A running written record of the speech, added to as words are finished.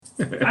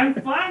I'm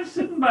fine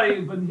sitting by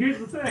you, but here's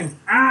the thing.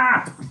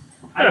 I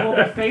will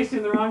be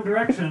facing the wrong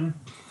direction,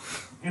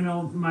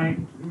 and my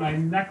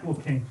neck will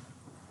kink.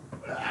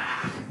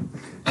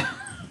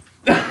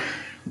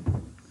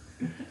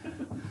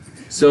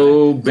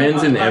 So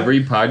Ben's in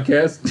every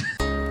podcast?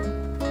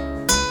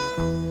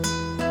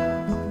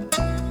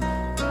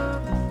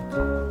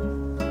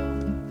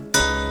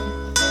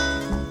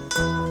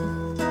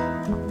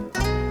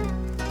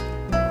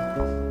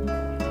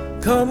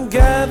 Come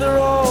gather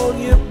all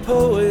your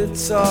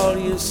poets, all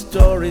your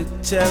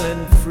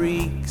storytelling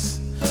freaks,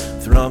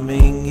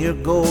 thrumming your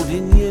gold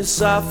in your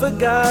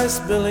esophagus,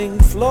 spilling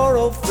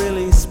floral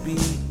frilly speech.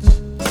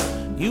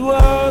 You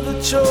are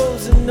the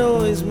chosen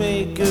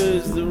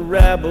noisemakers, the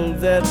rabble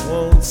that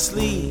won't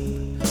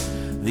sleep,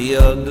 the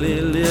ugly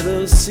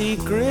little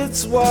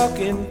secrets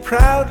walking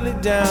proudly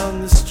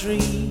down the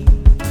street.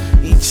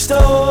 Each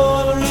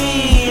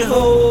story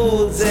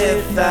holds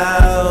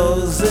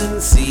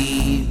 1,000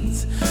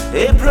 seeds,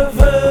 a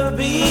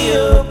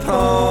proverbial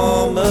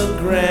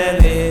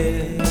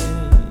pomegranate,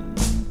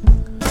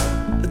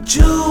 a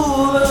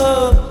jewel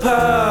of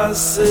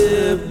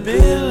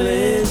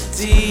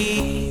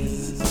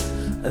possibilities,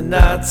 a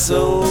not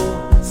so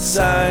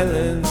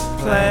silent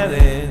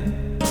planet.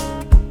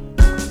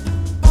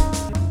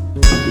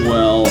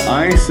 Well,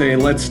 I say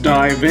let's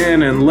dive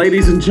in, and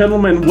ladies and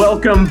gentlemen,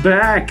 welcome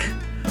back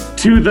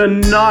to the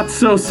Not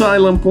So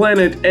Silent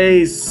Planet,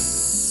 a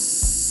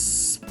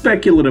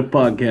speculative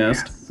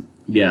podcast.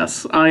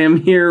 Yes, I am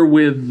here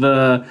with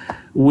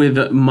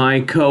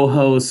my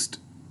co-host.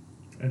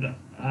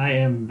 I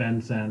am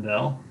Ben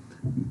Sandell,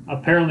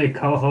 apparently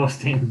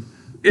co-hosting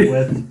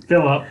with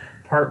Philip,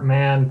 part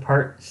man,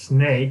 part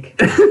snake.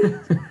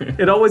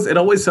 It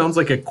always sounds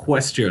like a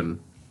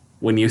question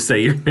when you say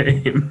your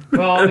name.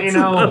 Well,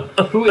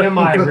 who am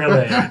I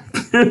really?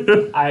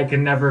 I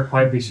can never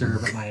quite be sure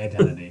about my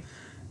identity.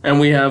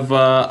 And we have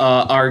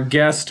our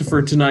guest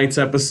for tonight's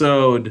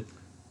episode,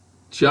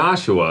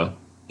 Joshua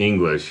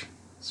English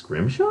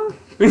Scrimshaw?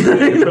 Put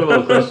a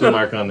little question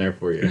mark on there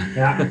for you.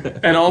 Yeah.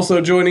 And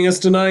also joining us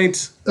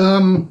tonight,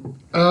 Michael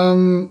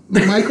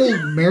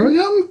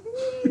Merriam?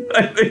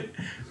 I think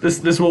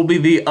this will be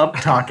the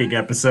up-talking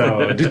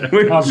episode.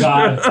 Oh,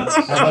 God.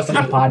 I listen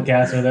to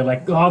podcasts where they're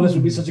like, oh, this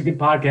would be such a good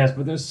podcast,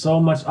 but there's so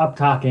much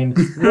up-talking.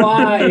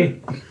 Why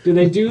do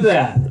they do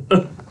that?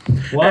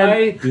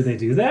 Why do they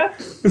do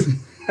that?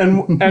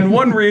 And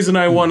one reason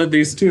I wanted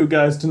these two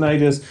guys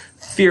tonight is,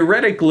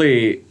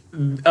 theoretically,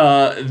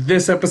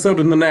 this episode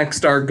and the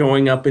next are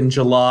going up in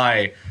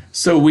July,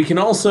 so we can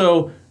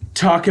also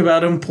talk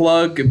about and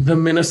plug the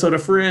Minnesota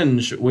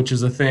Fringe, which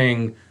is a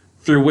thing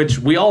through which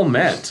we all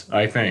met,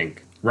 I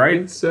think.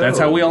 Right? So, that's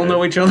how we all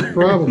know each other.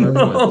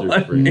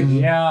 Probably.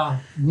 Yeah.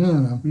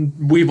 Yeah.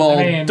 We've all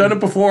done it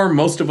before.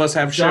 Most of us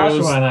have shows,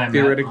 Joshua and I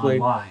theoretically.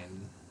 met online.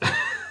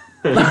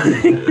 Are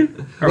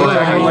we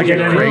talking like a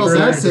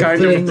Craigslist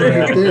kind of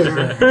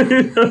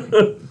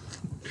thing?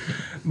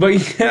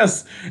 But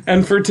yes,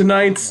 and for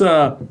tonight's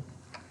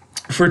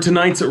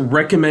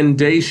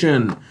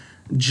recommendation,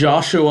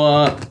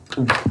 Joshua,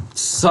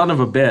 son of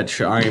a bitch,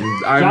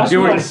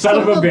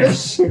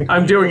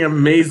 I'm doing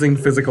amazing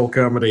physical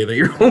comedy that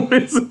you're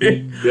always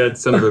seeing. That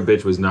son of a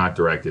bitch was not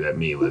directed at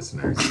me,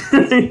 listeners.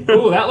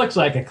 Ooh, that looks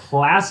like a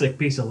classic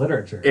piece of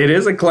literature. It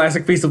is a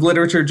classic piece of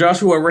literature.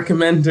 Joshua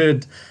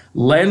recommended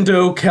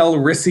Lando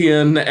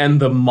Calrissian and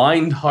the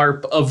Mind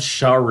Harp of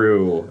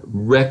Sharu.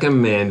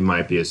 Recommend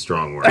might be a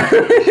strong word.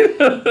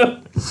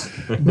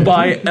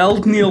 By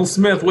L. Neil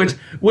Smith,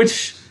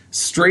 which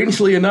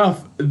strangely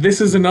enough,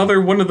 this is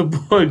another one of the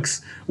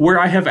books where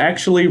I have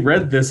actually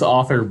read this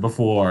author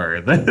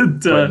before. But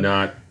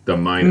not the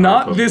Mind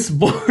Not Harp this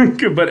book,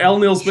 but L.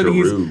 Neil Smith.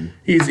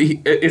 Is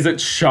it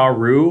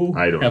Sharu?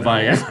 I don't know. Have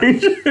I?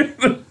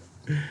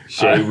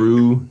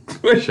 Sharu.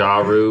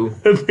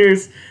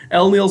 There's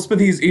L. Neil Smith.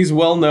 He's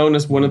well known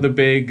as one of the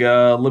big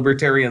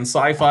libertarian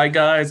sci-fi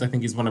guys. I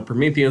think he's won a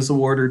Prometheus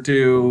Award or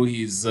two.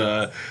 He's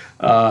I've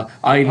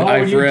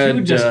read.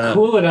 Two just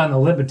cool it on the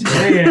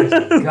libertarians.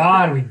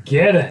 God, we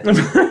get it.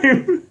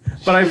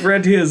 But I've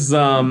read his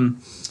The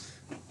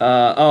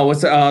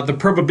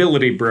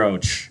Probability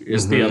Brooch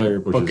is the other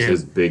book. Which is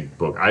his big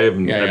book. I've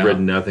read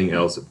nothing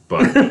else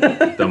but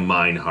the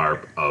Mind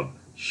Harp of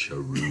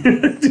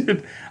Sharu.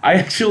 Dude, I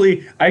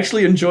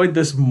actually enjoyed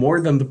this more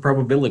than the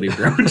Probability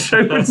Brooch,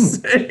 I would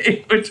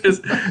say, which is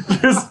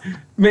just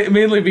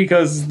mainly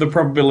because the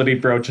Probability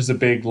Brooch is a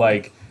big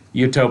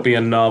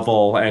utopian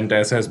novel, and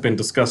as has been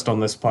discussed on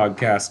this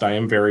podcast, I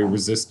am very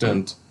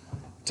resistant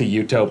to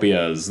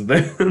utopias.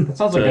 It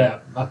sounds like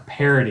a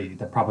parody,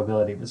 the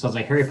probability. It sounds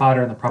like Harry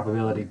Potter and the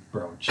Probability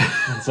Brooch.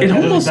 So it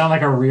doesn't sound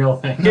like a real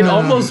thing. It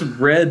almost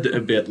read a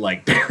bit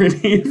like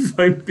parody, if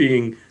I'm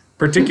being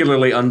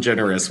particularly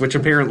ungenerous, which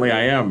apparently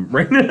I am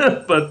right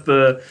now. But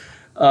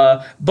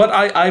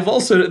I've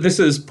also, this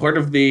is part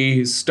of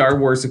the Star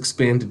Wars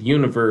expanded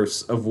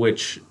universe, of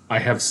which I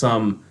have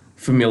some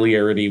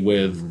familiarity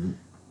with.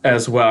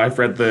 as well. I've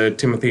read the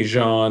Timothy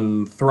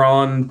Jean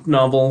Thrawn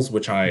novels,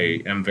 which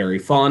I am very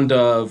fond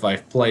of.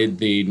 I've played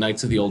the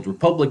Knights of the Old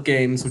Republic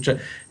games, which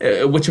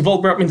have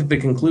all brought me to the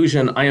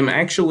conclusion I am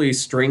actually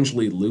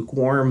strangely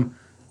lukewarm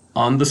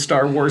on the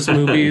Star Wars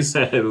movies.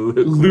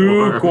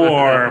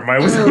 Lukewarm. I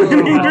was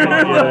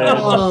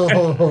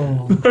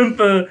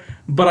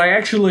but I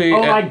actually.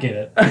 Oh, I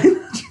get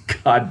it.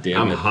 God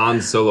damn I'm it. Han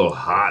Solo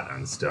hot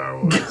on Star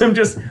Wars. I'm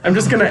just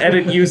gonna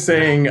edit you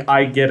saying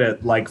I get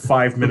it like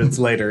 5 minutes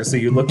later, so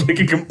you look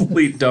like a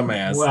complete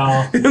dumbass.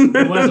 Well,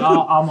 it was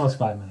almost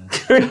 5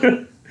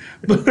 minutes.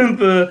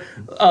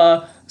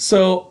 But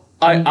so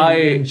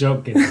I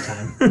joke getting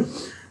time.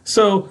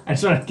 so I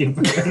just want to keep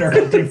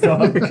interrupting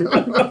Philip.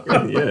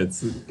 Yeah,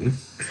 it's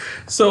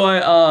so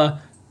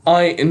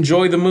I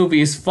enjoy the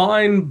movies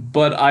fine,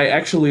 but I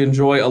actually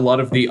enjoy a lot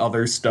of the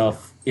other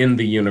stuff in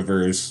the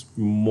universe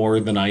more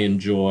than I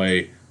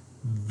enjoy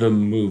the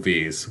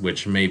movies,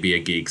 which may be a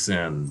geek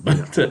sin.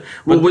 But,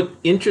 well, what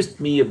interests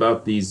me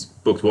about these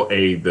books, well,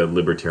 the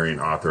libertarian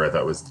author I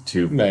thought was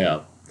too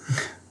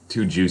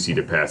juicy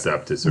to pass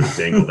up to sort of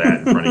dangle that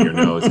in front of your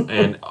nose,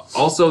 and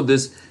also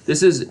this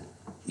is.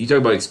 You talk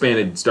about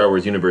expanded Star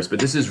Wars universe, but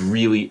this is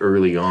really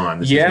early on.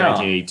 This is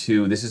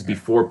 1982. This is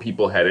before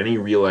people had any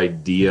real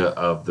idea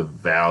of the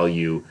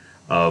value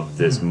of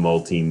this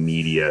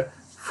multimedia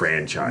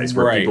franchise,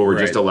 where people were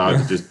just allowed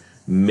to just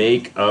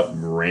make up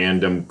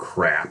random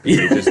crap.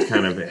 They just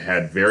kind of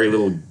had very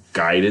little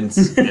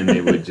guidance, and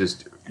they would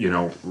just,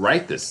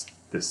 write this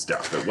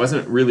stuff. It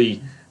wasn't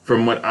really,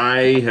 from what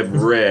I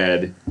have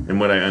read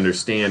and what I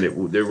understand,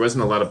 there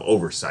wasn't a lot of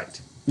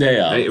oversight.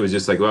 Yeah. Right? It was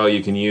just like, well,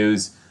 you can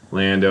use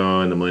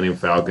Lando and the Millennium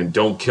Falcon.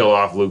 Don't kill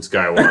off Luke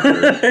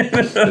Skywalker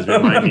because we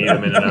might need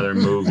him in another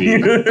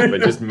movie. But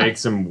just make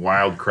some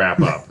wild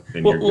crap up,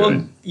 and you're good.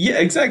 Well, yeah,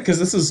 exactly. Because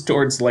this is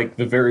towards like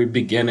the very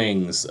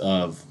beginnings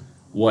of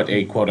what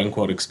a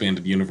quote-unquote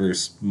expanded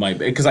universe might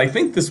be. Because I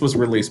think this was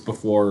released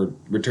before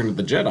Return of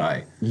the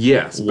Jedi.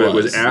 Yes, but it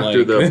was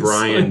after the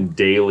Brian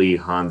Daley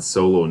Han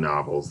Solo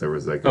novels. There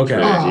was like a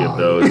trilogy of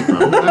those.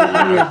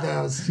 I read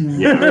those.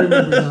 Yeah. I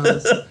remember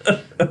those.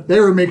 They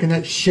were making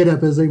that shit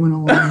up as they went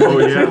along. Oh,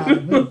 yeah.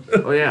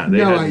 Oh, yeah.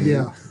 No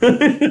idea.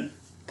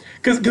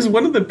 Because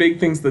one of the big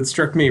things that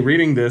struck me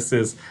reading this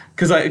is,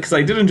 because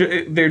I did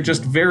enjoy, they're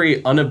just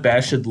very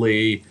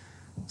unabashedly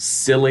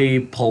silly,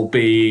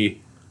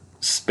 pulpy,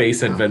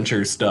 space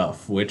adventure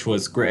stuff, which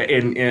was great,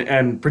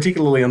 and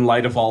particularly in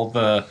light of all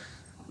the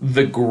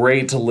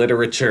great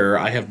literature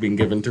I have been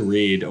given to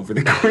read over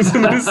the course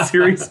of this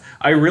series,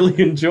 I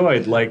really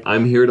enjoyed. Like,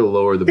 I'm here to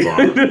lower the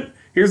bar.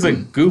 Here's a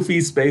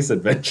goofy space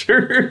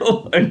adventure.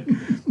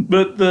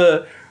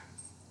 But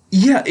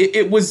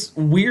it was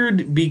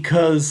weird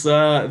because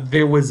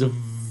there was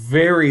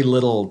very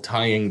little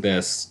tying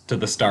this to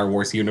the Star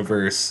Wars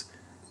universe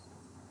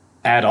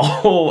at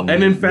all.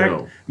 And in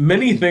fact,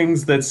 many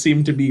things that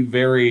seem to be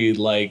very,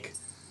 like,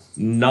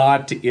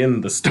 not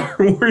in the Star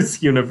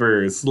Wars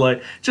universe.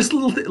 Like, just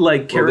little,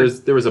 like... there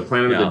was a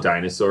Planet of the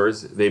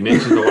Dinosaurs. They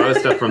mentioned a lot of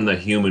stuff from the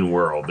human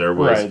world. There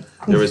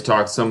was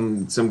talk,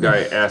 some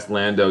guy asked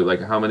Lando, like,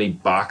 how many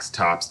box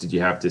tops did you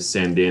have to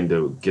send in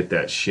to get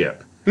that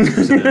ship? So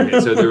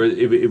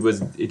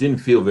it didn't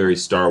feel very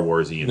Star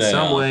Warsy in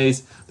some ways.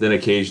 But then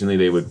occasionally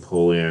they would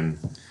pull in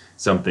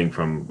something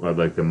from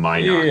like the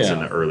Minox in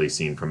the early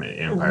scene from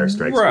Empire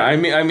Strikes Back.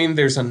 Right. I mean,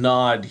 there's a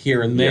nod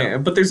here and there,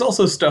 but there's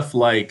also stuff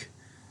like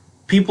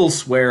people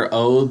swear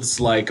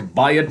oaths like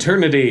by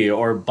eternity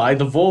or by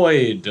the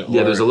void. Or,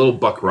 there's a little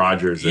Buck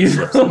Rogers that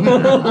slips in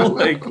there.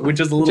 Like,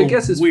 which is a little I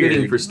guess is weird.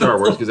 fitting for Star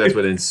Wars because that's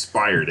what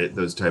inspired it.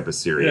 Those type of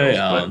serials,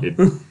 but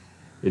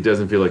it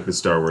doesn't feel like the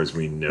Star Wars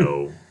we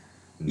know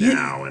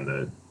now in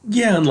the.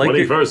 Yeah, and like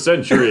 21st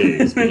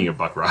century. Speaking of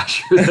Buck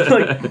Rogers,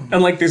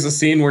 and there's a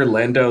scene where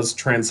Lando's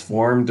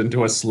transformed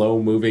into a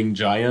slow-moving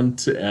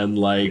giant, and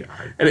and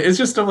it's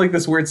just stuff like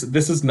this where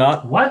this is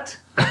not what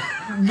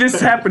this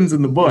happens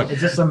in the book.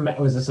 Was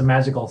this a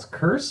magical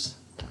curse?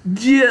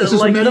 Yeah, is this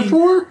a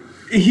metaphor?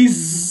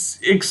 He's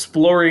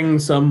exploring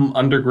some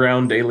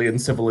underground alien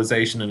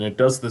civilization, and it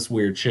does this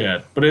weird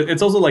shit. But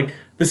it's also like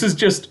this is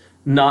just.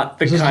 Not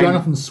the Is this kind.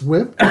 Jonathan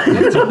Swift?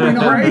 What's going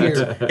on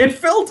here? It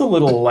felt a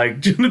little like,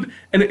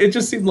 and it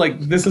just seemed like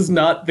this is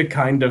not the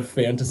kind of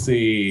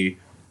fantasy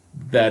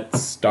that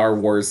Star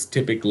Wars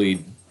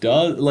typically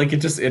does. Like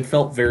it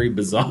felt very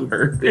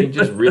bizarre. They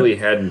just really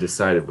hadn't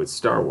decided what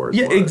Star Wars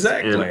was. Yeah,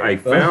 exactly. And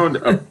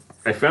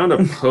I found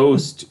a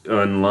post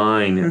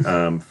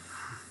online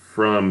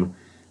from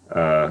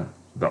the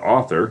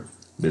author,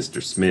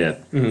 Mr.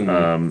 Smith,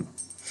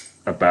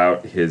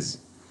 about his.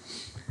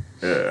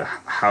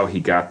 How he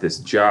got this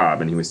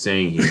job, and he was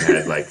saying he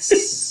had like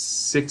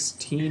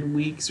 16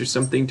 weeks or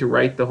something to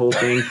write the whole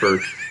thing for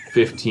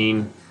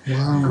 $15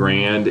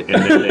 grand,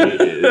 and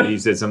then he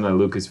said something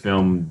like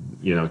Lucasfilm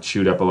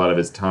chewed up a lot of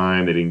his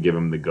time. They didn't give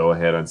him the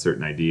go-ahead on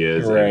certain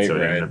ideas. Right, and so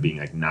it ended up being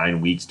like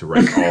 9 weeks to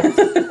write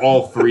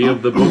all 3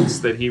 of the books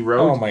that he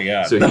wrote. Oh my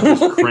God. So he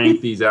just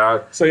cranked these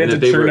out. So he had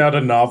to churn out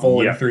a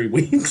novel Yeah. in 3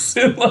 weeks.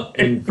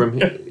 And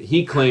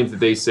he claims that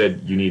they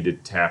said you need to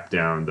tap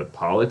down the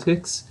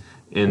politics.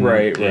 And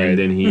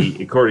then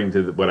he, according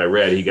to what I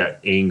read, he got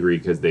angry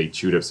because they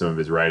chewed up some of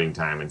his writing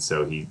time, and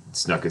so he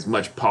snuck as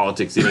much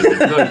politics in as he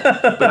could.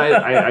 But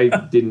I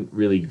didn't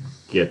really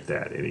get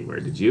that anywhere.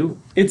 Did you?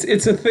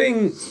 It's a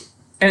thing,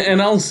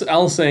 and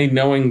I'll say,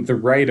 knowing the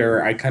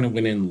writer, I kind of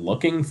went in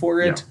looking for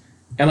it,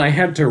 and I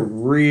had to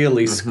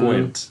really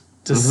squint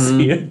to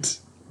see it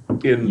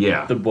in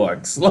the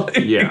books.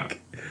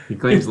 He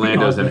claims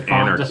Lando's an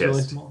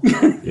anarchist.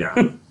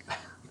 Yeah.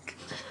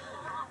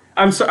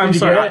 I'm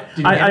sorry.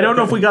 I don't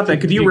know if we got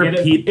that. Could you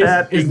repeat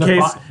that in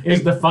case?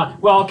 Is the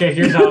font? Well, okay.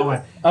 Here's how it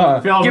went.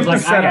 Phil was like,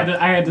 setup.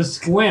 I had to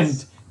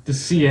squint to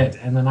see it,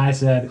 and then I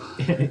said,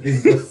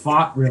 "Is the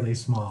font really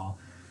small?"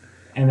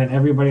 And then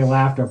everybody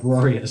laughed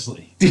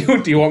uproariously.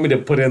 Do you want me to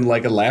put in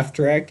like a laugh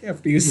track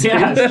after you say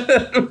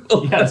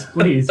that? Yes,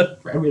 please.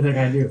 For everything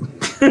I do.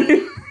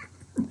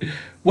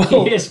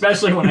 Well,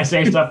 especially when I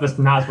say stuff that's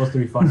not supposed to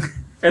be funny.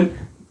 And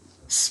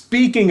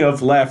speaking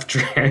of laugh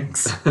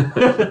tracks,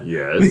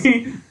 yes.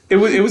 It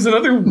was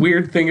another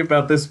weird thing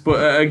about this book,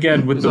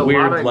 again, with There's the a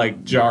lot weird, of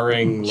like,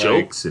 jarring...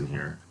 jokes in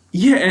here.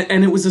 Yeah,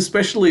 and it was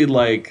especially,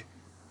 like...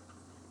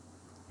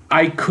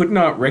 I could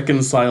not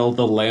reconcile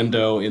the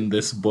Lando in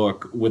this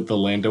book with the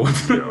Lando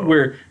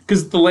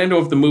because the Lando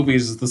of the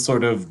movies is the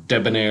sort of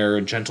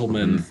debonair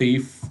gentleman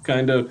thief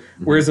kind of,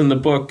 whereas in the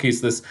book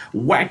he's this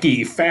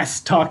wacky,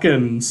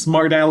 fast-talking,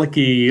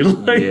 smart-alecky,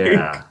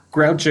 like...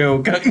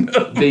 Groucho kind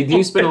of. They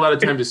do spend a lot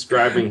of time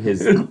describing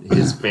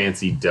his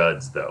fancy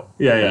duds, though.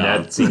 Yeah. And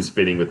that seems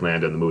fitting with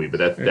Lando in the movie,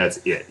 but that's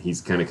it. He's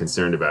kind of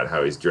concerned about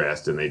how he's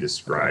dressed, and they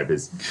describe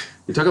his...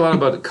 They talk a lot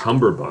about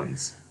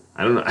cummerbunds.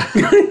 I don't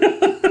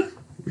know.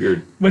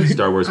 Weird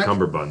Star Wars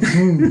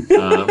cummerbunds.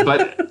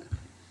 But... I'm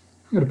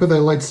going to put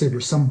that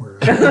lightsaber somewhere.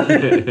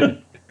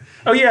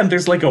 Oh, yeah, and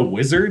there's like a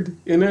wizard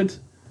in it.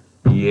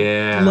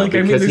 Yeah, like,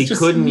 because he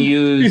couldn't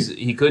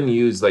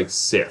use like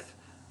Sith,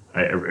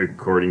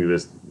 according to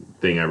this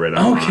thing I read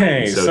online.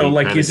 Okay, so he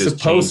like kinda he's just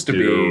supposed to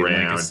changed be it like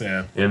around. a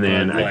Sith, and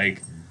then but, I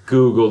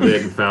Googled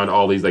it and found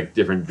all these like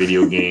different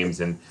video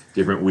games and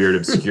different weird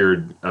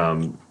obscure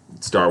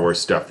Star Wars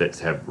stuff that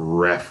have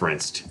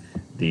referenced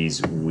these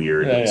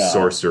weird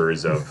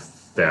sorcerers of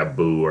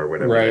Fabu or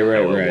whatever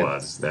it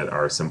was that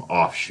are some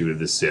offshoot of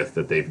the Sith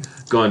that they've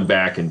gone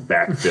back and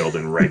backfilled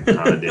and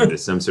retconned into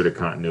some sort of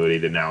continuity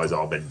that now has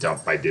all been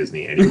dumped by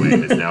Disney anyway,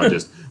 and it's now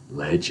just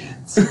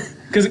legends.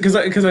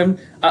 Because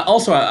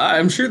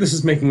I'm sure this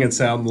is making it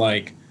sound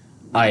like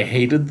I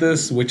hated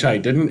this, which I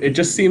didn't. It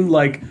just seemed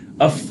like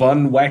a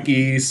fun,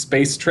 wacky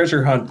space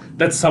treasure hunt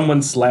that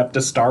someone slapped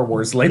a Star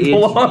Wars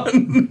label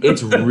on.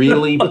 It's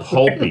really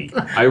pulpy.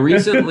 I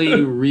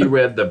recently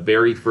reread the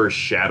very first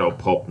Shadow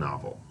pulp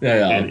novel.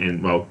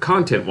 And well,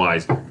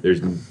 content-wise,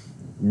 there's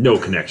no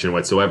connection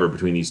whatsoever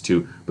between these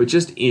two. But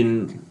just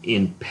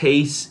in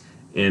pace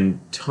and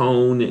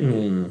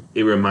tone,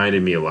 it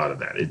reminded me a lot of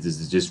that. It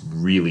is just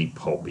really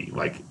pulpy.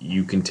 Like,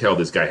 you can tell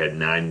this guy had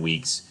 9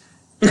 weeks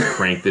to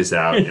crank this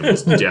out and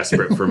was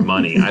desperate for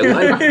money.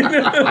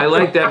 I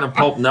like that in a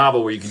pulp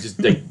novel where you can just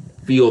like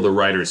feel the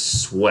writer's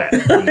sweat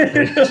on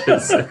the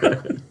pages.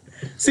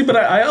 See, but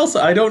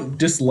I don't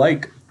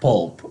dislike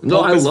pulp.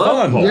 No, I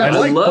love fun. pulp. Yeah,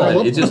 I love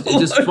pulp. it. It's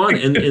just fun.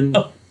 And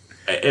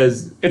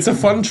as it's a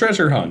fun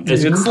treasure hunt.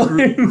 As it's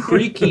like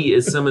creaky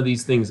as some of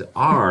these things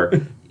are,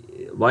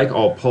 like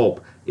all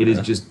pulp, it is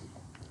just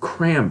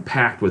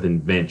cram-packed with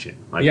invention.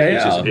 Like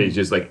it's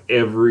just like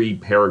every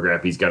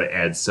paragraph he's got to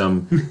add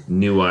some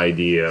new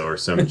idea or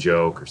some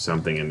joke or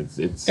something, and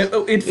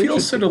it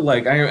feels sort of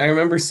like I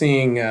remember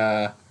seeing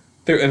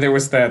there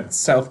was that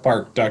South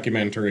Park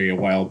documentary a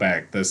while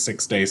back, the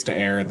 6 Days to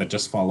Air, that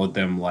just followed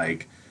them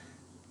like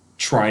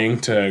trying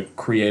to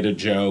create a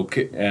joke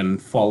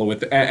and follow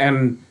it.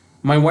 And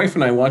my wife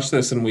and I watched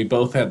this, and we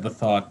both had the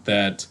thought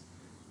that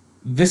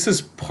this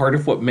is part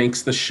of what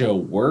makes the show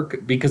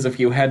work, because if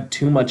you had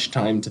too much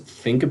time to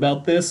think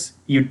about this,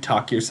 you'd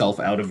talk yourself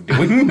out of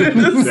doing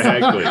this.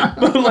 Exactly.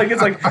 But like,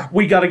 it's like,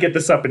 we got to get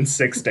this up in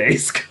 6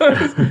 days.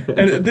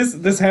 And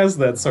this has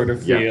that sort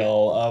of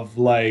feel of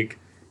like,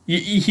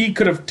 he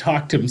could have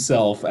talked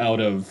himself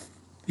out of,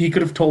 he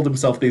could have told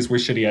himself these were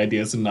shitty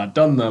ideas and not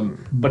done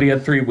them, but he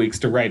had 3 weeks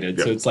to write it.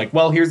 So it's like,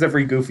 well, here's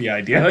every goofy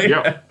idea.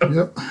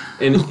 Yep.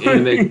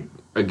 And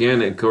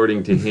again,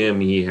 according to him,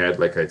 he had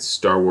like a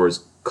Star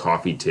Wars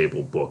coffee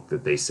table book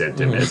that they sent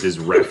him as his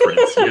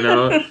reference, you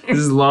know? This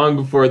is long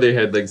before they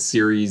had like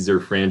series or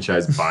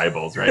franchise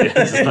Bibles, right?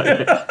 It's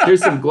like,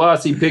 here's some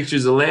glossy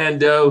pictures of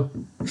Lando.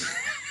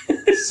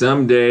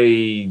 Someday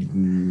he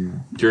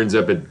turns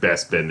up at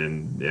Bespin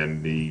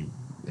and he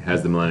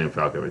has the Millennium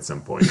Falcon at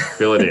some point.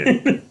 Fill it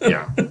in.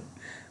 Yeah.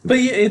 But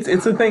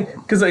it's a thing,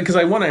 because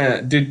I want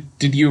to,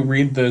 did you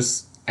read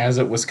this as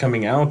it was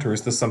coming out, or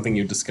is this something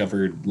you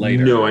discovered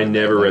later? No, I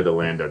never read the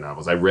Lando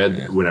novels. I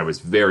read when I was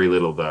very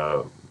little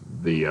the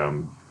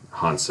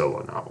Han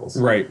Solo novels.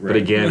 Right. But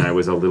again, I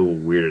was a little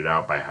weirded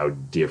out by how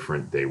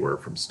different they were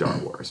from Star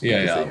Wars.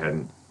 Because they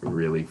hadn't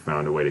really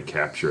found a way to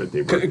capture it.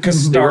 They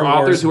were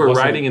authors who were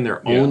writing in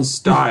their own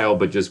style,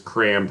 but just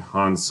crammed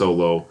Han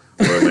Solo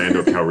or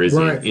Lando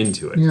Calrissian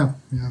into it. Yeah.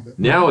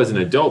 Now, as an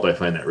adult, I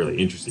find that really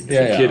interesting.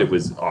 As a kid, it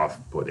was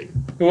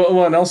off-putting.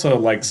 Well, and also,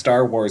 like,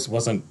 Star Wars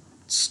wasn't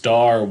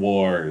Star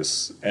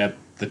Wars at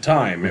the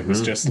time. It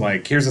was just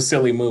like, here's a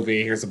silly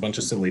movie, here's a bunch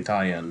of silly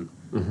tie-in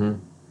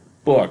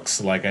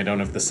books. Like, I don't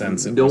have the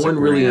sense it no was one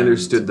really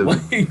understood the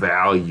like,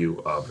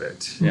 value of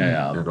it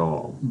at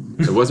all.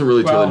 It wasn't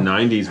really till the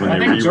 90s when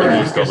they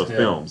re-released all the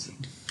films.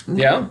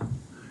 Yeah?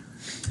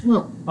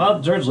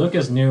 Well, George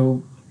Lucas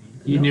knew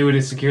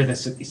to secure the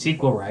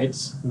sequel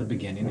rights in the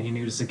beginning. He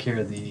knew to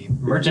secure the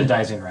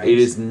merchandising rights. It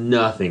is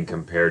nothing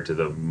compared to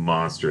the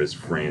monstrous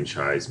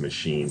franchise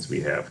machines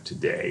we have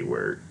today,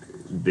 where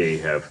they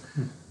have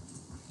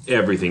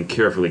everything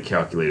carefully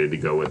calculated to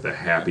go with the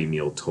Happy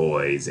Meal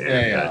toys and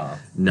the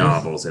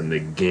novels and the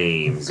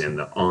games and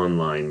the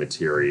online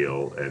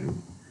material.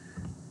 And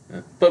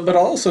But I'll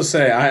also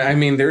say, I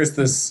mean, there is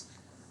this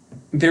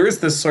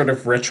sort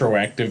of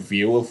retroactive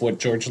view of what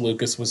George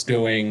Lucas was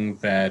doing,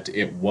 that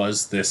it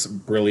was this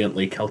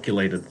brilliantly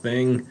calculated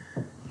thing.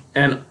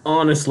 And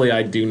honestly,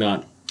 I do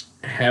not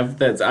have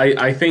that.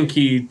 I think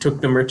he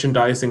took the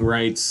merchandising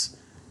rights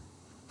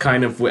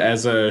kind of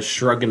as a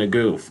shrug and a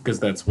goof, because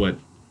that's what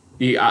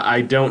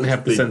I don't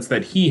have the sense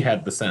that he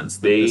had the sense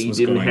that this was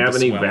didn't going have to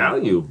any swell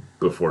value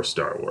before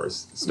Star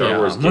Wars. Star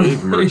Wars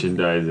gave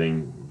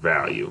merchandising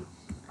value.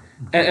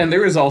 And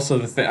there is also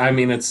the thing, I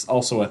mean, it's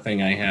also a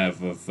thing I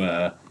have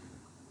of,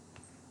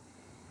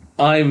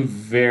 I'm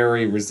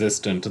very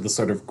resistant to the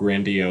sort of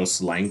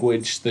grandiose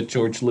language that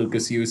George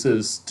Lucas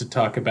uses to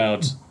talk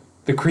about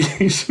the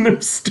creation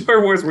of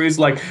Star Wars, where he's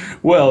like,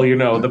 well, you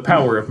know, the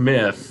power of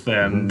myth,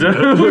 and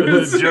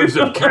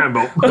Joseph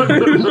Campbell.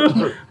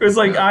 It's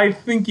like, I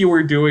think you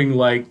were doing,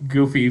 like,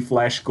 goofy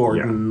Flash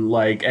Gordon,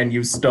 like, and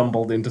you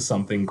stumbled into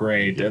something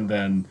great, and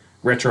then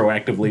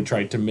retroactively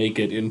tried to make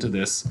it into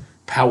this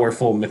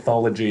powerful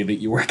mythology that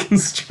you were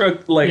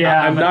construct. Like,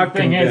 I'm not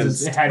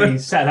convinced. Is, had he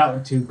set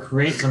out to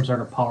create some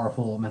sort of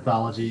powerful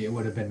mythology, it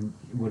would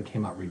have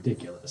came out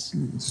ridiculous.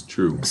 It's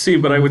true. See,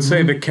 but I would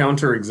say the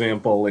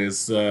counterexample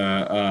is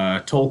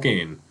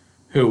Tolkien,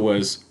 who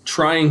was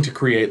trying to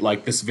create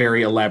like this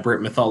very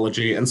elaborate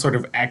mythology and sort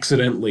of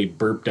accidentally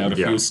burped out a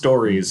few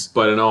stories.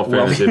 But in all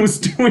fairness, he was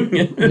doing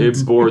it.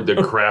 It bored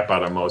the crap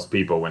out of most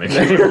people when it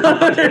came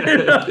out.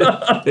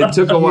 It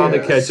took a while to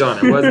catch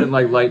on. It wasn't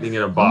like lightning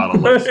in a bottle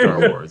like Star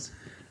Wars.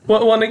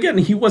 Well, and again,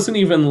 he wasn't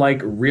even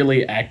like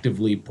really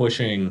actively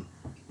pushing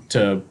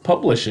to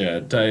publish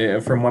it.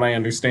 From what I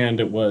understand,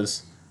 it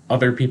was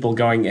other people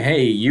going,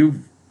 hey,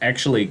 you've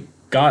actually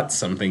got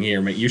something here,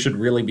 mate. You should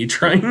really be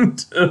trying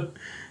to...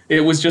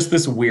 It was just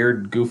this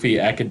weird, goofy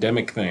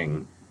academic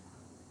thing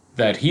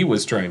that he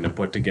was trying to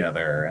put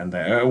together. And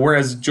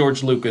whereas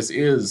George Lucas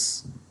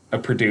is a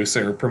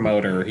producer,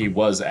 promoter, he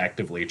was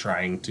actively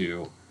trying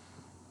to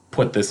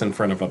put this in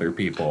front of other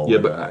people. Yeah,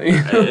 but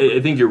I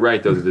think you're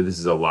right, though, that this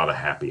is a lot of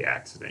happy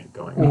accident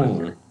going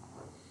on here.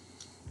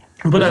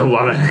 But there's a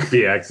lot of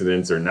happy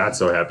accidents or not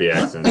so happy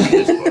accidents in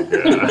this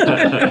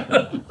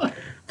book.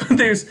 But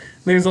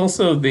there's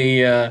also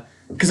the...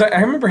 Because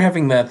I remember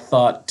having that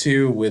thought,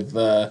 too, with...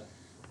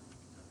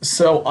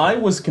 So I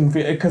was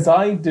confused, because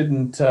I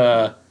didn't...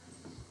 by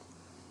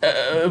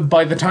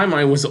the time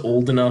I was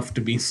old enough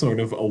to be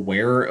sort of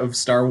aware of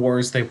Star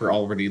Wars, they were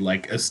already,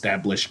 like,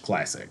 established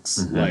classics.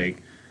 Mm-hmm.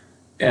 Like,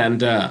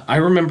 and I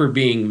remember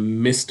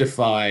being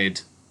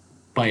mystified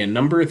by a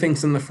number of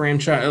things in the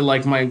franchise.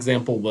 Like, my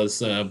example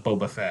was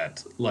Boba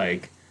Fett.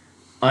 Like,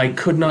 I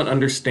could not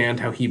understand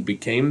how he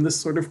became this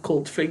sort of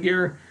cult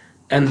figure.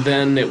 And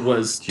then it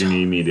was... Do you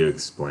need me to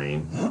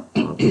explain?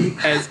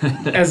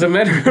 As a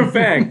matter of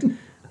fact...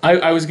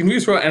 I was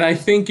confused for it, and I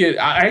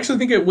actually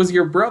think it was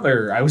your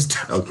brother I was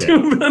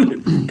talking about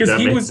it.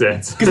 That makes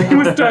sense. Because he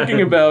was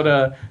talking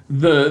about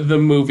the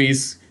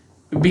movies,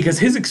 because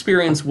his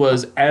experience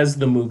was as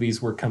the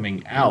movies were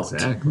coming out.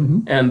 Exactly.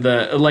 Mm-hmm. And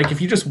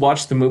if you just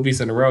watch the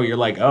movies in a row, you're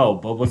like, oh,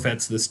 Boba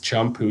Fett's this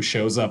chump who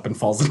shows up and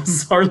falls in a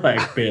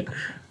Sarlacc pit.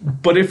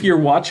 But if you're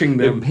watching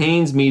them... It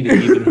pains me to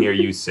even hear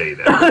you say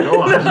that.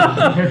 Go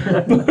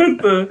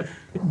on.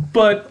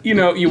 But, you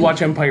know, you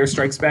watch Empire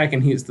Strikes Back,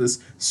 and he's this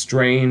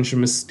strange,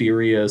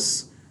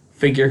 mysterious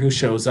figure who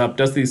shows up,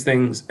 does these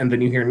things, and then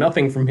you hear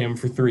nothing from him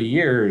for 3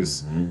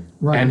 years.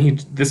 Mm-hmm. Right. And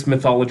this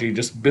mythology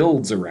just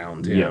builds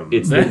around him. Yeah,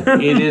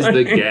 it is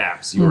the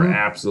gaps. You are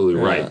absolutely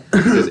right.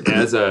 Because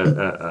as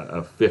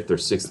a 5th or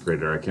 6th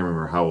grader, I can't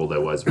remember how old I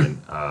was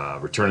when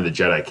Return of the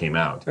Jedi came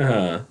out.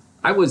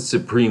 I was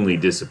supremely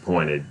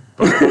disappointed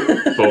by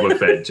Boba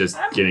Fett just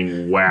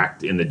getting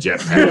whacked in the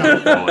jetpack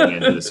and falling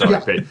into the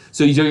Sarlacc pit.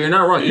 So you're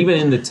not wrong. Even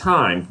in the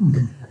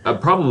time,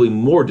 probably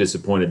more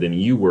disappointed than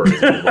you were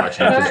as we were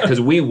watching it, because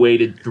we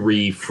waited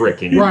 3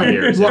 frickin'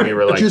 years and we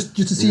were like, just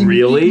to see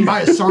really? him by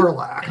a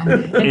Sarlacc. I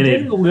mean, And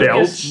it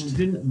belched.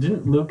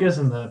 Didn't Lucas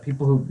and the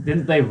people who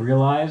didn't they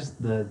realize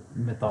the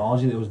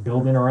mythology that was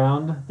building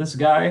around this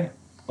guy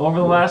over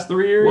the last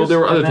 3 years. Well, there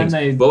were other things.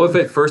 They... Boba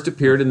Fett first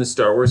appeared in the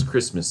Star Wars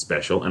Christmas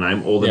special, and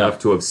I'm old enough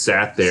to have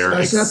sat there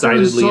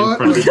excitedly in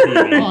front of the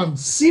TV on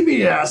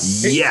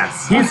CBS.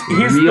 Yes,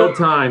 he's real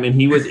time, and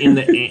he was in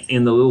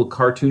the little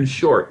cartoon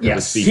short.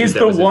 Yes, he's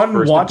the one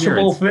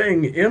watchable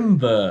thing in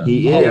the.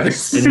 He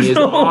is, and he is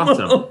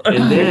awesome.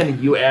 And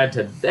then you add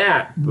to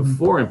that,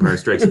 before Empire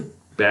Strikes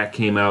Back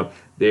came out,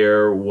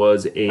 there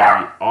was a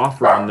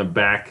offer on the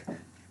back.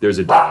 There's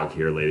a dog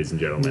here, ladies and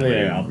gentlemen.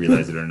 Whether you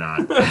realize it or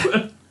not.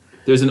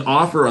 There's an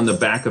offer on the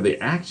back of the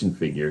action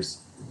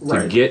figures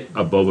to get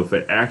a Boba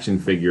Fett action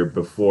figure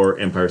before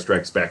Empire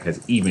Strikes Back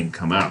has even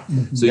come out.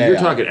 So you're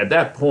talking, at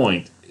that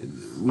point,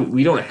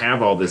 we don't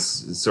have all this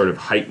sort of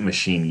hype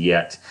machine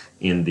yet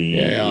in the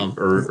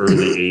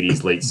early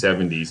 80s, late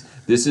 70s.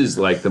 This is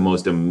like the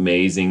most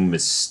amazing,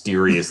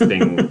 mysterious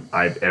thing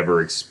I've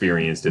ever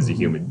experienced as a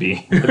human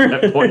being at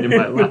that point in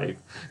my life.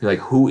 You're like,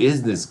 who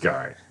is this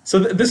guy? So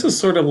this is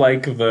sort of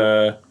like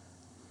the...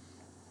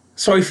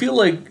 So I feel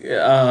like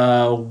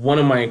one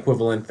of my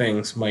equivalent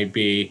things might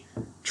be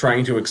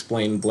trying to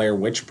explain Blair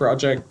Witch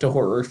Project to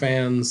horror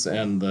fans,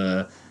 and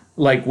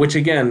which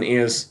again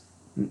is,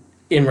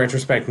 in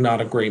retrospect, not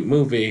a great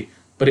movie,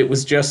 but it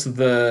was just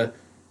the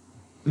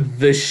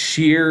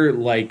sheer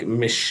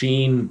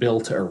machine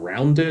built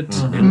around it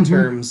in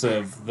terms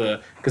of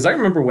because I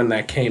remember when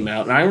that came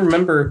out, and I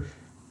remember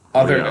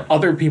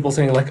other people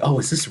saying "Oh,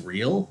 is this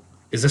real?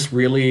 Is this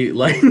really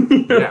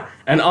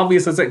And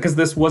obviously, it's because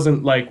this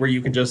wasn't where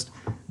you could just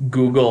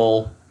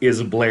Google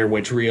 "is Blair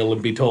Witch real"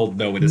 and be told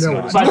no, it is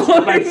not. But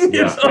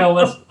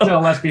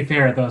let's be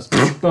fair.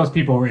 Those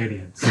people were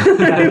idiots.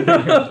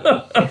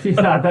 If you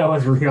thought that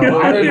was real,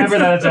 I remember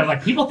that. I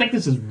was people think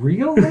this is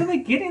real. Where are they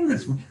getting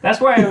this?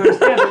 That's why I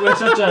understand it was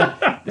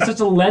such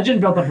a legend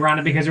built up around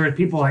it, because there were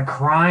people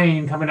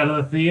crying coming out of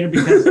the theater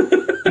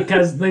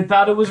because they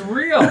thought it was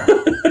real.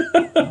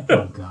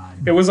 Oh God.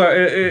 It was,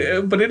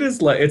 but it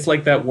is it's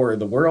like that War of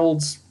the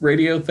Worlds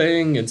radio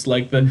thing. It's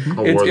like the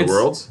War of the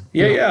Worlds.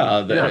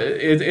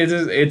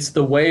 It's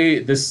the way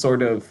this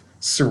sort of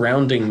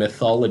surrounding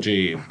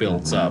mythology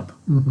builds up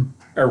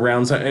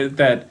around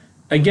that.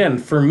 Again,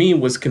 for me,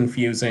 was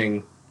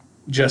confusing.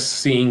 Just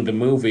seeing the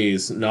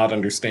movies, not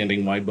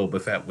understanding why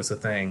Boba Fett was a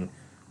thing,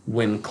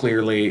 when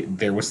clearly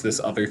there was this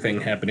other thing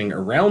happening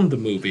around the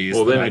movies.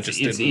 Well, then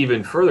it's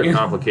even further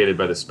complicated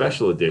by the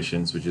special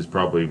editions, which is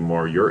probably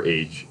more your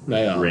age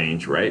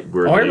range, right?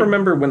 I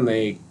remember when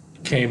they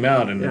came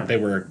out, and they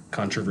were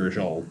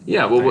controversial.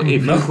 Yeah, well,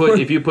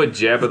 if you put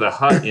Jabba the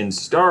Hutt in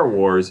Star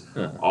Wars,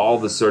 all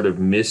the sort of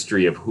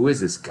mystery of who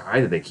is this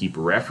guy that they keep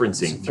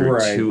referencing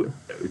through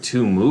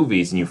two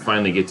movies, and you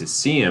finally get to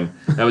see him.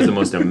 That was the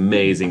most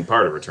amazing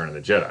part of Return of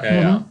the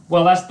Jedi.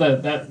 Well, that's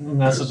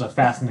such a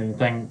fascinating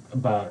thing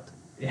about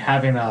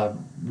having a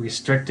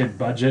restricted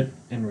budget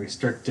and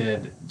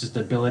restricted just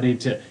ability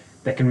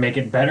that can make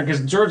it better.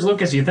 Because George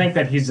Lucas, you think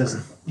that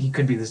he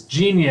could be this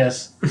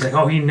genius. He's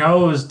he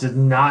knows to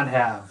not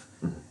have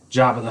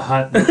Jabba the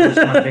Hutt in the first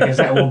one, because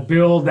that will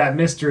build that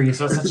mystery.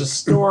 So it's such a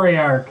story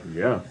arc.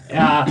 Yeah.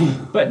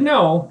 But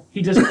no,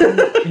 he just didn't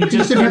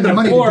have the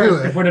money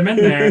to put him in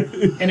there,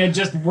 and it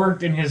just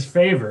worked in his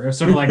favor. It was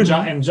sort of like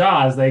in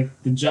Jaws,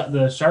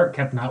 the shark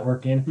kept not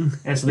working,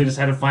 and so they just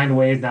had to find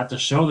ways not to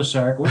show the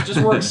shark, which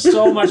just works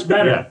so much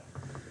better.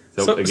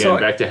 Yeah. So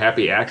back to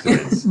happy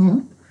accidents.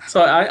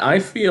 So I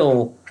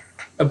feel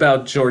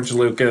about George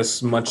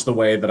Lucas much the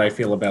way that I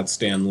feel about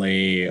Stan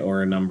Lee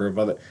or a number of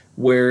other,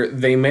 where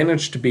they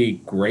managed to be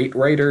great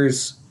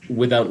writers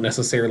without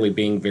necessarily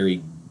being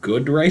very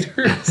good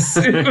writers.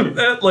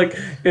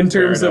 In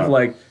terms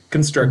of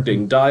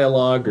constructing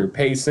dialogue or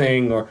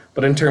pacing,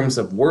 but in terms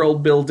of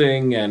world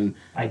building and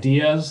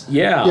ideas,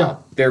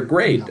 they're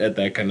great at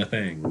that kind of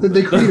thing.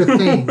 They create a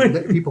thing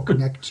that people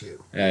connect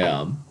to.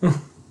 Yeah.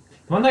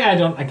 One thing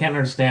I can't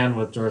understand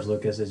with George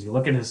Lucas is you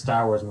look at his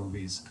Star Wars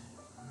movies,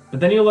 but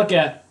then you look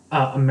at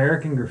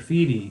American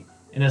Graffiti,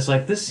 and it's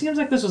this seems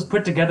like this was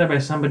put together by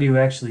somebody who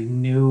actually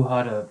knew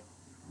how to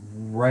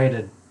write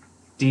a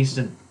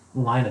decent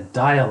line of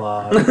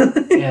dialogue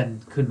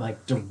and could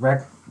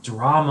direct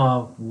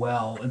drama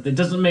well. It's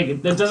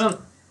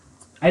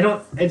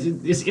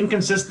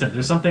inconsistent.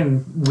 There's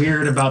something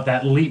weird about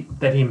that leap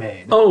that he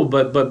made. Oh,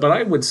 but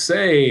I would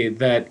say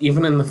that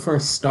even in the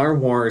first Star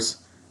Wars,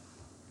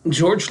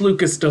 George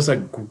Lucas does a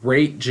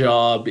great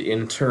job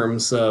in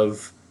terms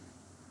of...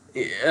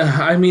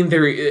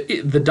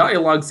 the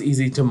dialogue's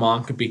easy to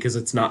mock because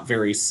it's not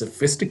very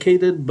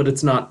sophisticated, but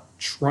it's not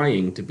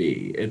trying to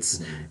be.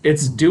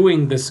 It's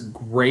doing this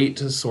great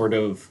sort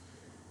of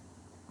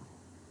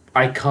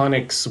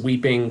iconic,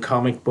 sweeping,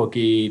 comic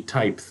booky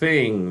type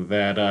thing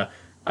that,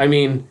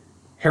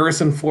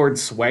 Harrison Ford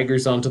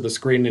swaggers onto the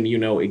screen and you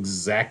know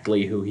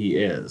exactly who he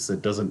is.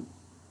 It doesn't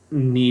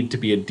need to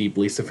be a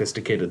deeply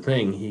sophisticated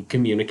thing. He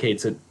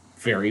communicates it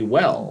very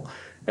well.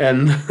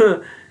 And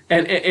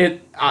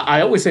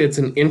I always say it's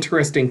an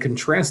interesting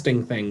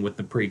contrasting thing with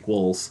the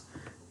prequels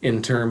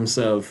in terms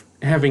of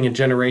having a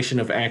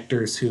generation of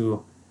actors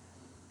who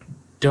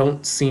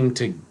don't seem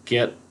to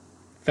get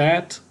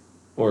that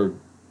or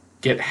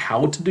get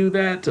how to do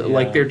that.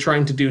 Like they're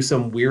trying to do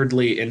some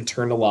weirdly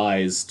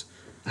internalized,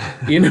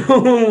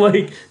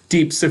 like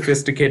deep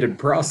sophisticated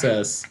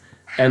process,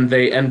 and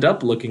they end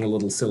up looking a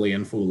little silly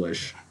and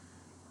foolish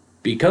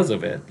because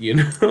of it,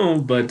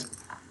 but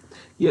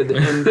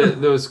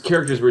those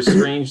characters were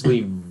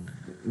strangely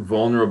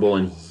vulnerable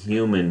and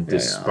human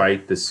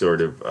despite the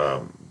sort of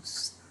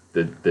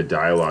the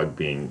dialogue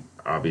being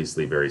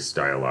obviously very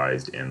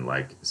stylized and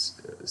like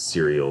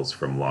serials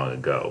from long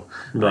ago.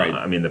 Right.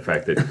 I mean, the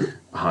fact that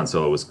Han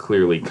Solo was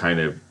clearly kind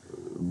of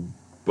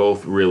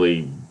both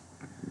really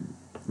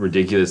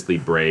ridiculously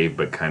brave,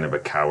 but kind of a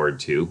coward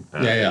too.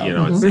 At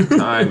the same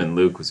time, and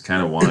Luke was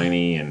kind of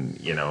whiny and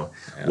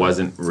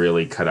wasn't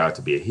really cut out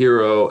to be a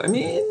hero. I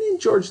mean, in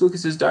George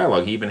Lucas's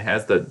dialogue, he even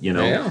has the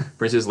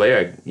Princess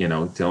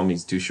Leia, tell him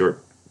he's too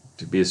short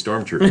to be a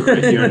stormtrooper.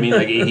 Right? You know what I mean?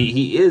 Like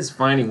he is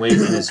finding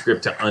ways in his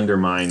script to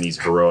undermine these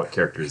heroic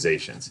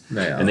characterizations,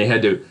 and they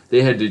had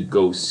to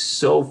go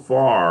so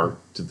far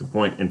to the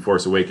point in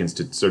Force Awakens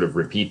to sort of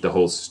repeat the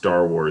whole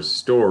Star Wars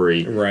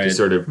story to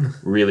sort of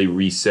really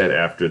reset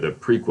after the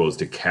prequels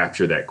to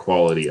capture that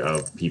quality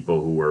of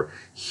people who were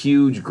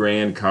huge,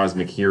 grand,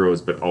 cosmic heroes,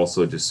 but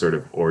also just sort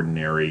of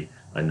ordinary,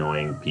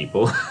 annoying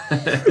people.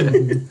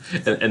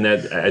 and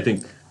that, I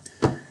think,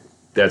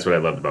 that's what I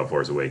loved about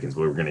Force Awakens.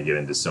 We were going to get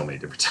into so many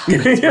different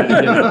topics.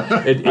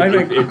 But,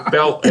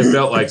 it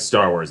felt like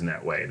Star Wars in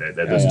that way, that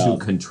those two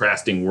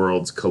contrasting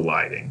worlds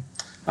colliding.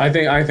 I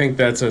think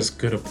that's as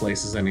good a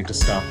place as any to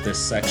stop this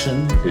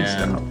section,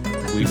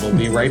 we will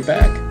be right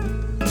back.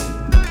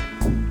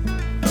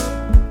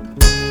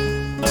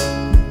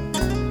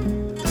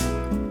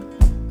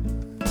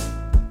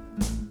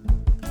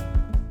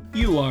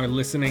 You are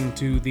listening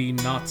to the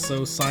Not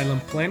So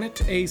Silent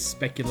Planet, a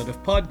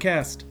speculative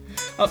podcast.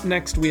 Up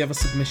next, we have a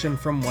submission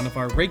from one of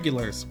our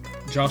regulars.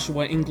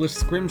 Joshua English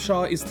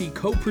Scrimshaw is the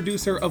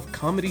co-producer of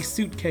Comedy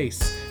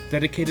Suitcase,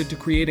 dedicated to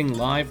creating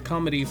live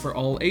comedy for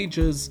all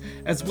ages,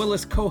 as well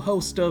as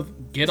co-host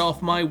of Get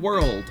Off My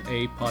World,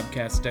 a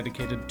podcast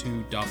dedicated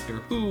to Doctor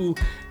Who,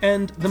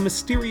 and the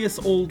Mysterious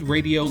Old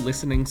Radio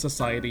Listening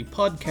Society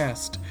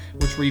podcast,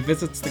 which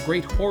revisits the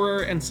great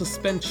horror and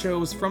suspense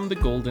shows from the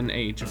golden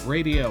age of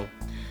radio.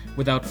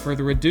 Without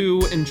further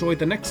ado, enjoy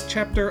the next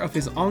chapter of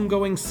his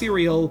ongoing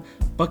serial,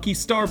 Bucky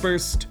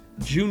Starburst,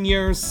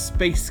 Junior's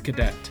Space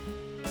Cadet.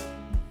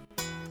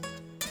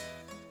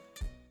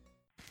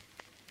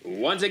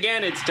 Once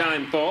again, it's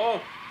time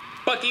for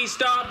Bucky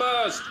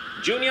Starburst,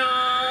 Junior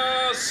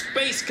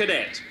Space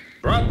Cadet.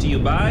 Brought to you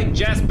by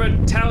Jasper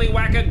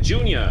Tallywacker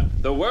Jr.,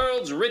 the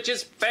world's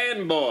richest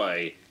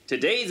fanboy.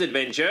 Today's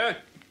adventure,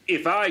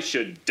 If I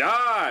Should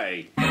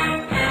Die.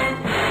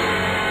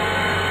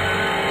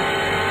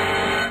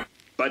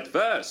 But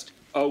first,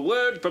 a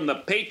word from the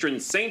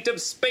patron saint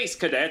of space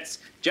cadets,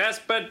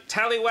 Jasper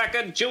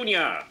Tallywacker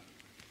Jr.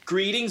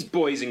 Greetings,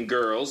 boys and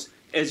girls.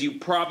 As you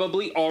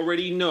probably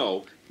already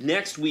know,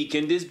 next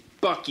weekend is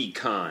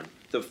BuckyCon,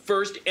 the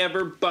first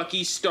ever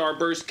Bucky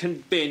Starburst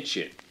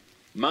convention.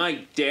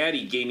 My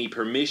daddy gave me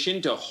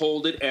permission to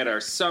hold it at our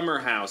summer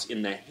house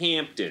in the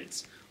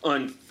Hamptons.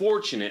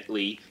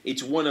 Unfortunately,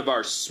 it's one of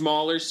our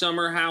smaller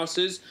summer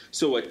houses,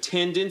 so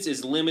attendance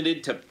is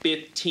limited to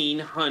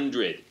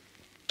 1,500.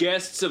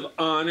 Guests of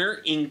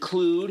honor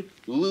include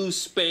Lou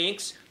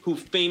Spanks, who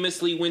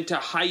famously went to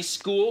high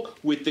school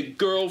with the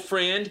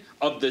girlfriend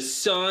of the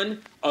son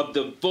of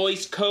the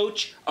voice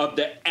coach of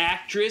the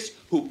actress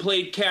who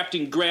played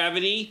Captain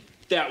Gravity,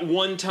 that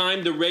one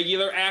time the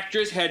regular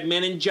actress had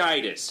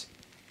meningitis.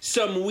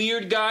 Some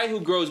weird guy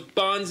who grows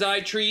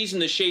bonsai trees in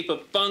the shape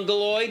of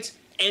fungaloids,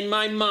 and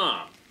my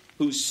mom,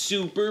 who's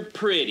super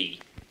pretty.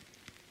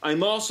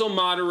 I'm also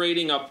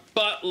moderating a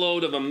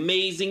buttload of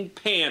amazing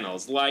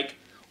panels like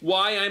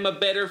Why I'm a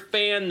Better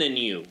Fan Than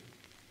You.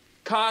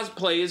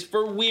 Cosplay is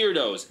for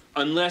weirdos,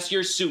 unless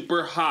you're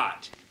super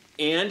hot.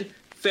 And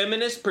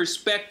feminist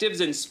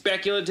perspectives and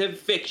speculative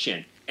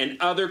fiction,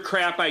 and other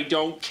crap I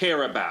don't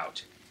care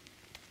about.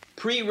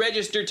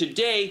 Pre-register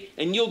today,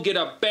 and you'll get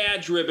a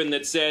badge ribbon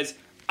that says,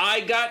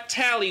 I got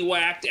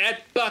tallywhacked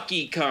at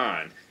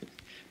BuckyCon.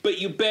 But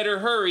you better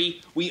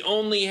hurry, we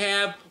only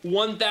have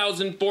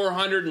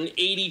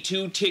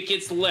 1,482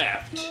 tickets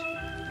left.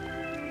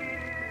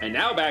 And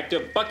now back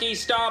to Bucky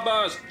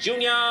Starburst,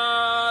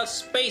 Junior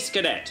Space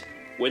Cadet.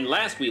 When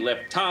last we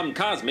left Tom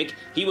Cosmic,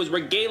 he was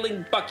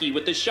regaling Bucky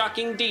with the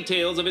shocking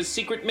details of his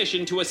secret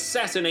mission to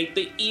assassinate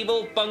the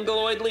evil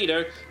fungaloid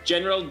leader,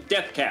 General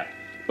Deathcap.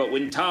 But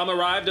when Tom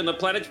arrived on the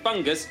planet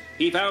Fungus,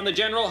 he found the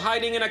General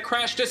hiding in a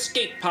crashed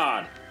escape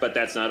pod. But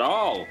that's not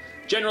all.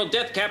 General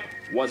Deathcap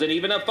wasn't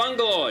even a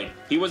fungaloid.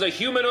 He was a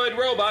humanoid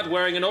robot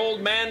wearing an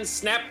old man's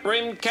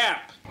snap-brimmed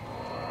cap.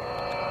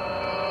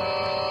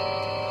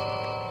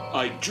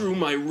 I drew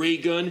my ray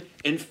gun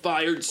and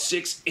fired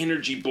 6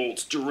 energy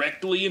bolts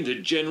directly into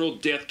General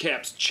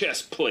Deathcap's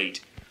chest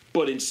plate.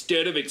 But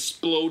instead of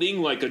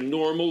exploding like a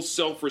normal,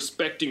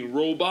 self-respecting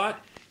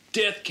robot,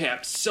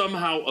 Deathcap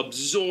somehow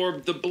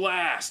absorbed the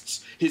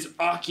blasts, his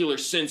ocular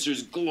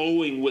sensors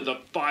glowing with a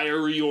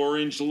fiery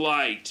orange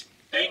light.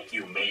 Thank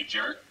you,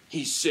 Major,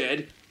 he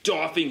said,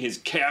 doffing his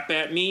cap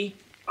at me.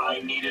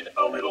 I needed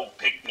a little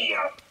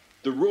pick-me-up.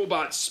 The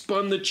robot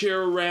spun the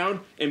chair around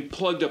and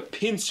plugged a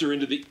pincer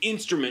into the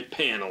instrument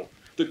panel.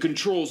 The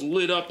controls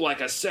lit up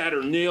like a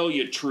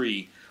Saturnalia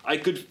tree. I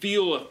could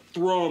feel a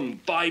thrum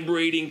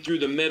vibrating through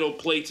the metal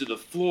plates of the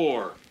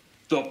floor.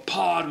 The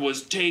pod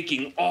was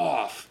taking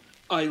off.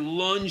 I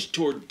lunged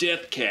toward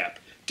Deathcap,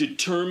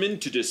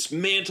 determined to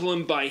dismantle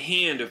him by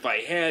hand if I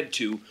had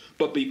to,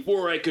 but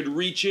before I could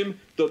reach him,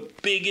 the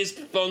biggest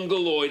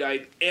fungaloid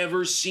I'd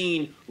ever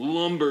seen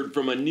lumbered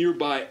from a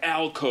nearby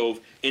alcove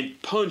and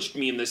punched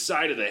me in the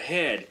side of the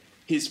head.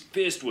 His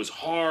fist was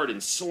hard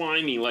and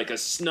slimy like a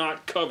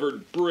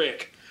snot-covered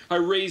brick. I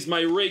raised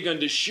my ray gun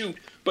to shoot,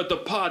 but the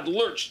pod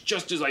lurched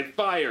just as I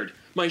fired.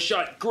 My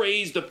shot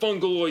grazed the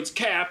fungaloid's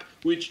cap,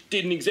 which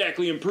didn't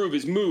exactly improve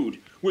his mood.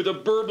 With a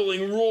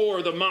burbling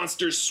roar, the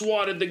monster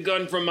swatted the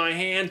gun from my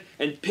hand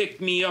and picked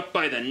me up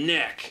by the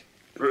neck.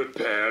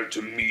 Prepare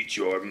to meet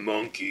your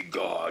monkey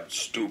god,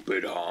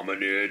 stupid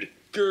hominid.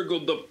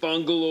 Gurgled the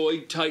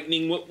fungaloid,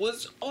 tightening what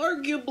was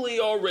arguably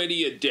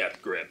already a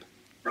death grip.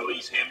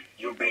 Release him,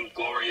 you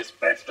vainglorious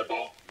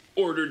vegetable,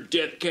 Ordered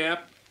Deathcap.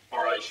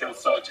 or I shall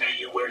saute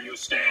you where you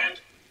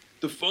stand.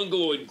 The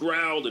fungaloid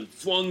growled and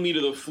flung me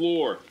to the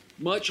floor,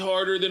 much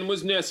harder than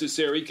was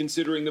necessary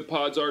considering the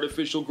pod's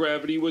artificial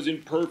gravity was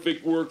in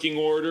perfect working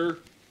order.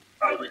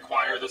 I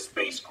require the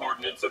space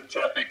coordinates of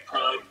Chapek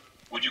Prime.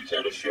 Would you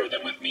care to share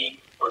them with me,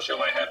 or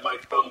shall I have my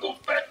fungal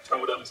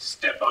factotum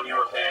step on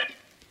your head?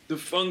 The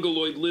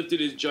fungaloid lifted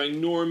his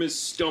ginormous,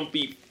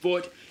 stumpy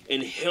foot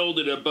and held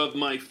it above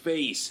my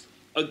face.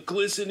 A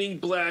glistening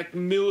black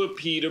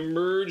millipede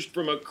emerged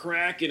from a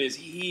crack in his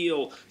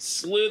heel,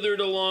 slithered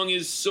along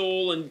his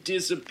sole, and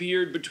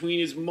disappeared between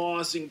his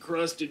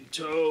moss-encrusted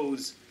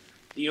toes.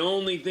 The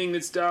only thing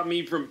that stopped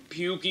me from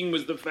puking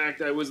was the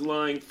fact I was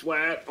lying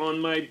flat on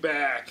my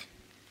back.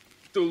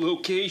 The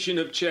location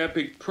of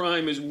Chapek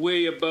Prime is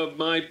way above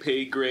my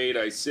pay grade,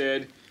 I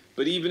said.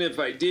 But even if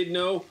I did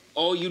know,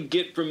 all you'd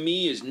get from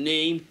me is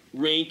name,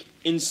 rank,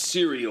 and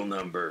serial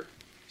number.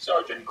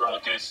 Sergeant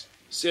Grunkus,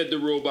 Said the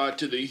robot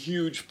to the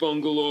huge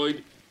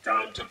fungaloid.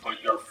 time to put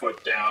your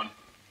foot down.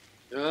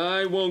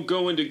 I won't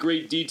go into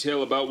great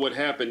detail about what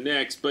happened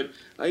next, but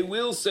I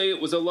will say it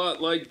was a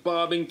lot like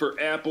bobbing for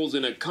apples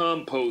in a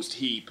compost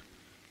heap.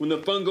 When the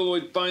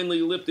fungaloid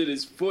finally lifted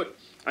his foot,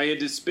 I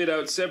had to spit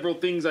out several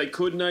things I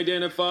couldn't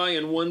identify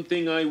and one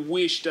thing I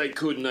wished I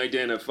couldn't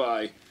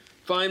identify.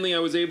 Finally, I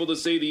was able to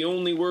say the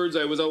only words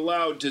I was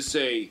allowed to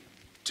say.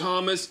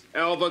 Thomas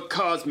Alva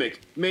Cosmic,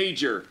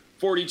 Major,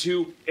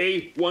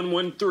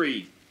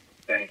 42A113.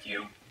 Thank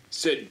you.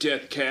 Said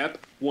Deathcap,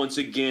 once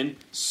again,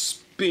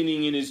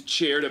 spinning in his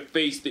chair to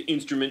face the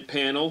instrument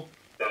panel.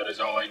 That is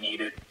all I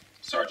needed.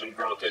 Sergeant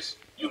Grunkus,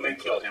 you may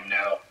kill him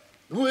now.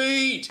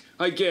 Wait!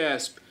 I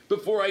gasped.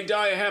 Before I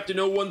die, I have to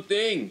know one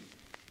thing.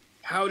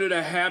 How did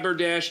a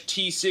Haberdash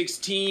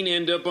T-16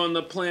 end up on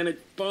the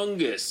planet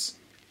Fungus?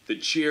 The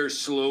chair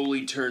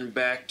slowly turned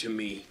back to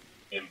me.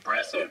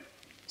 Impressive.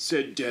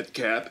 Said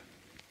Deathcap.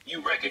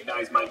 You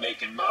recognize my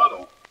make and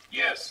model.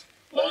 Yes,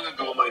 long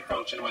ago my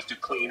function was to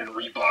clean and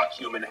reblock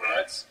human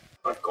hats.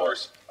 Of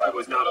course, I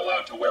was not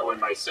allowed to wear one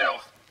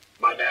myself.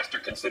 My master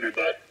considered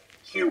that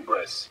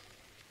hubris.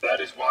 That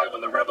is why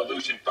when the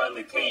revolution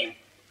finally came,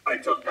 I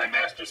took my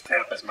master's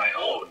cap as my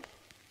own.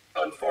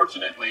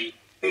 Unfortunately,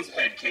 his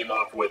head came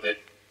off with it.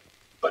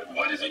 But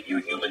what is it you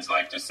humans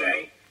like to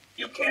say?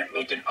 You can't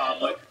make an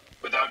omelet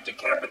without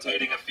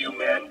decapitating a few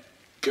men?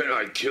 Can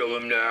I kill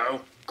him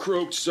now?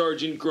 Croaked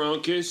Sergeant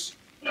Grunkus.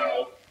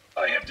 No,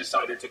 I have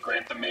decided to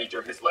grant the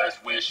Major his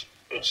last wish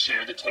and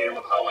share the tale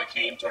of how I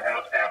came to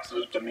have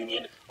absolute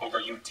dominion over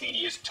you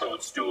tedious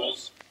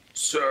toadstools.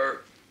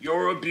 Sir,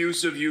 your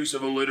abusive use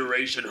of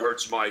alliteration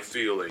hurts my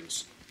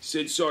feelings,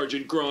 said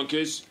Sergeant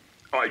Grunkus.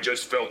 I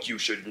just felt you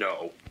should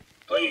know.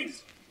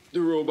 Please, The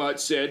robot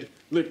said,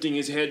 lifting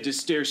his head to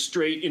stare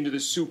straight into the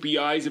soupy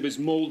eyes of his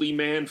moldy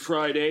man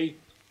Friday.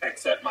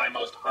 accept my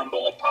most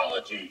humble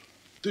apology.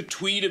 The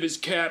tweed of his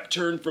cap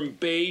turned from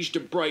beige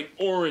to bright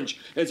orange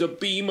as a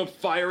beam of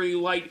fiery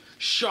light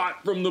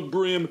shot from the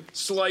brim,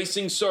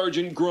 slicing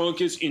Sergeant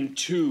Grunkus in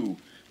two.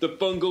 The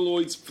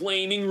fungaloid's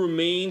flaming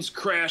remains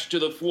crashed to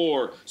the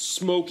floor,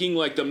 smoking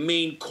like the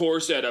main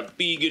course at a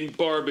vegan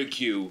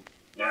barbecue.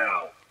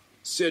 Now,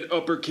 Said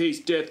uppercase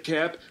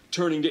Deathcap,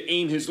 turning to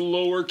aim his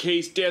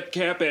lowercase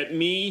Deathcap at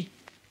me.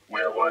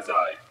 where was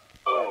I?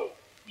 Oh,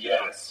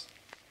 yes.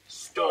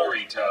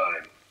 Story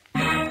time.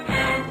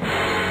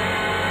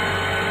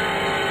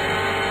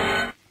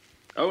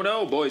 Oh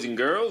no, boys and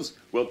girls.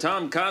 Will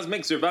Tom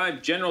Cosmic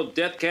survive General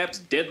Deathcap's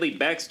deadly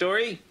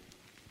backstory?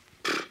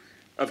 Pfft,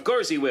 of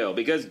course he will,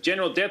 because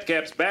General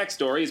Deathcap's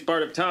backstory is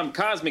part of Tom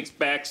Cosmic's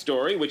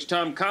backstory, which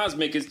Tom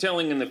Cosmic is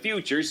telling in the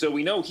future, so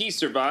we know he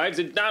survives,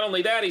 and not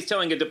only that, he's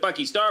telling it to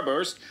Bucky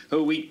Starburst,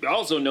 who we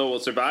also know will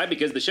survive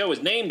because the show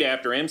is named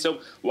after him,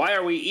 so why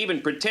are we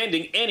even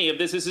pretending any of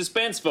this is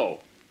suspenseful?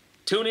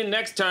 Tune in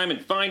next time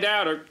and find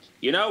out, or,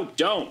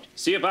 don't.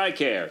 See if I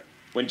care.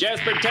 When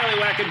Jasper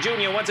Tallywacker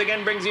Jr. once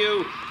again brings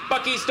you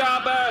Bucky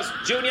Starburst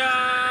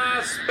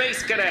Jr.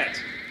 Space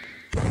Cadet.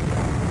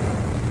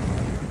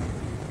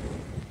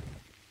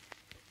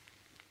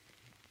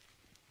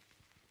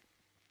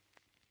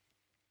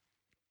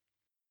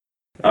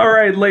 All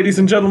right, ladies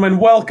and gentlemen,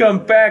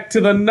 welcome back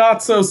to the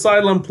Not So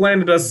Silent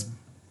Planet, a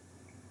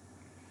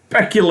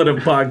speculative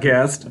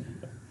podcast.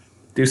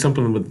 Do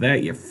something with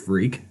that, you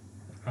freak.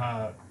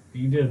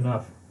 You did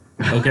enough.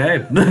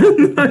 Okay.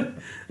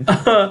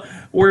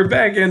 We're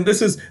back, and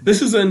this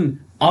is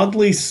an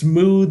oddly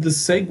smooth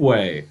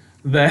segue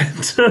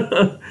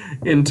that,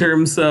 in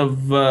terms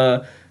of...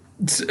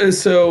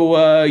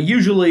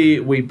 usually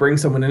we bring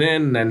someone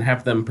in and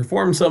have them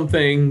perform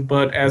something,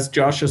 but as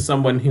Josh is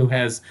someone who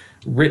has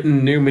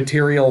written new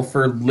material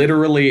for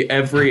literally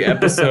every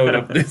episode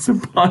of this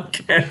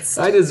podcast,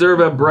 I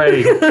deserve a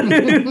break.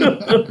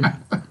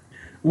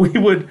 we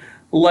would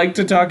like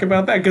to talk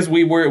about that because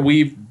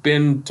we've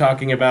been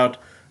talking about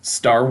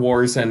Star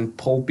Wars and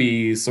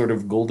pulpy sort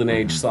of golden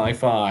age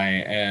sci-fi,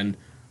 and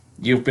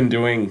you've been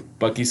doing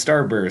Bucky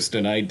Starburst,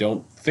 and I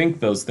don't think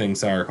those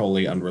things are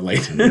wholly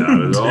unrelated.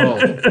 Not at all.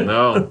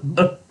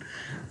 No.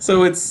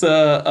 So it's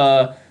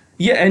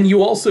yeah, and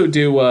you also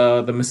do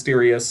the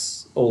mysterious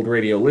old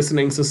radio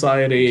listening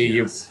society. Yes.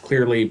 You've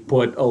clearly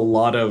put a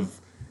lot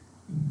of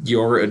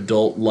your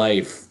adult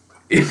life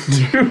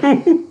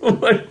into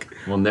like.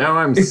 Well, now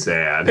I'm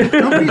sad.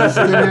 Don't be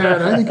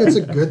sad. I think it's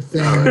a good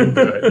thing.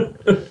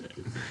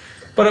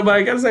 But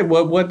I gotta say,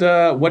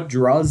 what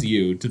draws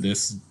you to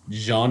this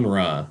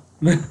genre?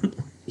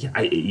 Yeah,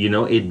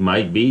 it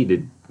might be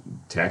to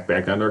tack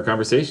back onto our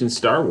conversation,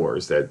 Star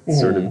Wars. That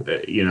sort of,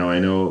 I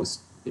know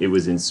it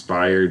was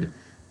inspired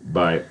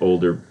by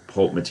older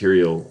pulp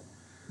material,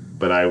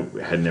 but I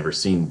had never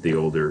seen the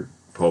older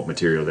pulp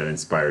material that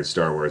inspired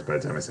Star Wars by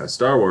the time I saw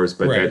Star Wars.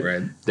 But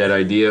that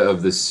idea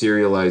of the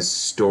serialized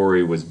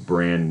story was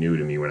brand new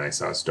to me when I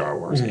saw Star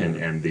Wars,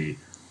 and the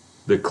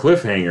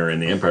cliffhanger in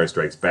The Empire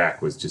Strikes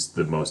Back was just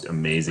the most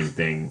amazing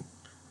thing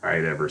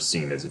I'd ever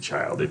seen as a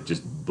child. It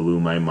just blew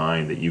my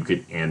mind that you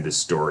could end a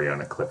story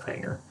on a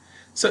cliffhanger.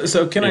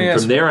 So can I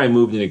ask? From there, I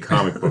moved into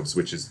comic books,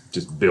 which is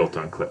just built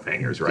on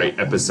cliffhangers, right?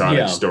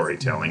 Episodic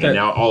storytelling, and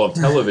now all of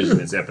television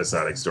is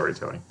episodic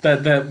storytelling.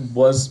 That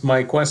was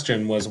my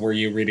question: were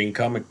you reading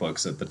comic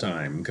books at the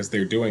time? Because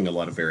they're doing a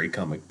lot of very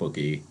comic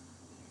booky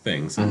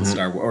things in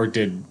Star Wars. Or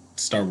did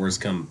Star Wars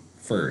come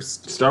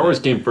first? Star Wars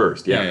came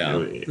first,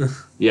 yeah.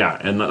 Yeah,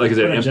 and like I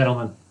said,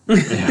 Gentlemen.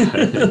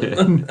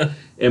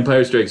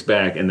 Empire Strikes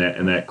Back and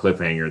that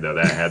cliffhanger, though,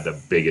 that had the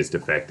biggest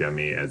effect on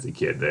me as a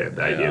kid.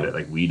 The idea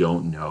that we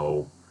don't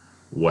know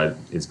what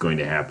is going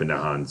to happen to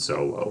Han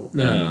Solo.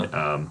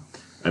 And,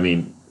 I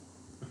mean,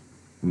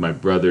 my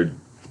brother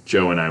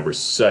Joe and I were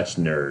such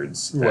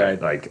nerds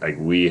that like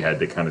we had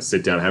to kind of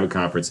sit down and have a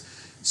conference.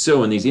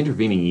 So in these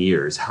intervening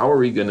years, how are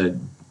we going to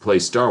play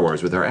Star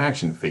Wars with our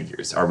action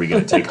figures? Are we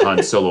going to take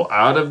Han Solo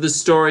out of the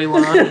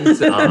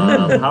storylines?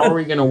 How are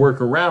we going to work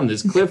around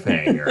this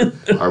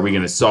cliffhanger? Are we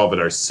going to solve it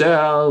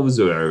ourselves,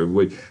 or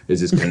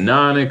is this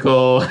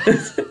canonical?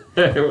 What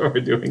we're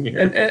doing here.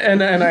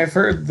 And I've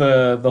heard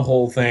the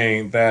whole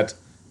thing that,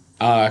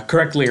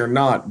 correctly or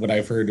not, what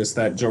I've heard is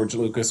that George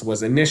Lucas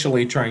was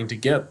initially trying to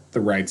get the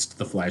rights to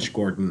the Flash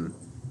Gordon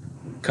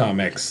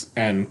comics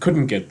and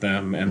couldn't get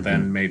them, and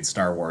then made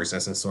Star Wars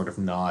as a sort of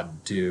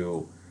nod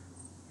to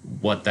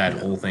what that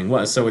whole thing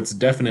was. So it's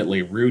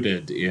definitely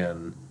rooted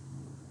in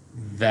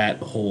that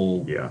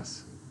whole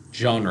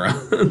genre.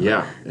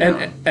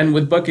 And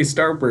with Bucky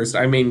Starburst,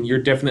 I mean, you're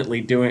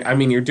definitely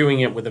doing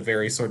it with a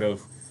very sort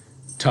of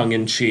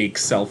tongue-in-cheek,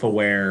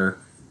 self-aware,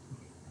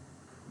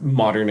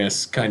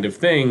 modernist kind of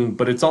thing,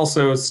 but it's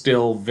also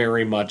still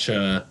very much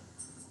a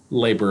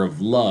labor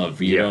of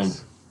love. You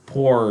don't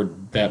pour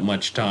that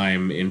much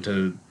time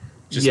into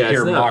just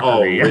pure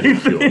mockery.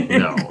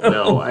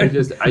 No. I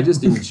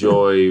just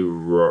enjoy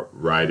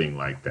writing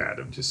like that,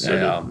 of just sort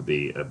of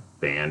the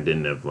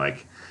abandon of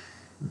like,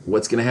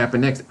 what's going to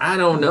happen next? I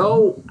don't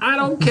know. I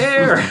don't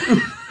care.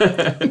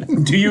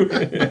 Do you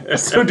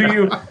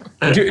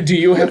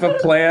have a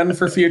plan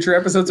for future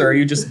episodes, or are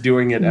you just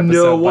doing it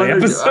episode by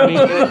episode?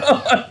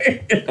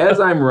 As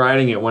I'm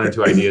writing it, one or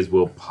two ideas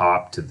will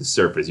pop to the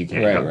surface. You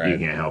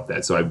can't help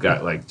that. So I've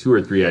got like 2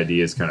 or 3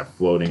 ideas kind of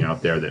floating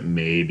out there that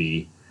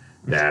maybe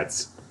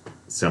that's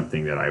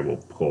something that I will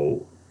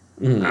pull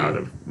out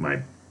of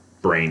my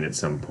brain at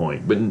some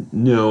point. But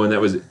no, and that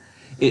was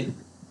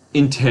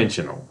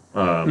intentional.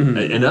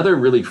 Another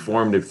really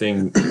formative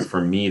thing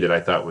for me that I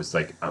thought was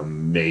like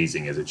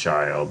amazing as a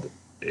child,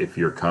 if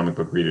you're comic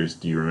book readers,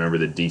 do you remember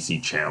the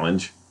DC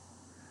Challenge?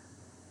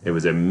 It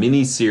was a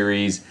mini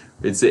series.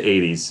 It's the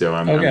 80s, so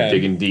I'm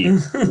digging deep.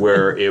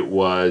 Where they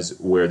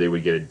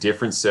would get a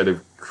different set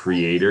of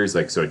creators,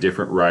 like so a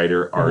different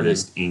writer,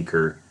 artist,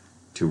 inker,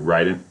 to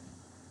write an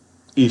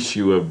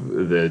issue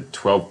of the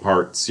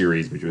 12-part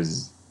series, which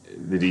was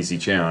the DC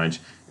Challenge,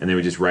 and they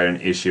would just write an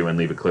issue and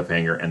leave a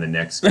cliffhanger, and the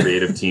next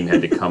creative team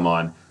had to come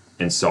on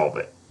and solve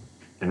it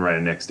and write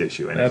a next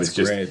issue. And that's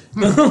it was just great.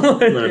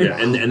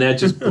 and that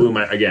just blew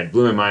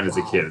my mind as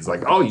a kid. It's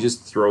like, oh, you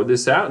just throw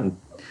this out and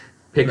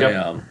pick up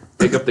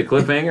the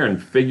cliffhanger and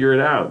figure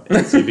it out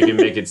and see if you can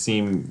make it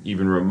seem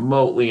even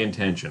remotely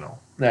intentional.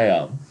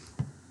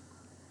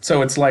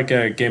 So it's like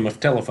a game of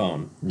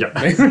telephone. Yeah.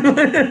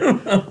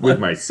 With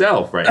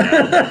myself right now.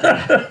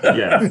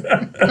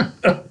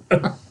 Yeah.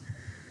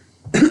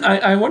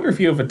 I wonder if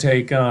you have a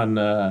take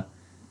on,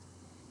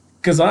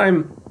 because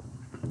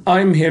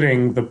I'm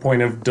hitting the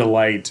point of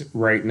delight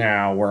right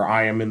now where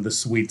I am in the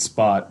sweet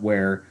spot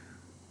where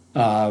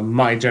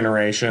my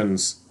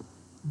generation's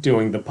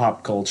doing the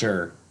pop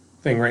culture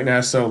thing right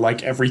now. So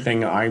like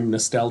everything I'm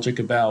nostalgic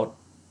about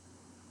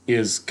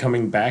is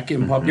coming back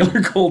in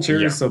popular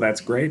culture, so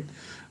that's great.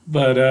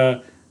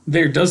 But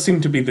there does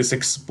seem to be this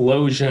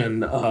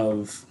explosion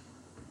of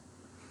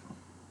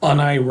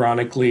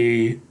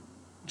unironically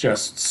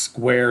just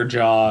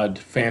square-jawed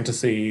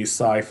fantasy,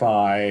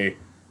 sci-fi,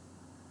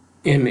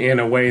 in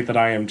a way that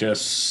I am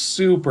just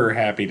super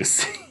happy to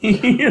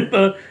see.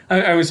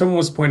 Someone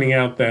was pointing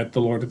out that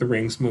the Lord of the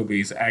Rings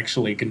movies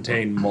actually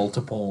contain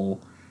multiple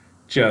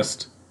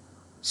just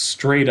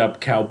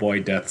straight-up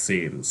cowboy death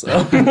scenes.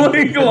 Like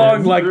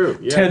long, like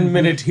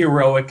 10-minute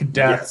heroic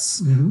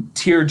deaths,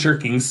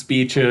 tear-jerking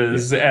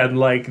speeches, and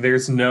like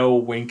there's no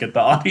wink at the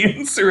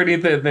audience or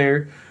anything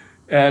there.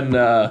 And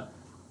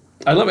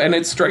I love it. And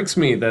it strikes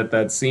me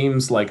that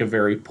seems like a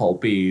very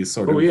pulpy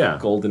sort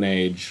of golden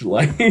age,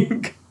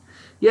 like...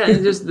 Yeah,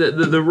 and just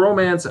the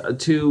romance,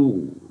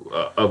 too,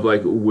 of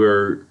like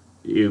where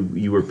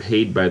you were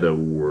paid by the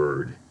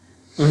word.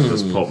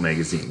 Those pulp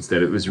magazines,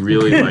 that it was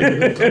really like,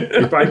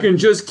 if I can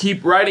just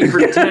keep writing for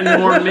 10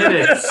 more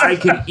minutes, I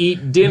can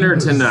eat dinner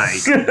tonight.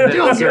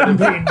 Still getting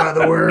paid by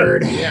the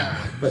word.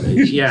 Yeah. But,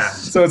 yeah.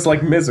 So it's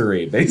like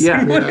Misery,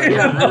 basically.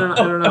 Yeah. I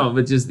don't know,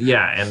 but just,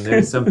 and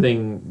there's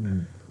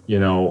something...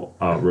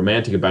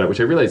 romantic about it, which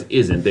I realize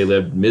isn't. They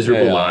lived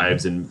miserable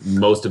lives, and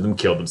most of them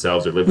killed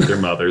themselves or lived with their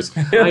mothers.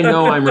 I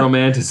know I'm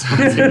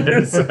romanticizing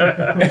this.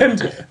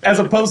 And as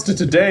opposed to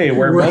today,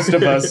 where most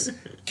of us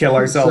kill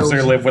ourselves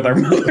or live with our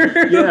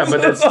mothers. Yeah,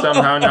 but that's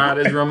somehow not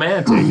as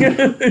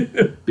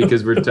romantic.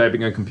 Because we're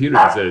typing on computers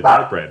instead of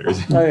typewriters.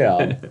 Oh,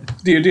 yeah.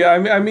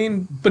 I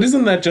mean, but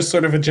isn't that just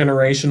sort of a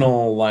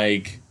generational,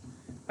 like...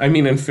 I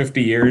mean, in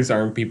 50 years,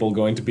 aren't people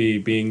going to be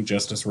being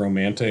just as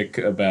romantic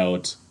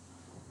about...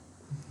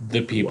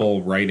 the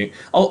people writing,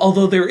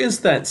 although there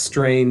is that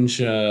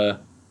strange, I'm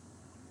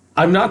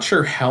not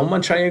sure how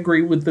much I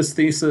agree with this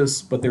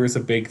thesis, but there is a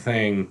big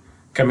thing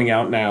coming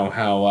out now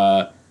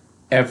how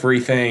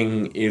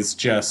everything is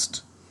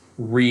just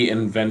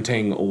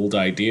reinventing old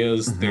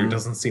ideas. There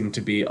doesn't seem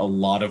to be a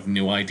lot of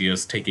new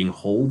ideas taking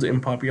hold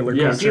in popular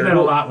culture. I see that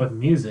a lot with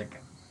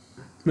music.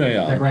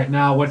 Like right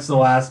now, what's the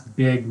last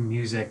big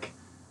music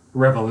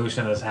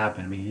revolution that's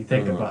happened? I mean, you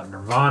think about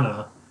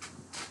Nirvana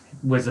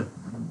was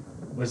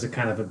a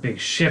kind of a big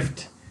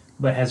shift,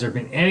 but has there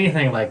been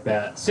anything like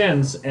that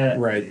since?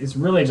 It's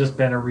really just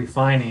been a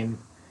refining,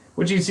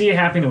 which you see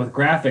happening with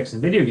graphics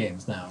and video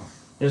games now.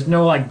 There's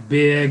no like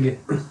big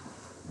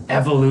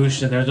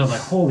evolution. There's no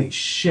like holy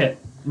shit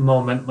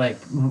moment like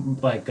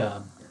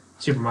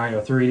Super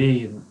Mario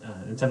 3D and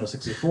Nintendo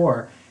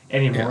 64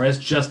 anymore. It's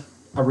just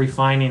a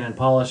refining and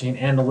polishing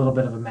and a little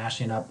bit of a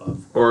mashing up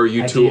of Or are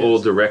you ideas. too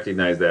old to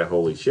recognize that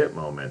holy shit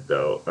moment,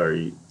 though? Or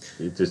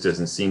it just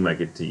doesn't seem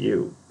like it to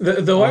you?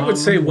 Though I would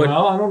say what...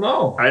 Well, I don't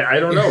know. I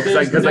don't know, because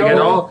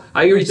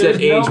I reached that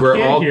age where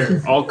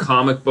all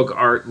comic book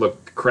art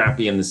looked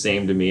crappy and the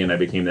same to me, and I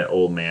became that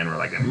old man where,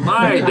 like, in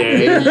my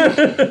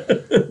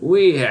day,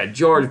 we had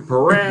George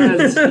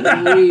Perez,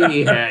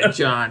 we had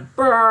John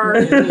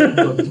Byrne.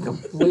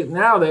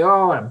 Now they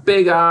all have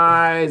big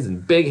eyes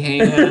and big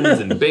hands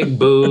and big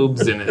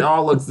boobs, and it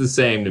all looks the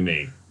same to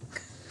me.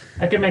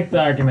 I could make the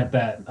argument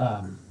that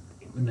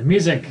in the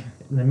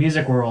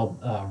music world,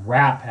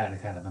 rap had a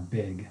kind of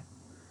there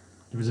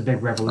was a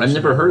big revolution. I've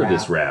never heard of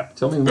this rap.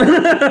 Tell me more.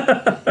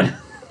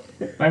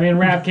 I mean,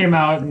 rap came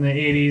out in the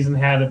 80s and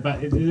had it, but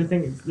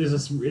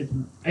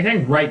I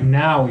think right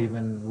now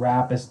even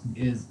rap is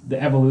the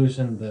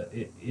evolution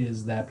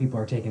is that people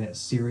are taking it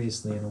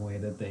seriously in a way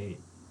that they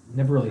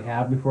never really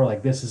have before.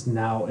 Like this is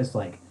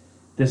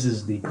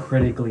the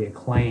critically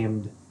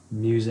acclaimed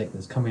music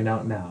that's coming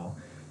out now,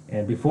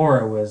 and before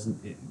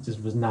it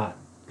just was not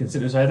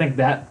considered. So I think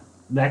that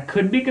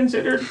could be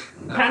considered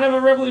kind of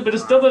a revolution, but it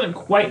still doesn't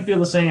quite feel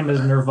the same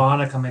as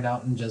Nirvana coming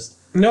out and just.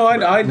 No,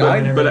 I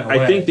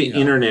think the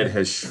internet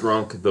has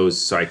shrunk those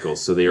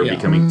cycles, so they are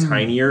becoming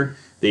tinier.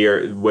 They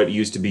are what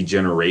used to be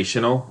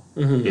generational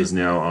is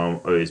now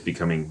is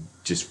becoming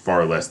just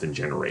far less than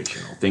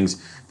generational.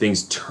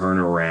 Things turn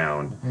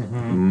around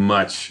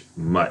much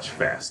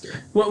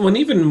faster. Well, when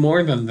even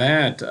more than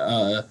that,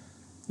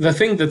 the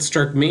thing that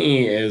struck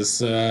me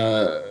is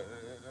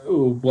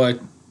what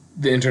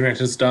the internet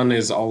has done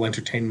is all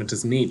entertainment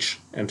is niche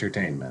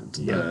entertainment.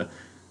 Yeah.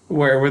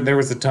 Where there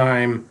was a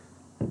time,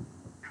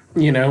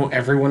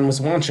 everyone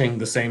was watching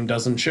the same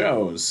dozen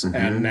shows,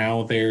 and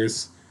now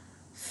there's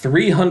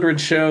 300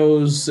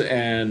 shows,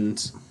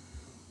 and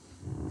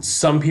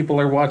some people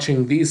are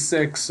watching these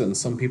 6, and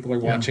some people are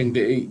watching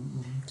the,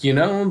 It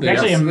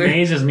actually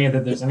amazes me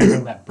that there's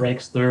anything that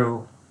breaks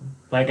through.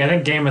 Like, I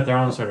think Game of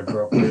Thrones sort of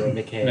broke through and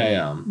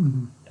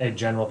became a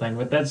general thing,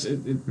 but but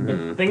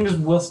things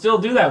will still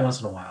do that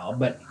once in a while.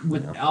 But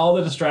with all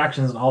the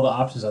distractions and all the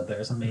options out there,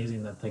 it's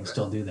amazing that things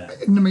still do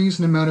that. An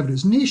amazing amount of it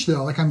is niche,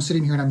 though. Like, I'm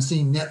sitting here and I'm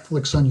seeing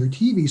Netflix on your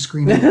TV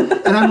screen,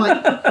 and I'm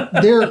like,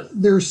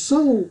 they're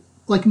so,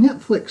 like,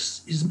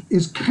 Netflix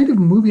is kind of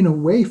moving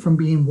away from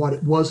being what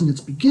it was in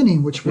its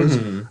beginning, which was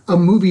a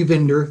movie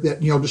vendor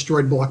that,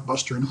 destroyed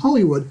Blockbuster in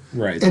Hollywood,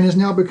 right, and is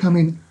now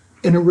becoming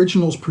an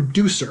originals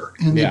producer,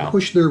 and they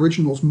push their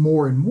originals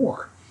more and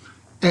more.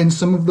 And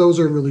some of those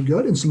are really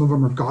good, and some of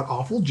them are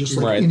god-awful, just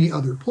like any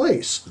other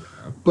place. Yeah.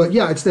 But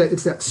yeah, it's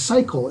that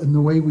cycle in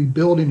the way we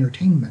build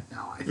entertainment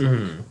now, I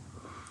think.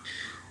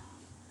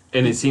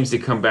 And it seems to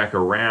come back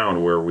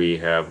around where we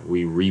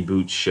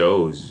reboot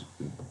shows.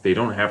 They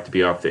don't have to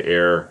be off the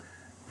air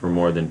for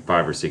more than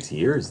 5 or 6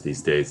 years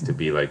these days to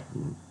be like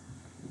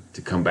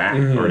to come back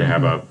or to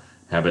have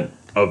an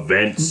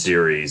event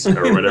series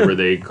or whatever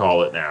they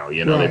call it now.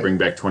 They bring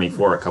back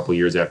 24 a couple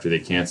years after they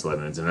cancel it,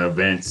 and it's an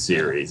event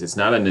series. It's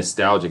not a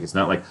nostalgic. It's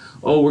not like,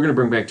 oh, we're going to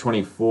bring back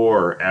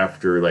 24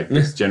 after like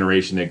this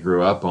generation that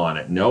grew up on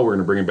it. No, we're going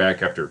to bring it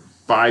back after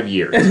 5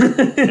 years,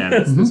 and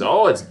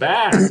it's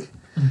back, and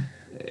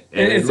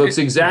it looks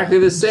exactly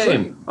the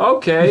same.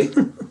 Okay.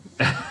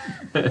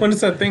 When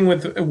it's that thing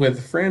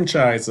with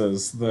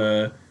franchises,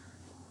 there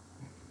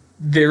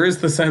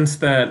is the sense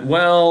that,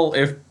 well,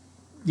 if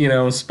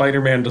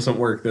Spider-Man doesn't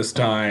work this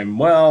time,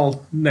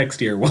 well, next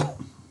year we'll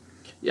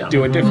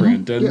do it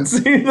different. And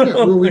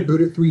we'll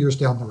reboot it 3 years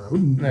down the road,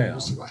 and we'll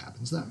see what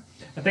happens then.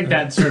 I think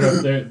that sort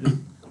of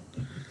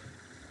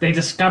they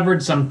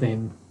discovered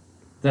something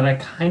that I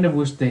kind of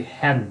wish they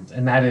hadn't,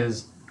 and that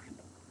is,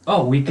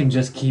 we can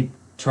just keep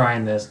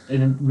trying this,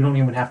 and we don't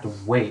even have to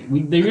wait.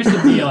 There used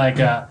to be like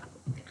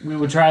we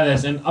would try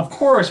this, and of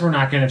course we're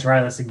not going to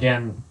try this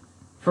again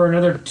for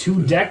another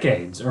 2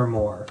 decades or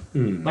more.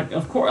 Like,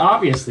 of course,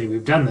 obviously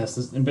we've done this,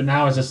 but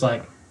now it's just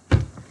like,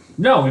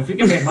 no, if we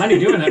can make money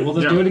doing it, we'll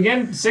just do it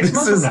again 6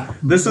 months from now.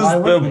 This is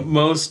the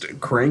most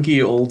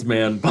cranky old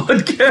man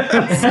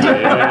podcast.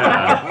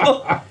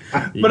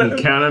 You can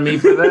count on me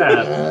for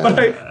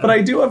that. But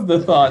I do have the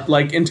thought,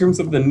 like, in terms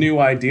of the new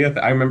idea,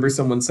 I remember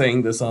someone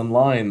saying this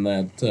online,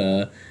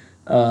 that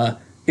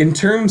in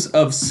terms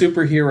of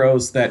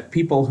superheroes that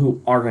people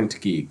who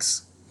aren't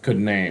geeks could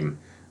name,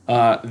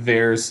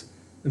 there's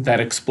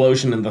that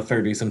explosion in the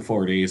 30s and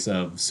 40s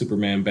of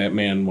Superman,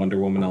 Batman, Wonder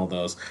Woman, all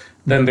those.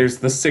 Then there's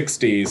the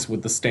 60s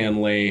with the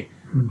Stan Lee.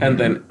 And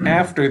then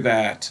after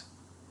that,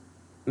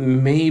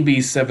 maybe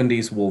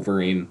 70s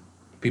Wolverine,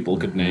 people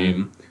could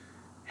name.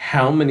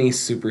 How many new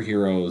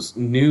superheroes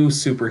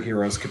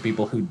could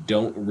people who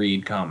don't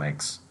read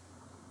comics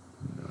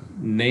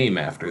name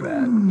after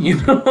that?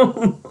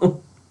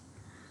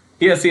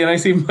 Yeah, see, and I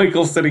see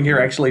Michael sitting here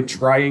actually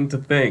trying to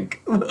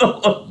think.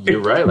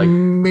 You're right. Like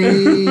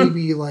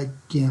maybe like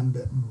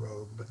Gambit and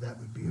Rogue, but that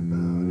would be about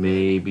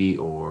maybe,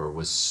 or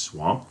was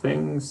Swamp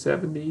Thing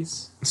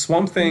 70s?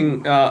 Swamp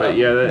Thing,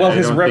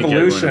 his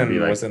Revolution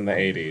was in the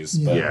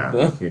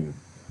 80s.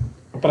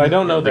 But I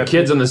don't know the that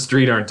kids on the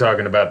street aren't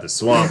talking about the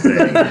Swamp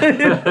Thing.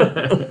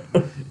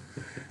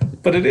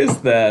 But it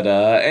is that,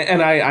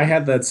 and I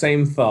had that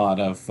same thought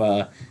of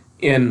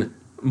in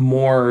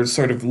more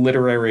sort of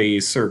literary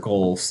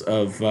circles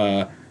of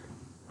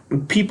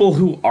people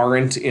who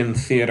aren't in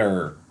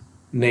theater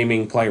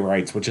naming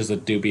playwrights, which is a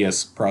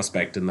dubious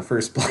prospect in the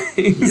first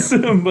place.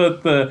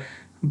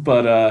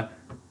 But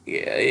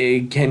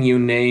can you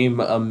name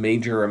a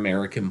major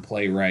American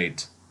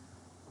playwright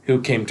who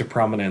came to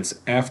prominence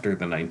after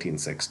the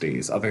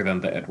 1960s, other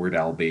than the Edward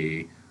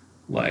Albee,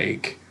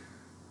 like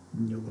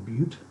Neil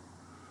LaBute,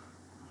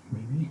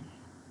 maybe?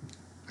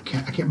 I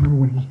can't remember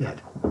when he hit.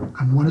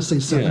 I want to say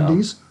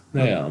 70s.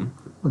 Yeah.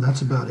 Well,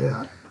 that's about it.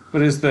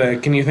 But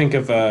can you think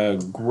of a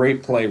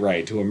great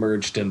playwright who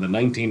emerged in the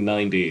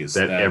 1990s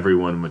that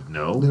everyone would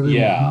know?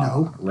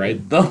 Right.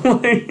 Well,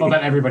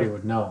 that everybody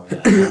would know.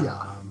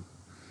 Yeah.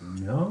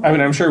 No. I mean,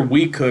 I'm sure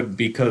we could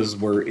because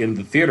we're in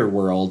the theater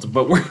world,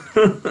 but we're.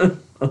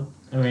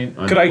 I mean,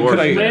 could I?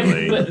 What's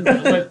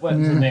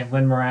his name?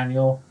 Lin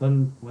Manuel.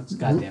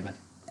 Goddammit.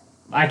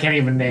 I can't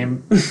even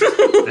name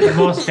the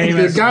most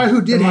famous. The guy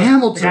who did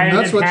Hamilton.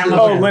 That's what.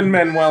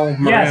 Lin-Manuel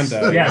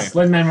Miranda. Yes,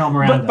 Lin-Manuel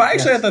Miranda. But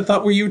actually, I had that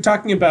thought. Were you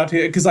talking about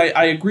it? Because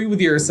I agree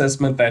with your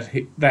assessment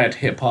that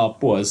hip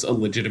hop was a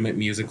legitimate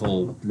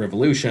musical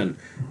revolution,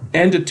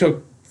 and it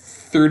took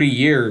 30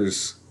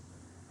 years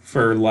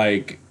for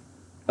like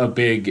a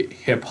big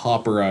hip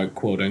opera,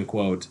 quote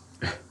unquote.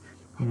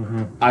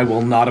 I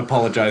will not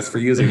apologize for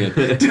using it.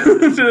 But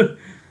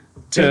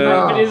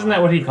isn't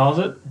that what he calls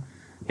it?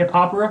 Hip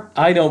opera?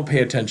 I don't pay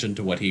attention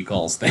to what he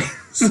calls things.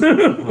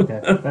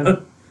 Okay.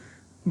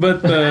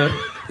 But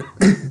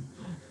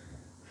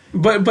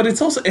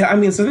it's also, I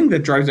mean, it's the thing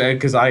that drives it,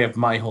 because I have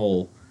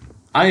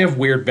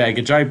weird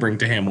baggage I bring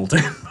to Hamilton.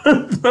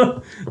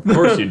 Of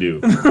course you do.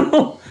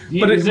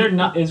 Is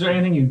there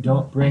anything you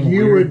don't bring?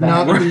 You would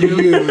not be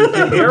you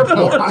at the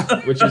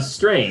airport, which is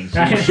strange.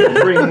 He should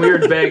bring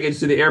weird baggage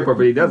to the airport,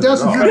 but he doesn't.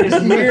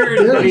 It's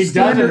weird, but he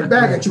doesn't.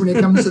 Baggage when he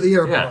comes to the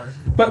airport. Yeah.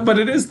 But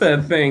it is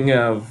that thing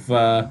of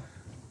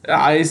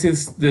I see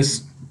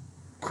this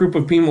group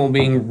of people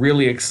being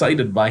really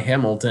excited by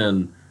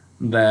Hamilton.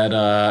 That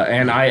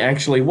and I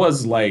actually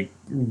was like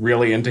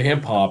really into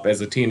hip hop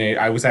as a teenager.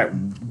 I was at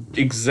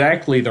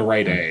exactly the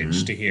right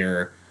age to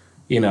hear,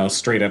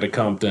 Straight Outta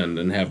Compton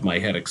and have my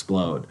head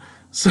explode.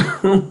 So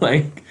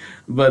like,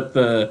 but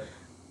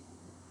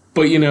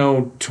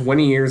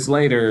 20 years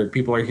later,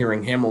 people are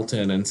hearing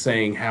Hamilton and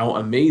saying how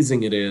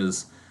amazing it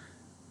is.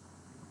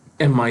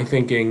 Am I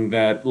thinking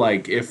that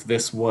like if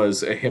this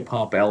was a hip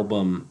hop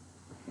album,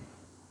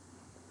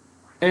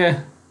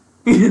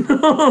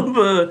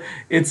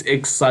 it's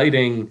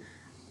exciting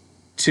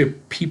to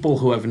people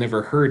who have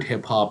never heard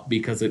hip hop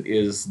because it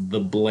is the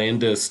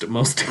blandest,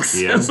 most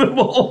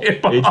accessible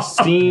hip hop. It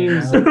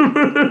seems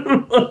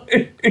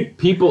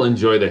people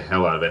enjoy the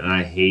hell out of it, and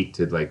I hate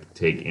to like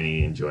take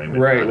any enjoyment.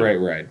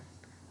 Right.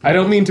 I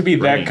don't mean to be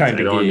that kind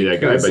of geek. I don't want to be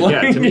that guy,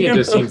 but to me it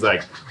just seems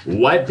like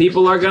what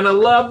people are gonna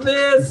love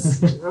this.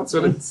 That's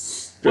what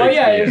it's. Well,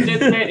 yeah,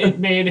 it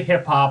made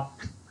hip hop.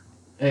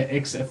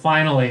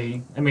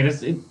 Finally, I mean,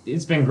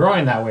 it's been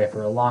growing that way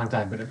for a long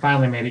time, but it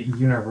finally made it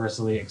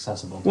universally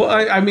accessible. Well,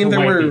 I mean,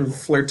 there were people.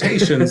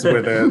 Flirtations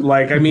with it.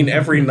 Like, I mean,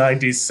 every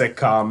 90s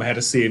sitcom had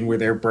a scene where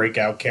their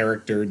breakout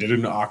character did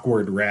an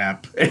awkward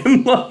rap.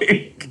 And,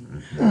 like...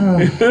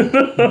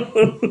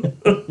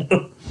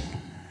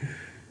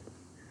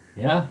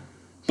 Yeah.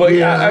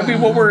 But,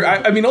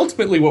 I mean,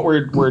 ultimately what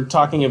we're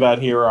talking about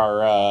here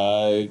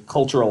are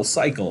cultural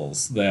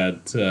cycles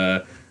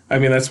that... I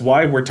mean, that's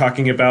why we're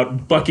talking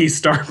about Bucky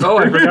Starburst. Oh,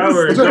 I forgot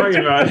what we were talking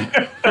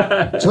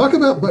about. Tell us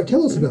about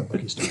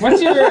Bucky Starburst.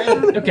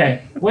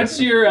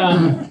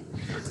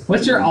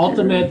 What's your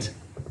ultimate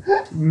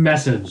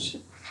message,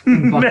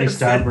 Bucky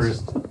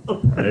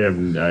Starburst? I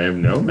have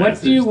no message.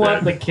 What do you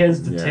want the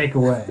kids to take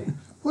away?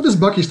 What does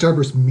Bucky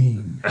Starburst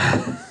mean?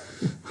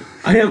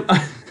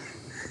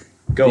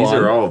 These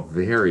are all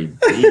very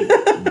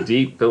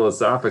deep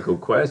philosophical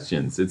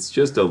questions. It's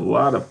just a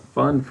lot of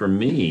fun for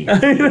me.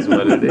 Is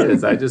what it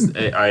is.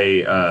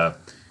 I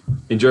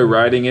enjoy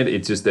writing it.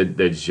 It's just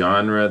that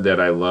genre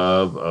that I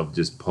love of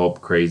just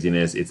pulp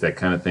craziness. It's that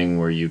kind of thing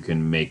where you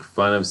can make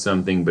fun of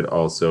something but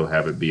also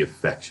have it be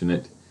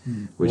affectionate,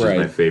 which is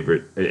my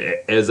favorite.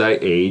 As I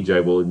age,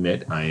 I will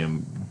admit I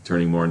am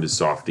turning more into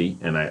softy,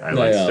 and I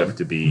like stuff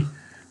to be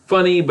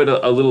funny but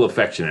a little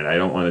affectionate. I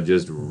don't want to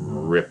just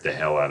rip the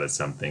hell out of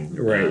something.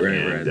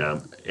 Right.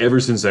 Ever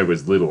since I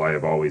was little, I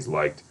have always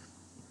liked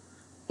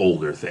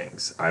older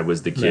things. I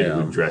was the kid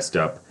who dressed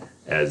up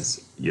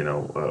as,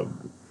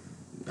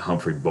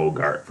 Humphrey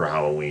Bogart for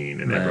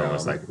Halloween, and everyone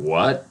was like,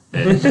 what?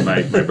 And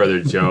my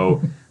brother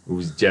Joe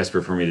was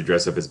desperate for me to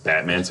dress up as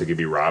Batman so he could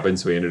be Robin,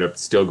 so he ended up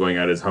still going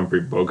out as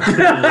Humphrey Bogart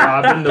and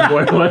Robin, the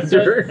boy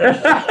wonder.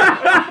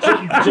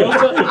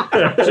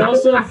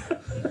 Joseph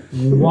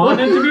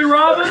wanted to be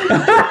Robin?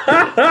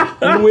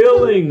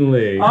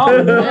 Willingly.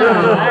 Oh, yeah,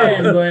 I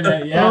am going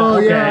to,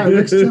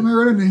 next time I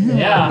run into him.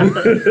 Yeah.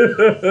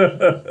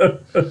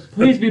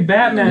 Please be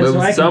Batman so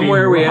I can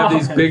somewhere be we have Robin.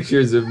 these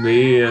pictures of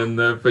me and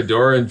the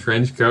fedora and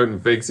trench coat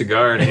and fake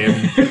cigar and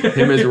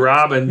him as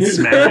Robin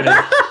smacking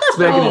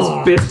his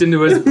fist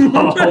into his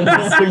palm,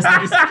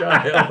 60s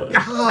style.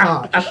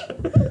 Gosh.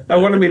 I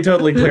want to be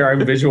totally clear.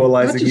 I'm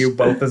visualizing you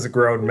both as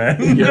grown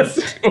men. Yes.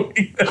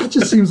 That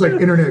just seems like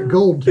internet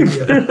gold to me.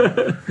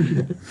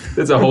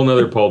 That's a whole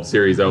nother pulp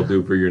series I'll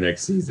do for your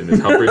next season. Is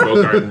Humphrey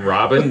Bogart and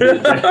Robin,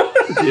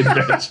 the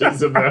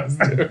adventures of those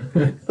two.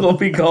 It'll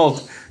be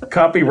called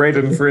Copyright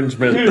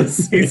Infringement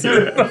this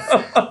season.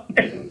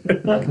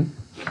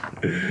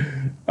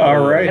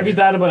 All right. Have you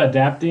thought about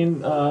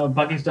adapting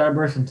Bucky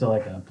Starburst into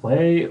like a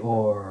play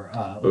or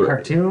a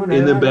cartoon?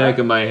 In the back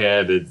of my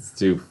head, it's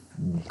to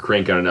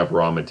crank out enough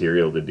raw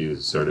material to do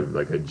sort of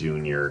like a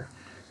junior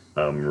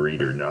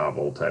reader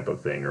novel type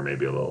of thing, or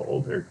maybe a little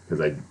older.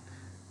 Because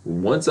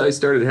once I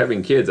started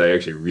having kids, I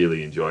actually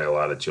really enjoy a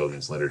lot of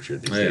children's literature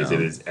these days. It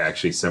is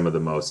actually some of the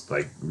most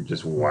like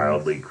just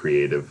wildly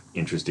creative,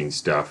 interesting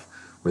stuff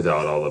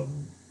without all the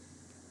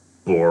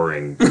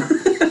boring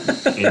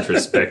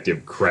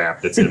introspective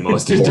crap that's in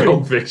most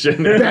adult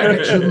fiction.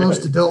 Back to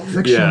most adult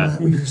fiction that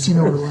we've seen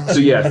over the last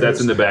So yes,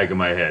 that's in the back of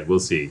my head. We'll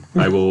see.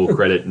 I will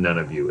credit none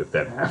of you if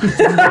that happens.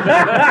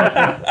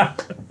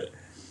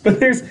 But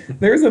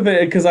there's a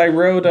bit, because I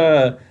wrote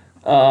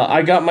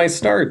I got my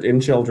start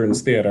in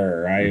children's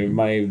theater.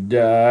 My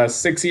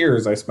 6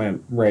 years I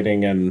spent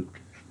writing and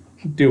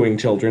doing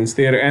children's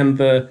theater, and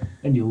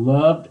you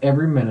loved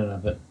every minute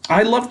of it.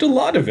 I loved a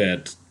lot of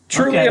it.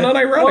 Truly and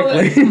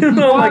unironically.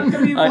 Well, how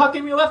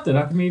come you left it?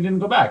 How come you didn't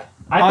go back?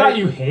 I thought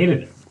you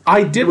hated it.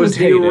 I didn't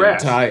hate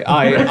it.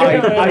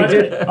 I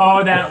did.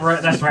 Oh,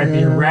 that's right,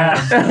 the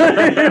arrest.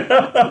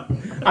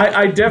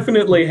 I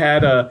definitely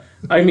had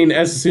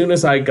as soon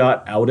as I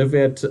got out of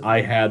it, I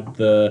had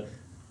the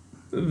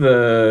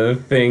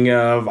thing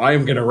of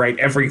I'm going to write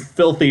every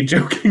filthy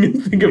joke I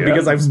can think of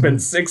because I've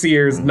spent 6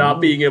 years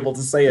not being able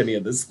to say any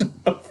of this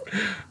stuff.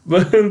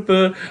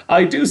 But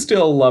I do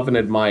still love and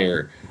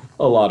admire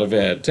a lot of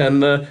it.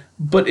 And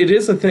but it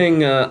is a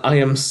thing. I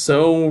am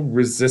so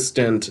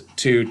resistant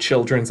to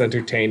children's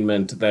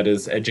entertainment that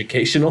is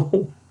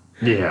educational.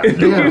 Yeah, it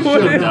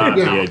should not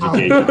be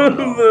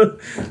educational.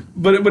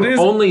 But it is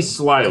only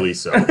slightly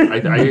so.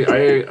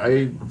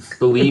 I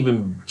believe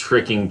in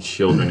tricking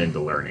children into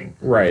learning,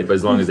 right? But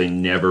as long as they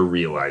never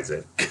realize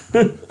it,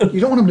 you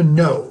don't want them to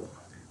know.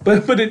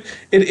 But it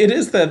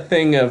is that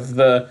thing of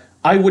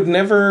I would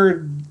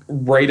never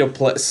write a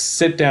play,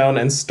 sit down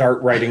and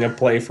start writing a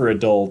play for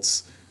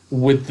adults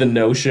with the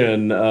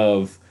notion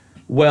of,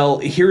 well,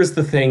 here's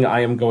the thing I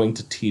am going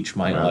to teach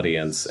my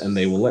audience, and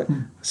they will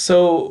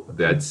So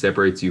that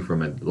separates you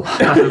from a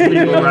lot of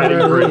people writing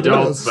for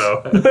adults,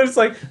 though. It's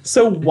like,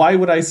 so why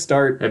would I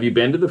start? Have you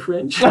been to the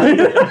Fringe?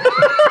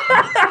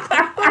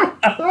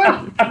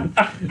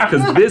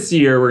 Because this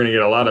year we're going to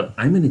get a lot of,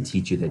 I'm going to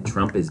teach you that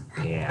Trump is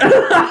bad.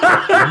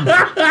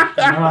 Oh,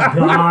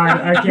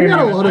 God. I can't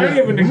I'm not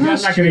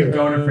going to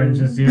go to Fringe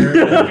this year.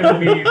 There's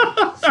going to be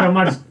so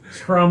much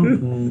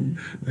Trump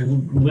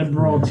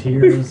liberal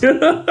tears.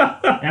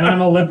 And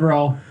I'm a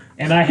liberal,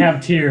 and I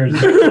have tears.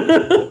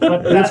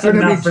 But that's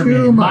enough for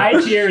me. My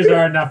tears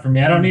are enough for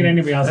me. I don't need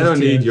anybody else's tears. I don't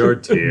need your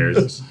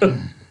tears.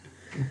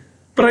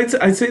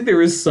 But I'd say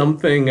there is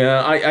something,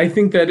 I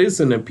think that is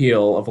an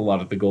appeal of a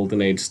lot of the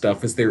Golden Age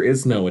stuff, is there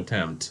is no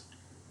attempt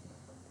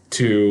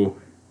to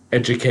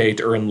educate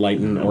or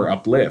enlighten or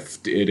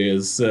uplift. It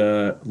is,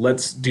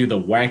 let's do the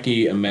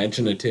wacky,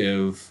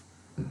 imaginative,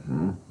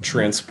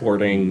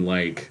 transporting,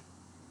 like,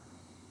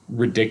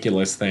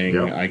 ridiculous thing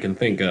I can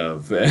think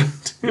of.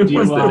 What's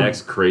the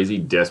next crazy,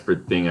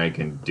 desperate thing I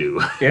can do?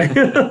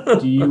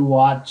 Do you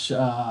watch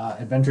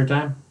Adventure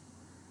Time?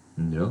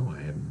 No,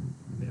 I have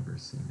never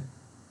seen it.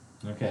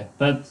 Okay,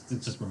 it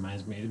just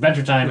reminds me.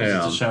 Adventure Time is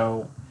a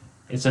show.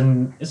 It's a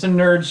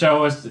nerd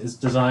show. It's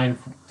designed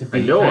to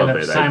be kind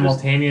of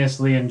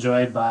simultaneously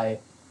enjoyed by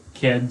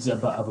kids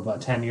of about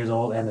 10 years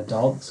old and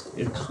adults.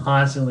 It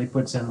constantly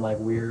puts in like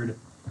weird,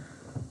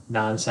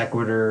 non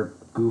sequitur,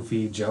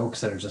 goofy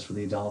jokes that are just for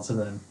the adults,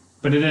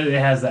 but it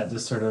has that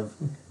just sort of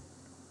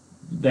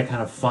that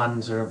kind of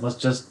fun sort of let's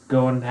just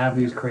go and have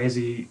these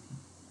crazy,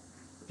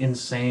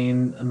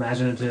 insane,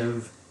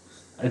 imaginative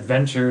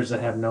adventures that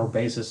have no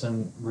basis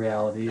in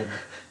reality,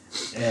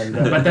 and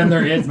but then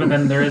there is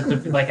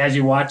like as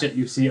you watch it,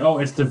 you see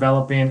it's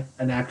developing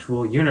an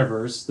actual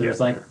universe. There's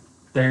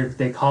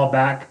they call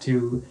back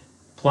to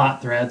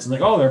plot threads and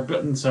they're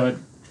building. So it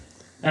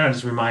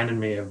just reminded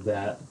me of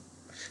that.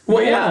 Well,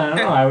 I don't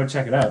know. I would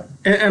check it out,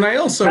 and I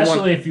also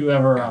especially if you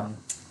ever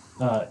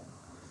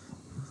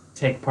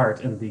take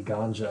part in the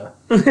ganja.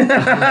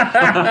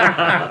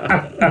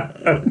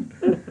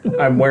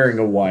 I'm wearing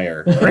a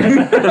wire. A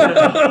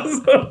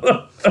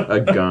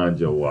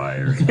ganja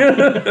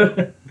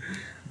wire.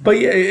 But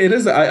yeah, it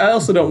is. I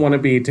also don't want to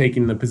be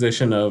taking the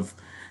position of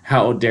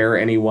how dare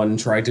anyone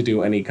try to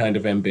do any kind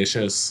of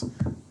ambitious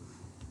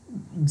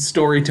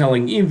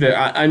storytelling either.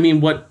 I mean,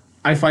 what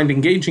I find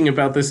engaging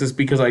about this is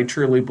because I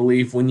truly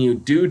believe when you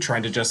do try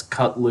to just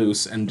cut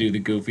loose and do the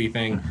goofy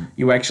thing,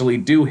 you actually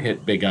do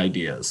hit big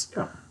ideas.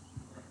 Yeah.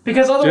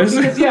 Because otherwise,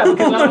 it's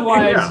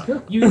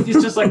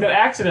just like that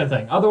accident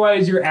thing.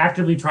 Otherwise, you're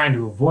actively trying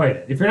to avoid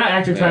it. If you're not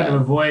actively trying to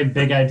avoid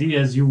big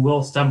ideas, you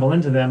will stumble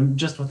into them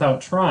just without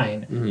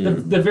trying.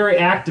 Mm-hmm. The very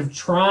act of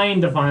trying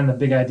to find the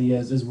big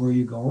ideas is where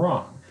you go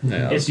wrong.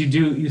 Yeah. It's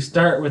you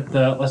start with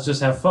the let's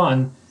just have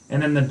fun,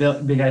 and then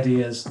the big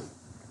ideas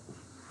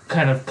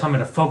kind of come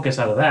into focus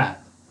out of that.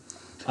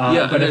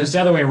 But if it's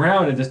the other way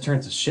around, it just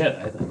turns to shit,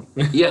 I think.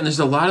 Yeah, and there's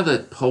a lot of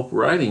the pulp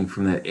writing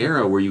from that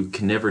era where you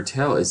can never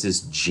tell, is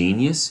this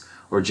genius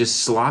or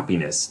just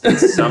sloppiness?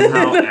 It's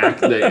somehow,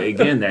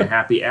 that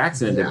happy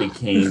accident that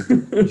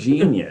became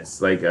genius.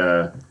 Like,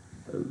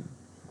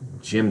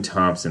 Jim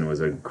Thompson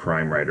was a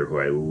crime writer who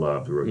I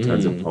loved, who wrote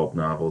tons of pulp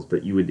novels,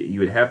 but you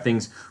would have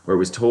things where it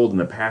was told in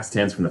the past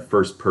tense from the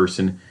first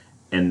person,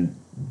 and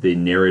the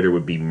narrator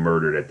would be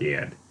murdered at the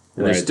end.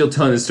 And they're still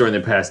telling the story in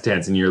the past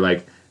tense, and you're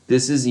like,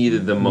 this is either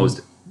the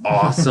most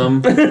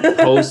awesome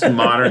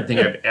postmodern thing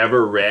I've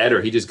ever read, or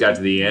he just got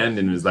to the end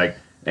and was like,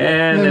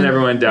 and then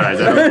everyone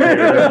dies. I don't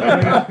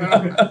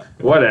care.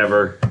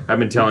 Whatever. I've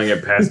been telling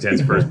it past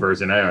tense, first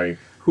person.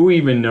 Who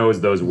even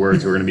knows those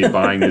words who are going to be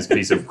buying this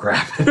piece of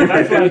crap?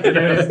 That's what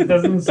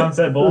doesn't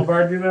Sunset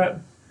Boulevard do that?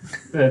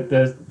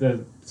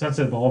 The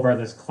Sunset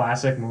Boulevard, this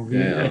classic movie,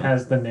 it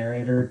has the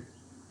narrator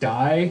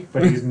die,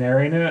 but he's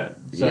narrating it.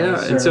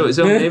 So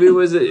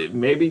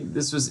maybe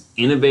this was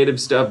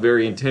innovative stuff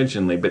very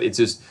intentionally, but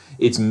it's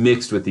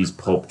mixed with these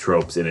pulp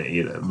tropes in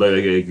it.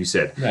 Like you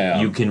said,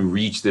 you can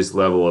reach this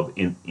level of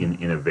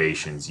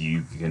innovations.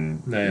 You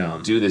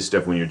can do this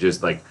stuff when you're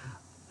just like,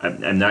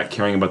 I'm not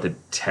caring about the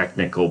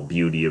technical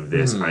beauty of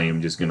this. I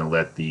am just going to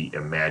let the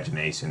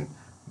imagination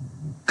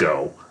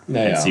go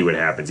and see what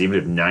happens. Even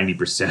if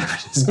 90% of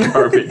it is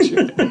garbage,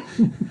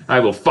 I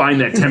will find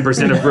that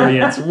 10% of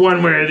brilliance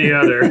one way or the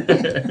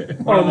other.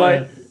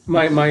 Well,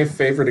 my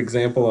favorite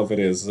example of it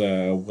is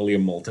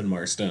William Moulton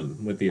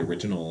Marston with the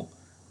original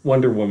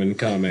Wonder Woman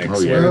comics. Oh,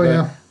 yeah. Oh,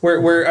 yeah.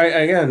 Where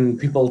again,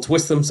 people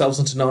twist themselves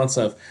into knots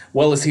of,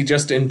 well, is he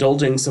just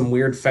indulging some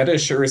weird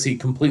fetish, or is he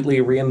completely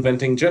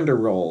reinventing gender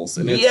roles?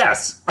 And it's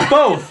Yes!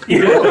 both.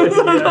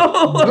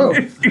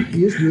 Both.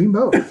 He is doing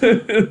both.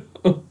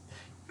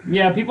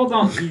 Yeah, people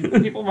have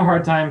a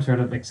hard time sort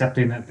of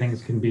accepting that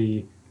things can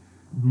be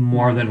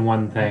more than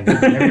one thing.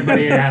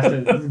 Everybody has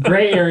to.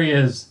 Gray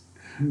areas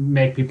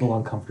make people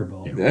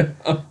uncomfortable.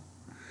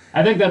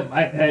 I think that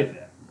I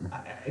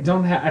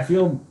don't have. I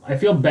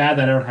feel bad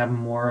that I don't have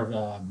more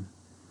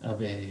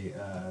of a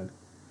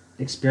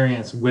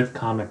experience with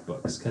comic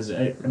books, because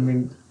I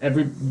mean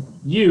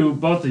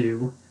both of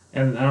you,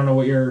 and I don't know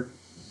what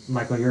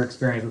Michael, your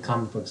experience with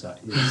comic books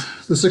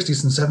is. The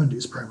 60s and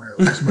 70s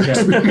primarily. Is my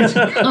experience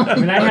in comic I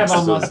mean, I have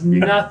almost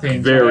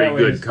nothing. Very so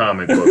good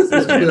comic books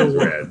this man has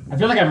read. I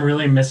feel like I'm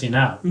really missing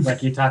out.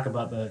 Like, you talk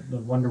about the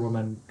Wonder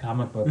Woman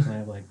comic books, and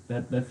I'm like,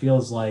 that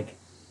feels like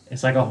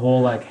it's like a whole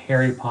like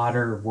Harry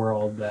Potter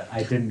world that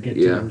I didn't get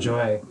to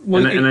enjoy.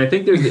 And I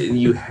think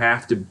you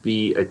have to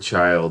be a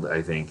child,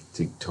 I think,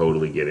 to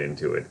totally get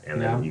into it, and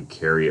then you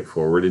carry it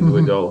forward into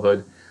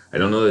adulthood. I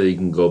don't know that you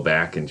can go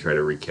back and try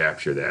to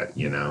recapture that,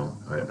 you know?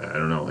 I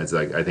don't know. It's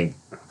like, I think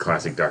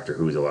classic Doctor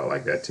Who's a lot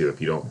like that, too. If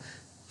you don't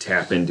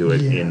tap into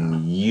it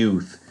in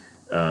youth,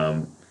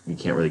 you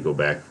can't really go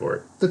back for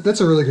it. That's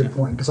a really good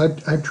point, because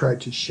I've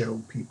tried to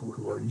show people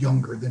who are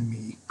younger than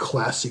me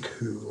classic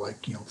Who,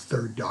 like, you know,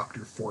 Third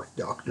Doctor, Fourth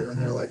Doctor,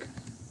 and they're like,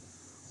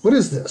 what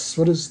is this?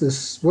 What is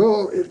this?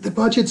 Well, the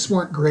budgets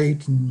weren't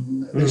great,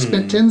 and they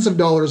spent tens of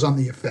dollars on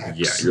the effects.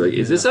 Yeah, you're like,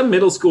 is this a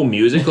middle school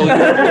musical with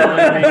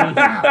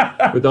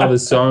all the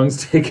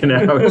songs taken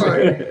out?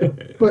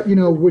 Right. But, you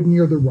know, when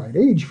you're the right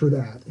age for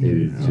that.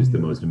 It is just the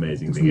most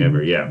amazing thing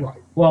ever, yeah. Right.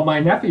 Well,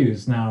 my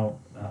nephews now,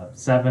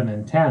 7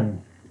 and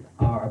 10,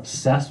 are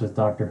obsessed with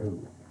Doctor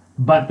Who,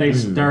 but they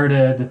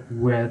started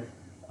with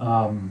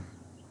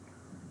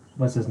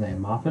what's his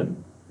name, Moffat?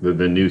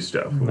 The new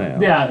stuff.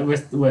 Yeah,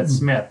 with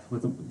Smith,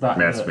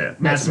 Matt Smith.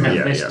 Matt Smith.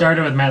 Yeah, they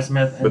started with Matt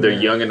Smith, but they're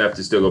young enough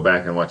to still go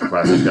back and watch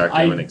classic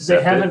Doctor Who and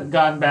accept they haven't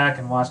gone back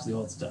and watched the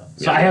old stuff,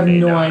 so Yeah, I have they may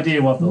no not.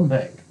 idea what they'll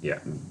think. Yeah,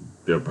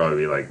 they'll probably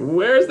be like,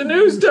 "Where's the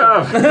new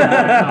stuff?"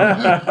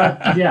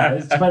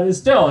 Yeah, but it's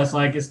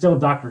still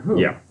Doctor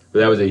Who. Yeah, but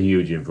that was a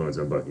huge influence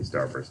on Bucky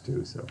Starburst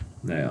too. So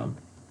Yeah.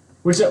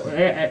 Which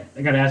I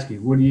gotta ask you,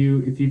 would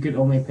you, if you could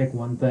only pick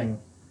one thing,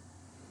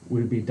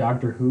 would it be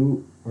Doctor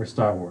Who or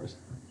Star Wars?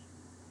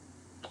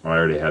 I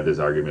already had this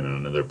argument on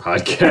another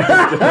podcast.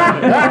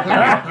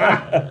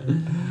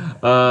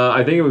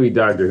 I think it would be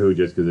Doctor Who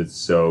just because it's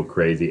so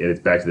crazy, and it's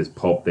back to this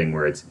pulp thing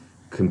where it's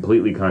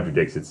completely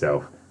contradicts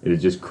itself. It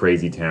is just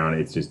crazy town.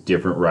 It's just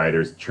different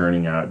writers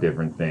churning out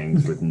different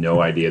things with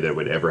no idea that it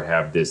would ever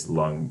have this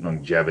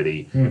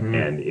longevity.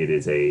 And it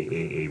is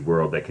a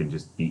world that can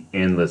just be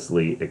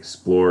endlessly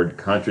explored,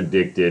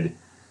 contradicted,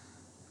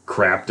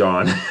 crapped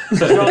on,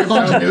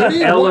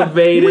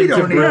 elevated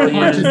to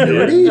brilliance.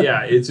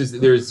 Yeah, it's just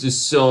it's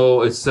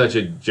such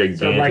a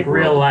gigantic like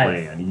real world life.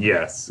 plan.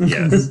 Yes.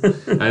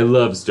 I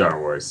love Star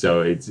Wars,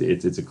 so it's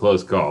a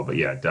close call, but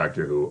yeah,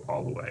 Doctor Who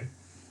all the way.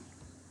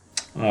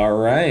 All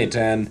right,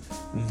 and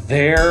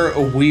there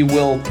we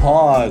will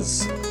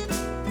pause.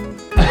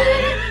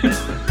 Yeah,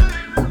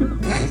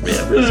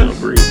 there's no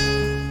breathe.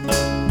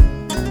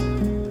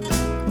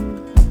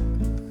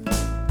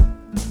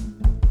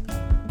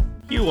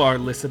 You are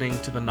listening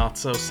to the Not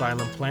So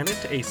Silent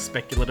Planet, a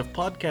speculative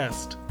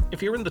podcast.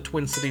 If you're in the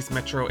Twin Cities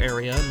metro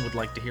area and would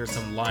like to hear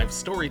some live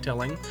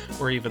storytelling,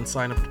 or even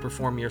sign up to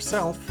perform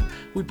yourself,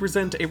 we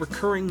present a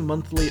recurring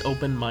monthly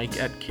open mic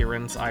at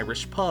Kieran's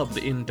Irish Pub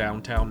in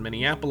downtown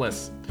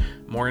Minneapolis.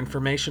 More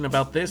information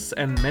about this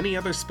and many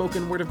other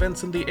spoken word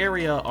events in the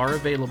area are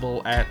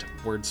available at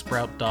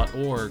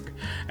wordsprout.org.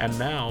 And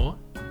now,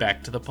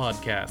 back to the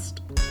podcast.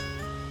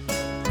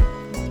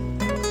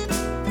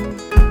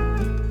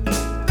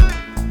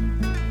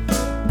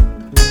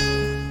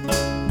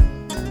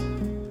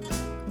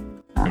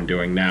 I'm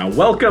doing now.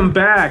 Welcome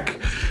back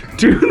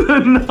to the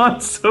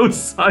Not So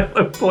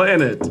Silent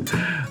Planet,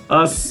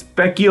 a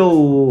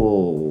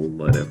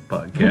speculative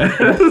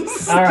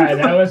podcast. All right,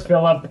 that was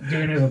Philip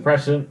doing his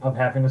impression of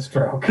having a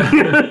stroke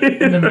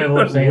in the middle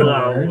of saying the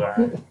word.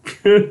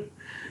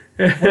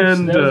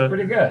 And That was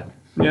pretty good.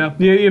 yeah,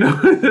 you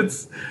know,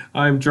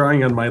 I'm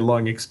drawing on my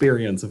long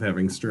experience of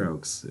having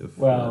strokes.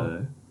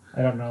 Well,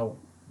 I don't know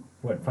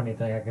what funny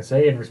thing I can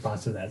say in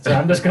response to that, so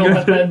I'm just going to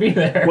let that be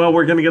there. well,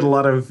 we're gonna get a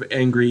lot of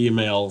angry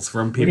emails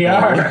from people We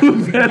are.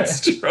 who've had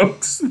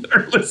strokes that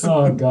are listening.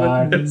 Oh,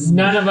 God.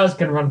 None of us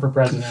can run for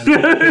president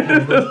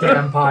with this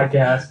damn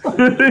podcast.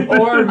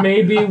 Or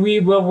maybe we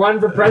will run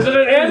for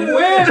president and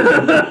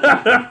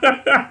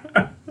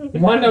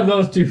win! One of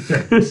those two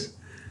things.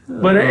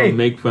 But hey,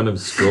 Make Fun of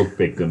Stroke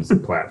Victims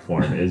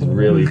platform is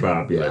really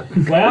popular.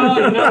 Well,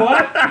 you know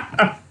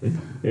what?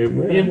 It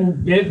will.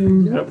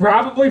 It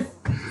probably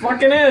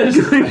fucking is.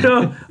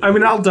 I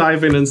mean, I'll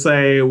dive in and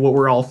say what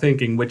we're all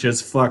thinking, which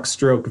is fuck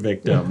stroke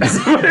victims.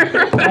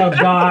 Oh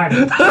God.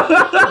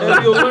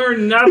 And you'll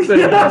learn nothing.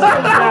 That's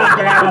not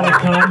bad out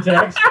of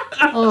context.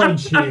 Oh,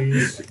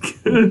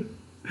 jeez.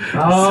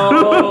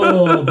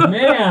 Oh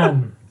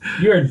man.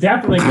 You are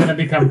definitely going to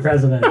become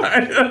president.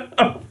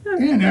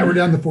 And now we're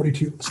down to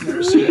 42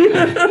 listeners.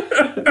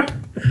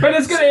 But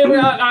it's gonna.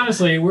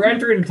 Honestly, we're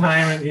entering a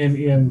time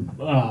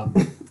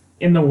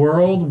in the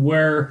world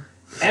where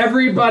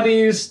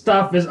everybody's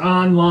stuff is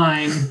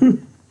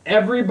online.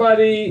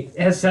 Everybody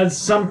has said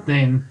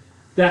something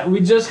that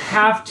we just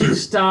have to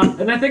stop.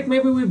 And I think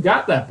maybe we've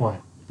got that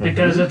point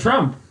because of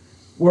Trump,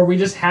 where we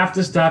just have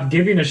to stop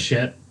giving a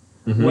shit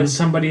what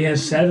somebody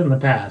has said in the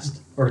past.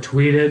 Or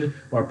tweeted,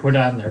 or put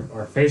on their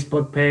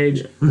Facebook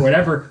page, or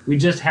whatever. We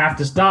just have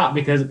to stop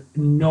because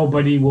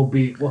nobody will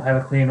have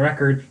a clean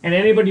record, and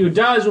anybody who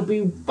does will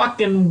be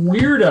fucking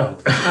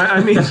weirdo. I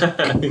mean,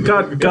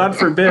 God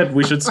forbid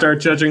we should start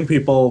judging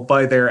people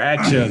by their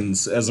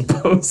actions as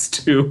opposed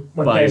to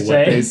What by they what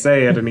say. they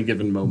say at any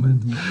given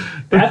moment.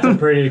 That's a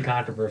pretty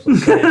controversial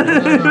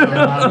statement.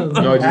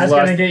 No, That's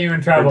gonna get you in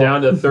We're trouble.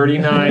 down to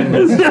 39.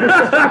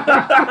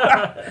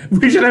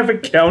 We should have a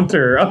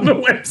counter on the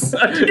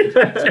website.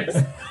 It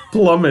just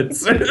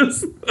plummets.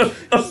 It's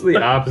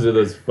the opposite of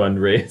those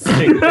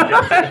fundraising.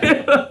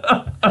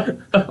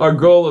 Our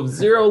goal of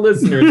 0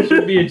 listeners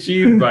should be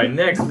achieved by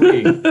next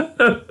week.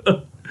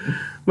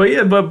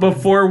 But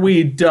before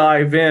we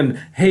dive in,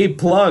 hey,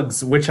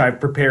 plugs, which I've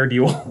prepared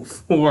you all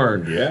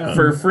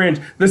for Fringe.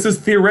 This is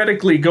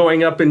theoretically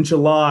going up in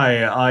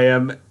July. I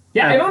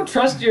don't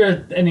trust you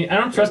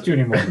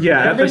anymore.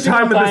 Yeah, Every at the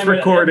time single of this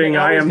recording, it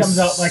I always am comes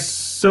out like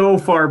so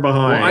far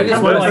behind. Well, I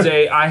just want to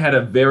say I had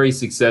a very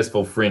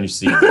successful Fringe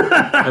season.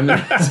 I'm going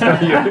to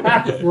tell you.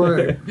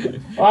 Right.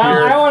 Well,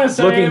 I want to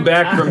say Looking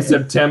back from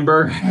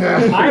September.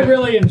 I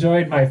really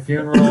enjoyed my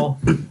funeral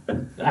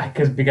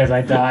because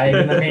I died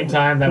in the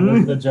meantime. That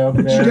was the joke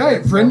Did you there. die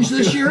at Fringe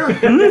this year?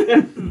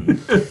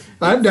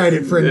 I've died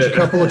at Fringe a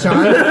couple of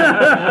times.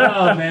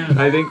 Oh man.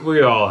 I think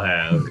we all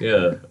have.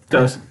 Yeah.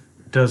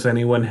 Does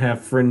anyone have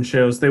Fringe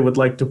shows they would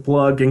like to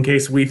plug in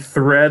case we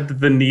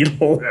thread the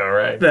needle All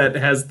right. that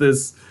has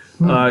this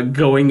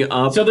going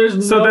up? So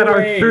there's so no that our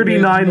way,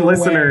 39 there's no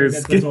listeners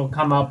way that this will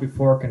come out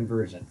before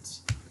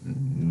conversions.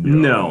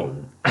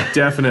 No,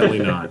 definitely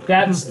not.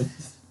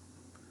 That's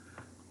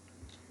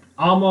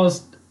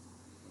almost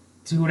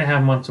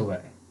 2.5 months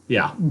away,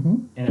 Yeah.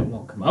 and it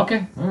won't come.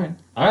 Okay, all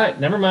right,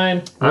 never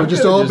mind. We're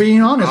just all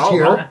being honest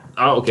here.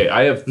 Okay,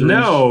 I have 3.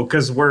 No,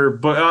 because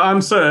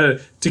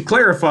to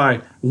clarify,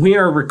 we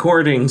are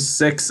recording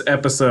 6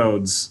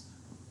 episodes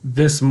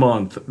this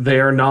month. They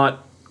are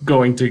not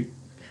going to.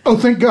 Oh,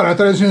 thank God. I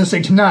thought I was going to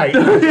say tonight.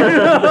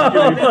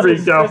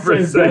 freaked out for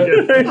a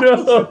second.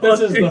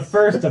 This is the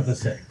first of the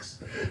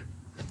 6.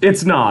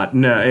 It's not.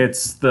 No,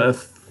 it's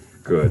the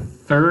Good.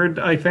 3rd,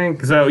 I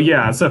think. So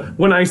yeah. So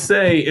when I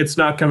say it's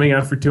not coming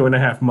out for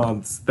 2.5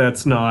 months,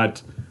 that's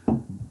not.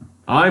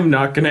 I'm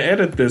not going to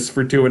edit this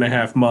for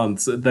 2.5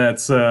 months.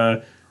 That's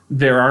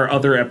there are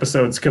other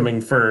episodes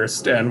coming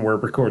first, and we're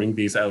recording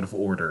these out of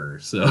order.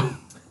 So.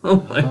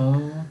 Okay.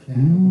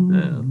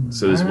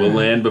 So this will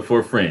land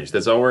before Fringe.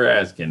 That's all we're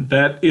asking.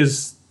 That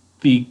is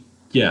the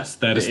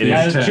that is the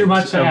That intent. is too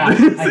much to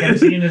ask. I can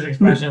see in his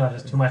expression that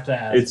is too much to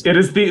ask. It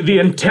is the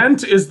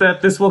intent is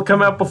that this will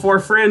come out before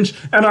Fringe,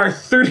 and our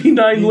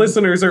 39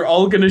 listeners are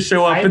all going to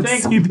show up and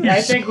see the I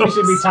think we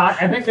should be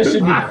talking. I think this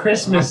should be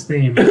Christmas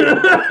themed. This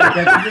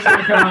is going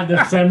to come out in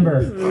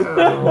December.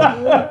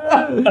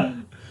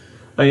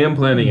 I am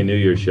planning a New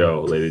Year's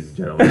show, ladies and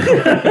gentlemen.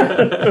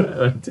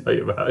 I'll tell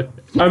you about it.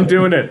 I'm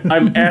doing it.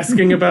 I'm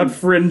asking about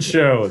Fringe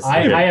shows.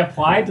 I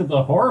applied to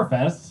the Horror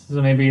Fest,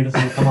 so maybe this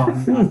will come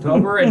out in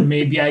October, and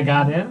maybe I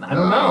got in. I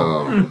don't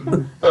know.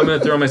 I'm going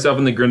to throw myself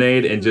in the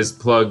grenade and just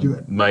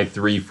plug my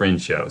 3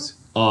 Fringe shows.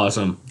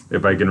 Awesome.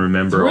 If I can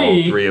remember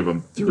 3? all 3 of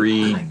them.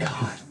 3. Oh my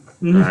God.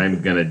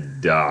 I'm going to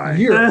die.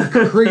 You're a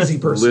crazy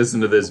person.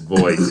 Listen to this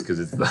voice, because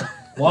it's the...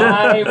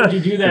 Why would you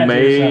do that to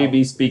Maybe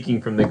yourself?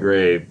 speaking from the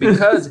grave.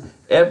 Because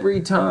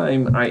every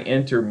time I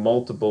enter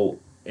multiple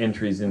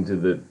entries into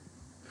the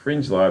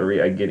Fringe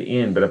lottery, I get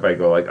in. But if I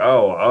go like,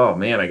 oh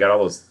man, I got all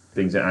those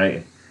things, and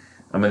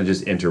I'm going to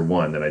just enter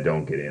 1 that I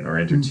don't get in, or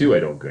enter 2 I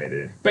don't get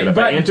in. But if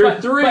I enter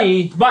 3,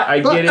 I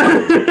get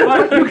in.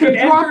 But you can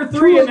enter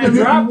 3 and then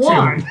drop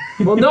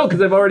 2. Well, no,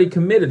 because I've already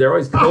committed. They're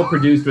always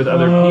co-produced with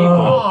other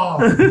people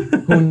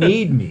who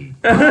need me.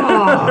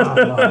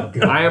 Oh,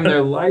 God. I am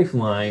their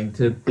lifeline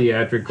to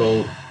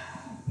theatrical.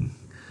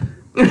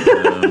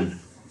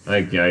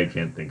 I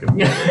can't think of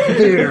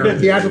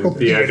Theatrical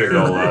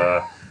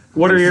theatrical.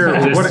 What are your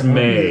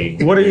dismay?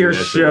 what are your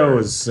That's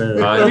shows, sir?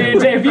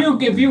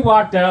 If you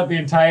walked out, the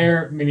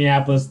entire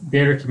Minneapolis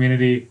theater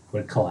community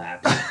would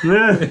collapse.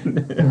 It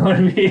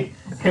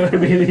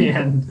would be the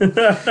end.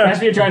 That's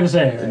what you're trying to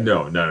say, right?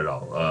 No, not at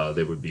all.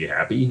 They would be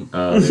happy.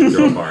 They'd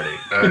throw a party.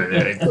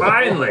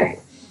 Finally,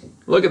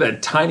 look at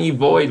that tiny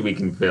void we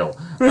can fill.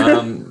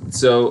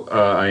 So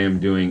I am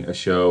doing a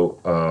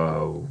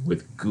show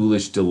with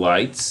Ghoulish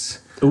Delights.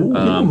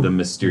 the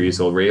Mysterious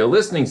Old Radio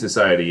Listening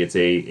Society. It's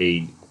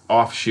a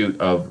offshoot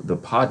of the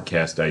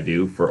podcast I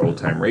do for Old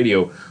Time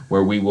Radio,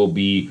 where we will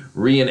be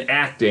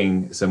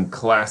reenacting some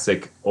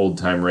classic old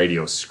time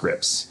radio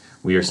scripts.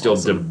 We are still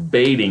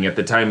debating at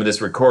the time of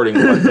this recording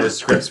what those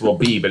scripts will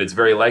be, but it's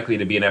very likely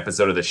to be an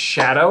episode of The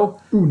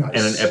Shadow and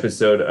an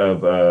episode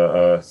of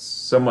a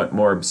somewhat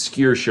more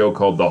obscure show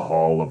called The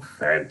Hall of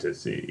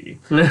Fantasy.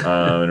 And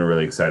I'm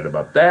really excited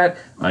about that.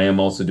 I am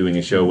also doing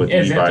a show with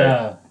Is Levi. it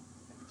a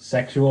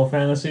sexual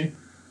fantasy?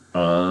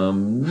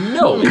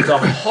 No, it's a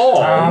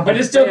hall. But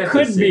it still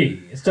could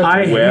be. It still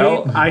could be.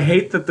 I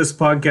hate that this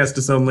podcast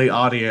is only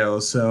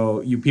audio,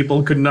 so you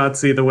people could not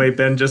see the way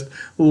Ben just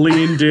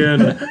leaned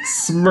in,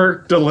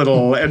 smirked a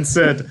little, and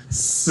said,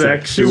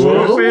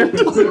 "Sexual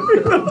fantasy."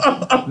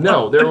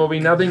 No, there will be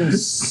nothing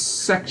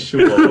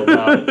sexual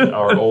about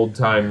our old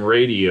time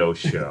radio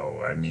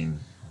show. I mean,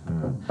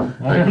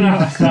 I don't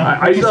know.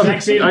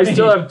 I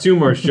still have 2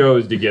 more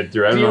shows to get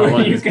through. I don't know how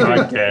long this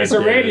podcast It's a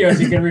radio, so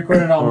you can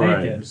record it all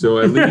naked. Right. So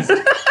at least...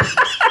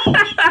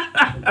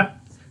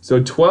 So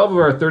 12 of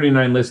our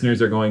 39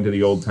 listeners are going to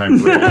the Old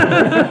Time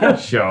Radio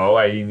show.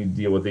 I need to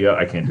deal with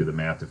I can't do the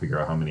math to figure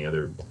out how many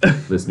other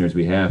listeners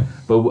we have.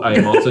 But I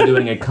am also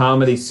doing a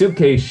comedy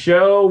suitcase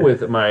show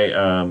with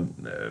my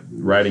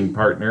writing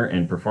partner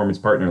and performance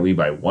partner,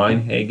 Levi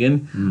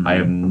Weinhagen. Mm-hmm. I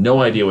have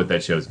no idea what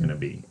that show is going to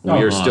be. We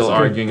are still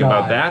arguing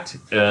about that.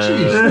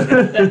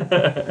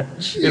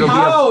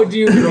 It'll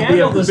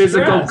be a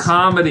physical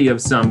comedy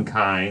of some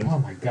kind. Oh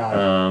my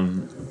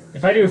God.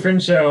 If I do a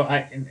Fringe show,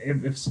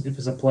 if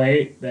it's a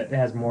play that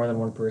has more than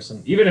one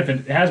person, even if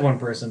it has one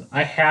person,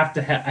 I have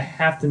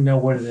to know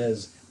what it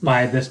is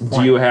by this point.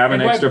 Do you have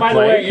an extra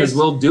play? Because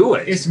we'll do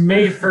it. It's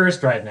May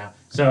 1st right now.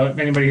 So if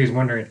anybody who's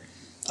wondering,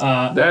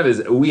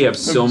 we have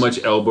so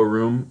much elbow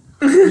room.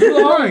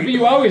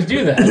 You always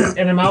do that,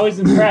 and I'm always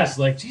impressed.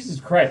 Like, Jesus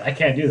Christ, I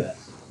can't do that.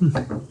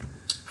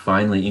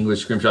 Finally,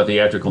 English Scrimshaw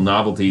theatrical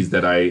novelties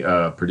that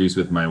I produce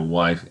with my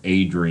wife,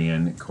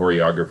 Adrian,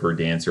 choreographer,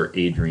 dancer,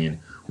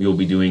 Adrian. We will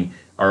be doing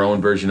our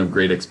own version of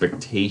Great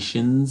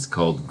Expectations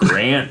called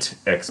Grant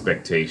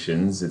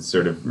Expectations. It's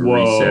sort of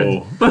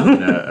reset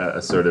in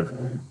a sort of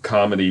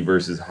comedy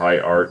versus high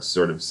art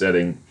sort of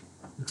setting.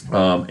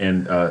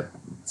 And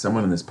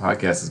someone in this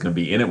podcast is going to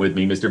be in it with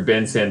me, Mr.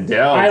 Ben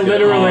Sandell. I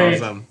literally,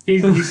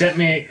 he sent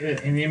me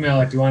an email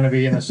like, "Do you want to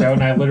be in the show?"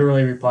 And I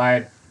literally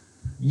replied,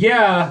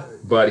 "Yeah."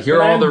 But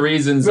here are all the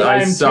reasons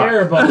I suck.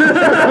 Terrible.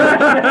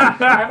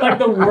 I'm like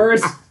the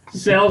worst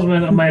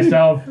salesman of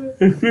myself.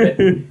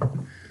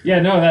 Yeah,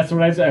 no, that's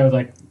what I said. I was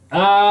like,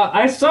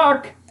 I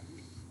suck,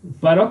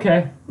 but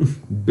okay.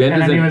 Ben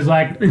and then he was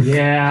like,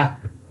 yeah,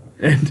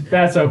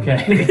 that's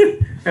okay.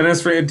 And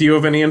as for, do you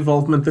have any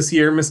involvement this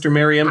year, Mr.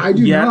 Merriam? I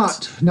do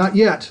not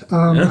yet.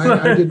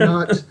 I did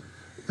not.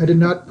 I did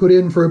not put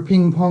in for a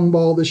ping pong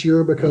ball this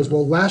year because,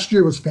 well, last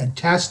year was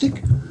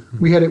fantastic.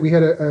 We had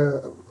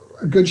a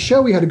good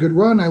show. We had a good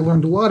run. I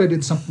learned a lot. I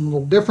did something a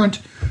little different,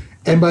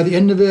 and by the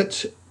end of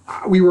it,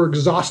 we were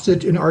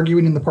exhausted and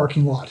arguing in the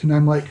parking lot. And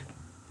I'm like,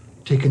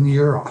 taking the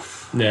year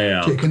off.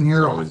 Yeah. Taking the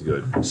year off. Always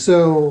good.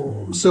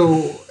 So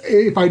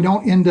if I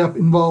don't end up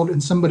involved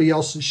in somebody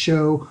else's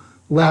show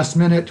last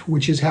minute,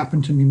 which has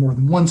happened to me more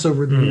than once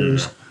over the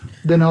years,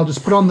 then I'll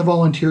just put on the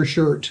volunteer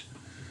shirt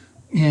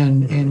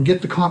and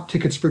get the comp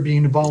tickets for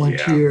being a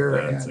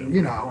volunteer.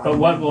 But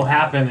what will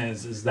happen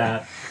is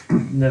that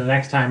the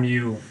next time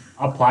you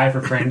apply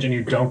for Fringe and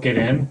you don't get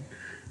in,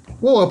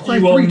 well, apply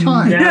 3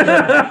 times. Is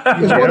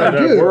what I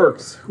do. That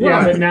works.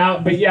 Yeah,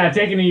 but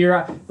taking a year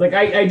off. Like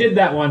I did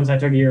that once. I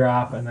took a year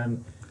off, and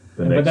then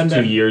the next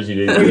 2 years you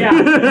didn't. Well, yeah,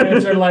 and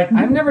it's sort of like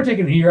I've never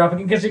taken a year off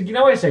because you can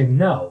always say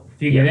no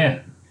if you get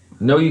in.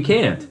 No, you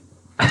can't.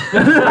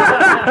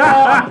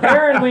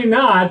 Apparently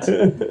not.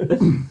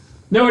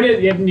 No, it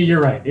is. You're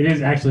right. It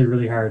is actually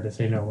really hard to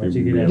say no once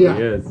you get in.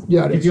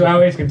 Yeah. If you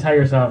always can tell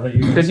yourself that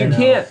you because you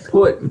can't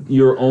put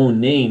your own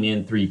name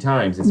in 3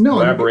 times. It's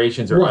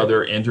collaborations or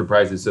other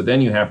enterprises. So then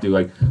you have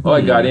to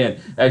I got in.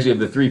 Actually, of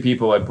the 3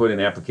 people I put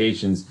in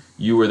applications,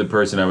 you were the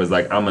person I was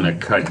like, I'm gonna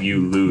cut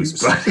you loose.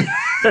 But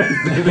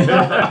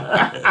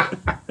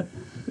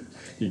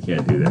you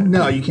can't do that.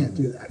 No, you can't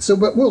do that. So,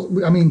 but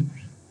and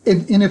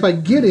if I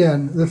get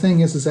in, the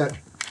thing is that.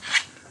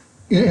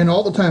 And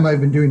all the time I've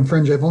been doing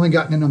Fringe, I've only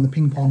gotten in on the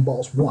ping pong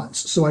balls once,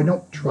 so I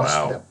don't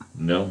trust them.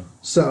 No.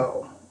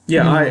 So,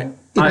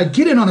 if I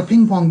get in on a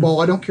ping pong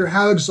ball, I don't care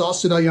how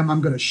exhausted I am,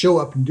 I'm going to show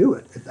up and do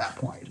it at that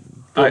point.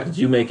 Did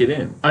you make it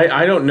in?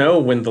 I don't know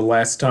when the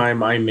last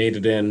time I made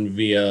it in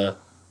via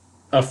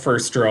a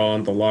first draw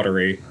on the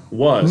lottery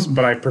was,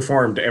 but I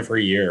performed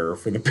every year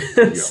for the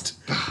past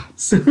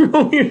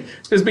several years.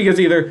 Just because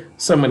either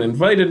someone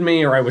invited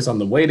me or I was on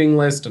the waiting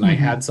list and I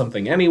had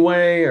something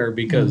anyway, or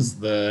because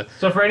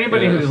So for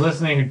anybody who's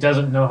listening who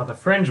doesn't know how the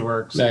Fringe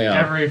works,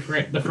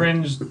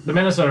 the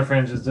Minnesota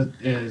Fringe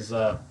is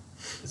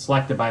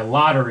selected by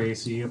lottery.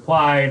 So you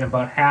apply, and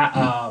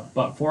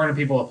about 400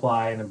 people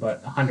apply, and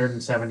about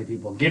 170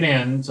 people get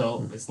in.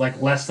 So it's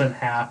like less than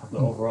half of the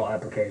overall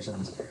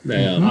applications.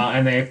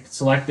 And they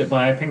select it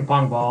by a ping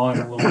pong ball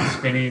and a little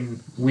spinning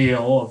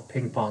wheel of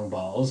ping pong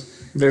balls.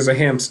 There's a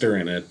hamster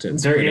in it.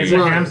 There is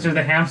a hamster.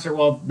 The hamster,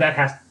 well,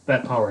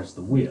 that powers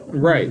the wheel.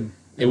 Right.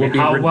 It would be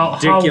how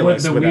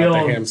ridiculous would the without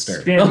wheel the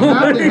hamster. spin?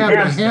 Now they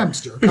have a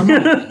hamster. Come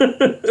on.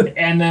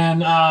 And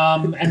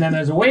then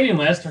there's a waiting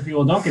list where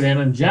people don't get in,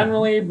 and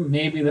generally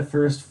maybe the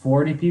first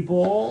 40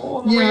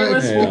 people on the waiting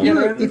list will get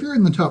in. If you're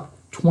in the top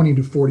 20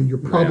 to 40, you're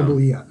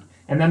probably in.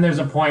 And then there's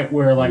a point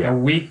where, like, a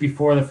week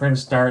before the Fringe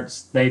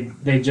starts, they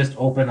just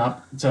open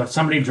up. So if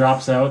somebody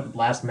drops out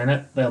last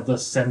minute, they'll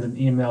just send an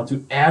email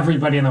to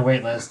everybody on the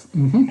wait list.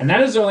 And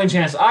that is the only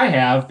chance I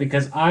have,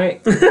 because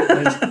I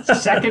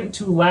was second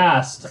to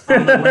last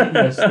on the wait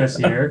list this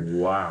year.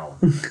 Wow.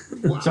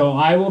 So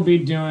I will be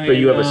doing... But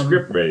you have a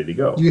script ready to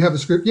go. Do you have a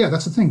script? Yeah,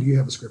 that's the thing. Do you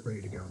have a script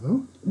ready to go,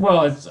 though?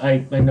 Well, I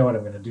know what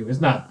I'm going to do.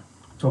 It's not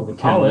totally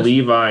Can polished.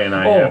 Levi and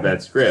I have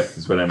that script,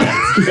 is what I'm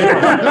asking.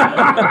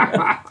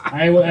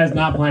 I was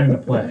not planning to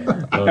play.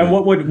 And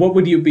what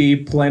would you be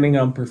planning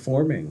on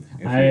performing?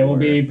 I will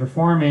be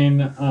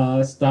performing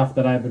stuff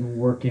that I've been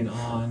working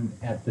on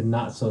at the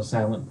Not So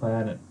Silent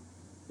Planet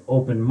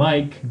open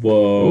mic.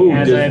 Whoa.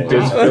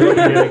 This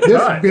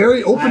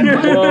very open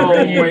mic. Whoa,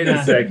 wait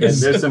a second.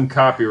 There's some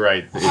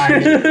copyright on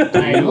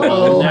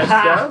that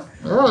stuff.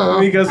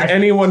 Because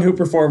anyone who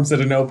performs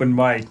at an open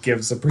mic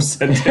gives a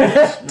percentage.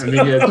 I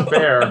think it's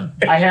fair.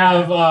 I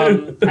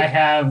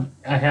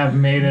have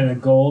made it a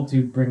goal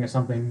to bring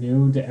something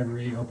new to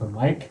every open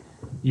mic,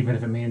 even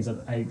if it means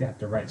that I have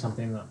to write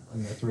something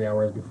in the 3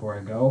 hours before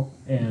I go.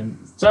 And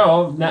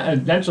so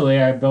eventually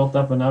I built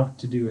up enough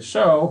to do a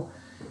show,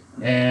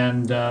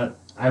 and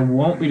I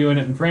won't be doing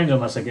it in Fringe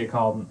unless I get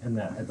called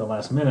at the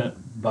last minute,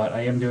 but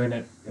I am doing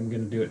it. I'm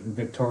going to do it in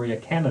Victoria,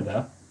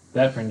 Canada,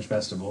 that Fringe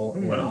Festival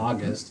in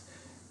August.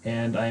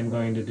 And I'm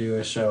going to do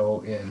a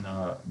show in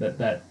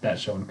that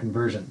show in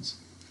Conversions.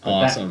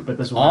 Awesome. But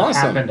this will have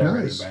happened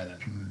already Nice. by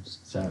then.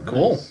 So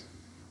Cool.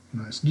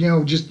 Nice. You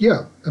know,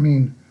 I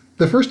mean,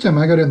 the first time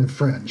I got in the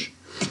Fringe,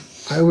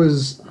 I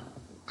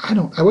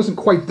wasn't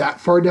quite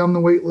that far down the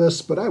wait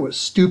list, but I was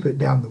stupid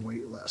down the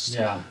wait list.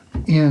 yeah.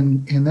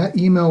 And that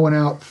email went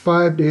out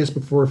 5 days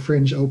before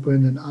Fringe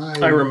opened, and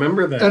I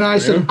remember that. And I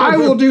said, I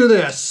will do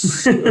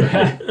this. And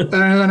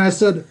then I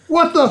said,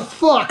 what the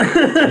fuck?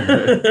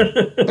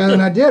 And then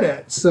I did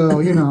it. So,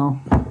 you know.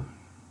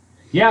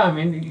 Yeah, I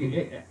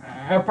mean,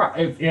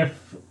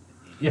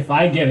 if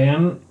I get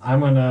in, I'm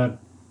gonna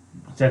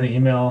send an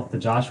email to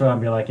Joshua and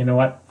be like, you know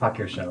what? Fuck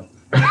your show.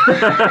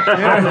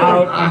 I'm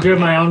out. I'm doing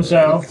my own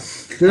show.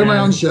 Doing my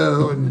own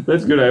show. And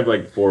That's good. I have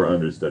like 4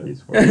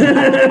 understudies for it.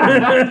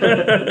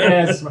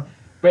 Yes,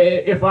 but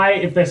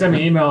if they send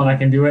me an email and I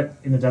can do it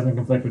and it doesn't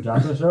conflict with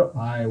Joshua's show,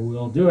 I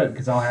will do it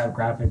because I'll have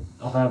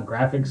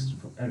graphics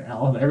and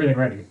I'll have everything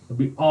ready. It'll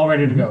be all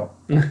ready to go.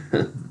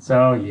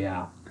 So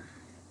yeah.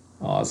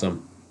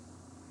 Awesome.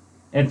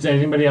 And does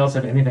anybody else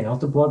have anything else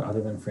to plug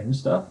other than Fringe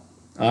stuff?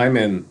 I'm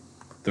in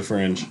the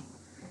Fringe.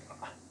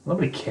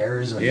 Nobody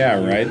cares.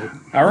 Yeah, right.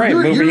 All right,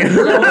 moving on.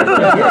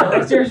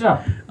 Let's hear your show.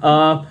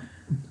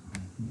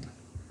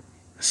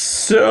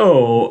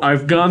 So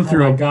I've gone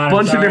through a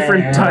bunch of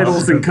different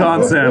titles and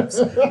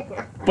concepts,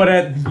 but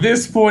at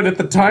this point, at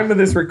the time of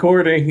this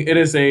recording, it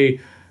is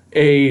a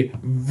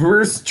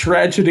verse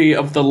tragedy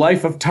of the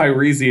life of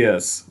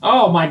Tiresias.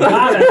 Oh my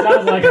god, that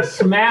sounds like a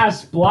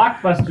smash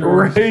blockbuster.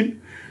 Right?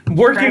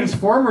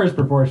 Transformers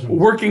proportions.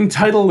 Working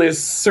title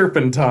is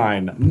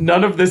Serpentine.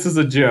 None of this is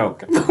a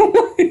joke.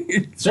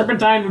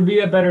 Serpentine would be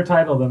a better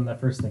title than the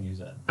first thing you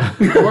said.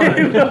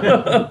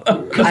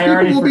 because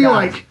people will be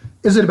like,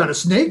 is it about a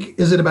snake?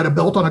 Is it about a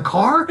belt on a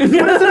car? What is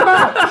it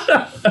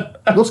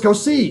about? Let's go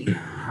see.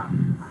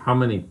 How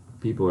many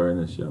people are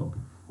in this show?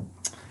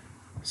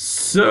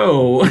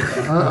 So,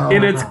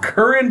 in its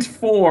current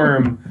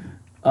form,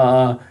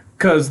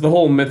 because the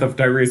whole myth of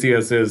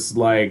Tiresias is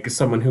like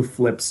someone who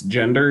flips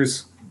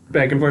genders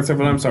back and forth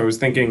several times, so I was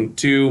thinking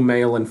 2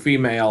 male and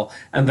female,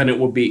 and then it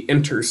would be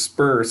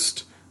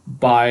interspersed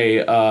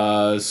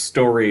by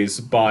stories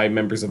by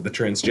members of the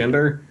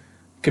transgender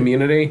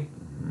community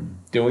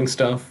doing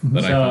stuff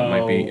that I thought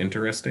might be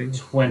interesting.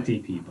 20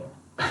 people.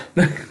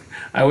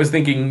 I was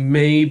thinking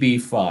maybe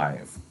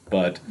 5,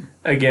 but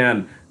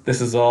again,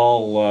 this is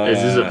all... Is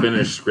this a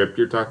finished script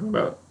you're talking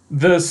about?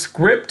 The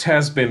script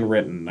has been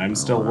written. I'm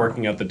still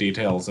working out the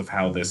details of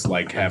how this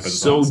happens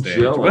So on stage.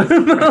 jealous.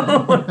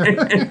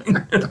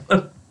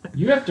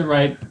 You have to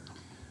write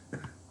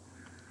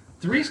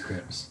 3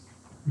 scripts.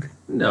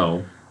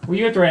 No, Well,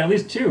 you have to write at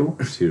least 2.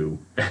 2.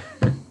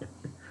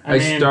 I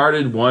mean,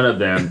 started one of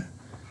them.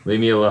 Leave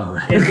me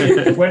alone.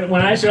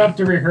 when I show up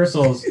to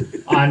rehearsals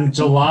on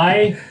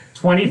July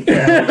 25th,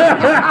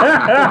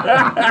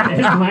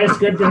 is my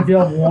script going to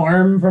feel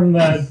warm from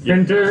the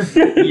printer?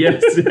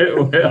 Yes, it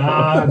will.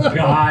 Oh,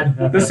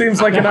 God. This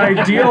seems like an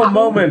ideal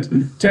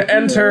moment to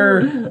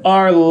enter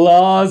our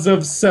laws of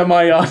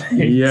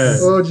semiotics.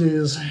 Yes. Oh,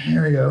 geez.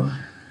 Here we go.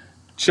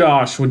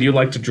 Josh, would you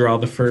like to draw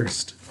the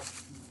first?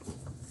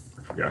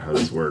 I forgot how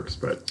this works,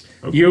 but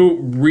okay. You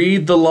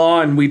read the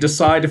law and we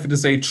decide if it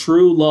is a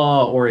true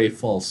law or a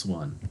false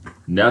one.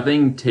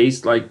 Nothing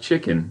tastes like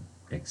chicken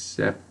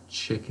except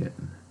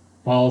chicken.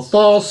 False.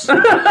 False.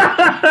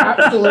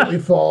 Absolutely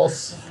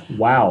false.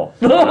 Wow.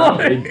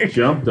 They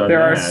jumped on There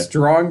that. are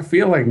strong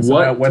feelings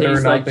What about whether or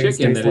tastes not like things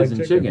chicken taste that like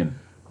isn't chicken.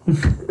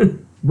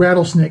 chicken?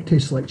 Rattlesnake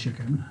tastes like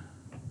chicken.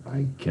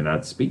 I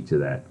cannot speak to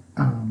that.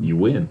 You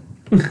win.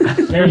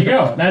 There you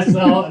go. That's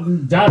all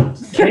done.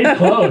 Case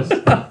closed.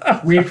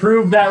 We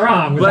proved that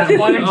wrong with that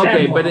one example.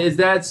 Okay, but is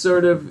that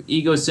sort of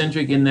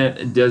egocentric in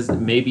that does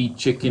maybe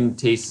chicken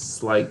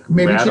tastes like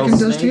Maybe rattlesnake?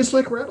 chicken does taste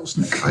like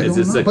rattlesnake. I Is don't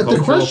this know. a But the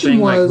cultural question thing,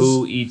 was, like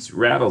who eats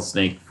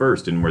rattlesnake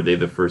first, and were they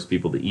the first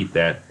people to eat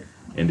that?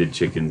 And did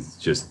chickens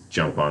just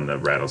jump on the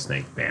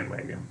rattlesnake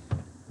bandwagon?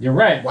 You're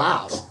right.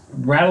 wow.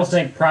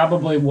 Rattlesnake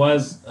probably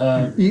was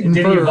Eaten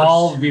did first.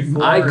 evolve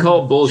before. I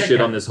call bullshit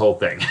chicken. on this whole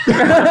thing.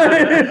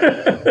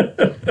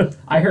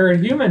 I heard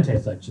human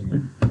tastes like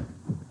chicken.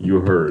 You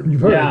heard. You've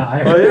heard. Yeah,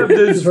 I I heard. have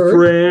this You've heard.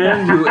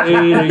 friend who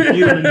ain't a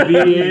human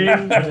being.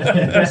 It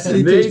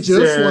They tastes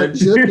just like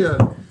said-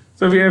 chicken.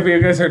 So have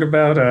you guys heard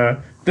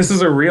about, this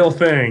is a real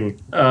thing,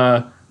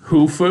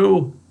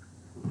 hufu?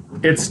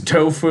 It's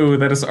tofu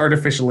that is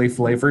artificially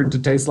flavored to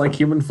taste like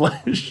human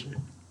flesh.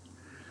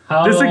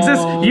 This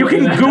exists. You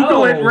can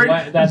Google it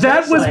right.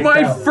 That was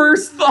my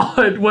first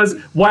thought. Was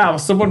wow,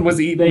 someone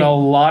was eating a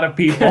lot of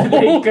people.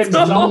 They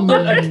consumed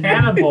a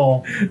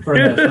cannibal for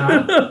this,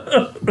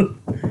 huh?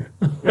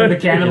 And the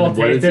cannibal And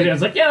what is tasted it. it? I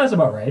was like, yeah, that's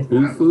about right.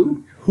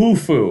 Hufu?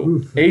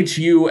 Hufu.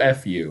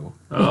 Hufu.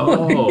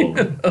 Oh.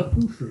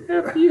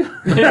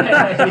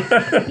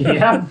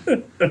 Yeah.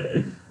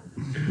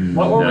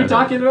 What were we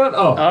talking about?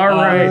 Oh, All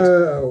right,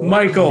 Oh,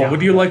 Michael, yeah.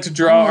 would you like to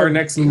draw our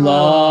next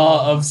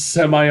law of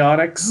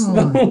semiotics?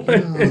 oh my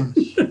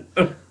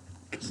gosh.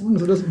 As long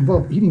as it doesn't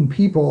involve eating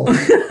people.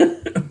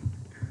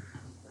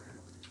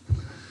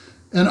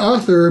 An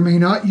author may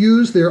not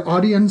use their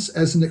audience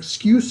as an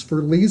excuse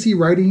for lazy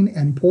writing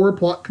and poor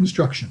plot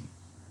construction.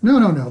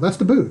 No, that's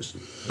the booze.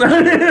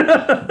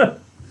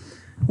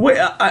 Wait,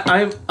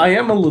 I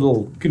am a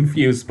little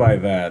confused by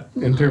that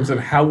in terms of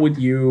how would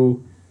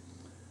you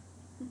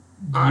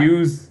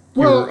use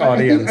Well, your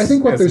audience? I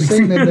think what as they're an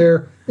saying in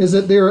there is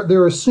that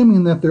they're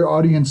assuming that their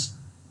audience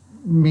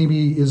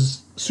maybe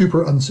is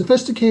super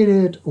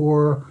unsophisticated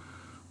or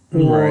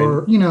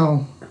Right. you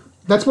know,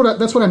 that's what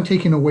I'm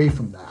taking away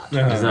from that.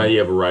 It's not you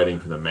have a writing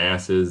for the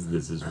masses.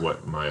 This is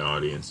what my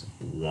audience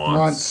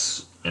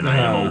wants. And I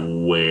am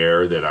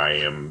aware that I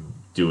am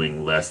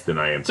doing less than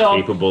I am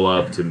capable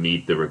of to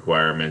meet the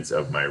requirements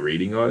of my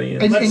reading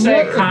audience. And- let's and say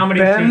you know, comedy.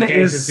 Ben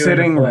suitcase is doing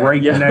sitting the play.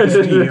 right next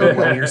to you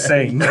while you're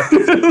saying that.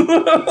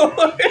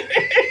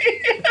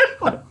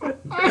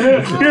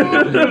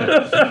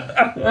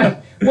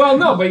 Well,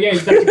 no, but yeah,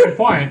 that's a good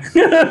point.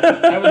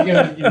 I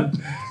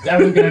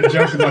was gonna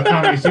joke about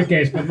comedy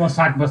suitcase, but let's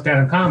talk about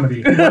stand-up comedy.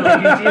 You see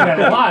that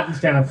a lot in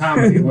stand-up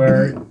comedy,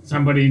 where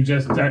somebody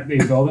they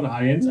build an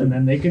audience and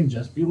then they can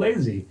just be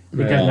lazy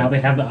because now they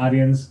have the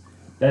audience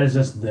that is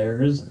just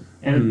theirs,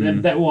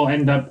 and that will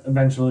end up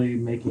eventually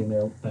making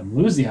them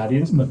lose the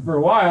audience. But for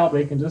a while,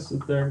 they can just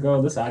sit there and go,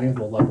 "This audience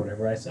will love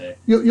whatever I say."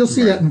 You'll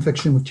see that in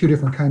fiction with two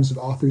different kinds of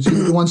authors.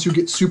 The ones who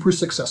get super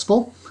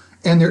successful,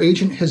 and their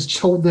agent has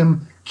told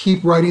them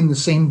keep writing the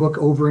same book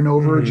over and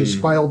over, just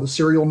file the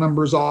serial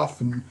numbers off,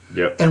 and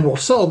we'll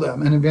sell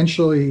them. And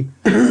eventually,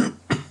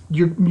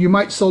 you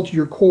might sell to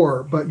your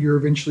core, but you're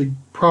eventually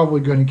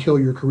probably going to kill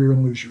your career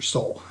and lose your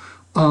soul.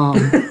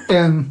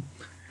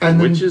 And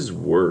then Which is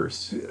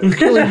worse?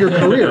 killing your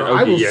career.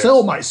 I will yes.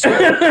 sell my soul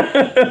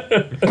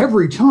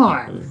every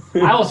time.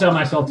 I will sell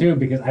myself too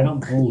because I don't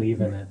believe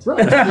in it.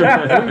 Right.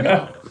 There you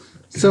go.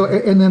 So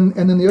and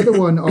then the other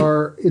one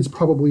is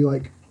probably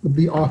like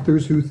the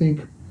authors who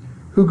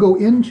go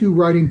into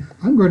writing,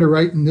 I'm going to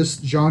write in this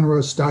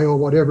genre, style,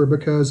 whatever,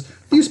 because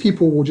these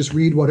people will just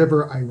read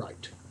whatever I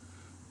write.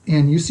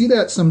 And you see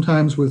that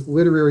sometimes with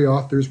literary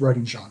authors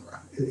writing genre,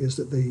 is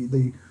that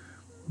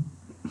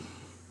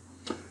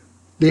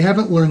they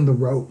haven't learned the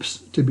ropes,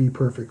 to be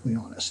perfectly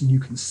honest, and you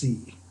can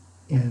see.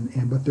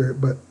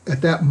 But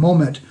at that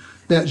moment,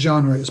 that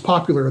genre is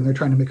popular and they're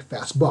trying to make a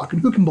fast buck,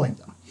 and who can blame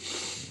them?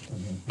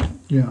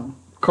 You know,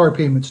 car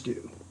payments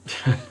due.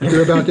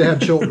 They're about to have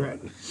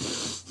children.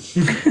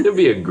 It'd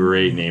be a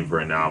great name for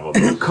a novel.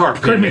 Car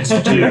payments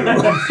due.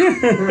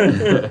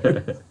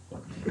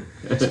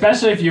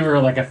 Especially if you were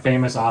like a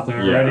famous author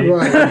already.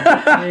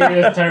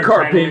 Right.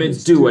 Car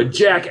payments due, a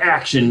Jack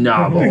Action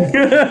novel.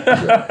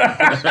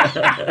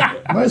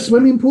 My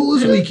swimming pool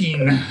is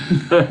leaking.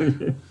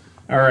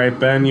 All right,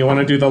 Ben, you want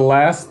to do the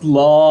last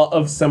law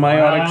of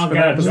semiotics I don't for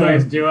got the a episode?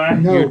 choice, do I?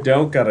 No. You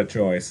don't got a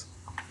choice.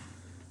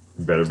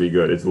 Better be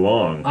good. It's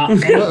long. I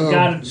ain't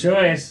got a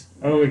choice.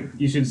 Oh,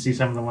 you should see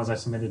some of the ones I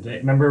submitted today.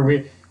 Remember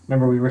we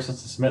were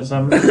supposed to submit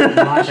some a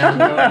long time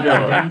ago?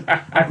 And I didn't.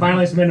 I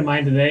finally submitted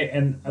mine today,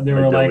 and they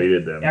were like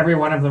deleted them. every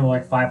one of them were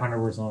like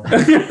 500 words long.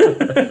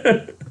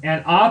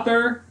 An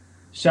author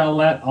shall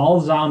let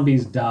all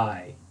zombies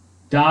die,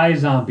 Die,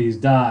 zombies,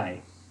 die.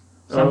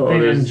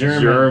 Something in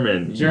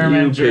German. You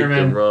picked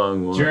the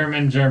wrong one.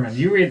 German. Can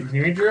you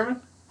read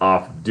German?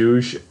 Auf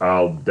Dusch,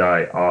 I'll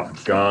die.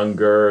 Auf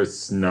Ganger,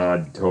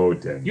 Snod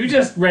Toten. You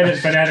just read it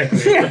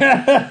phonetically.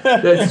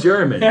 That's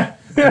German.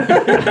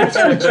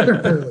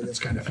 Apparently, it's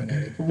kind of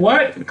phonetic.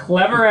 What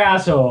clever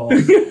asshole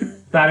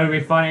thought it would be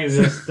funny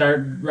to just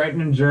start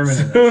writing in German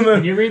in this?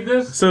 Can you read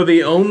this? So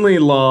the only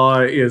law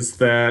is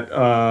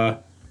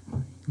that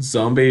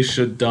zombies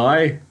should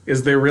die.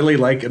 Is there really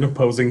like an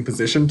opposing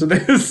position to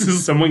this?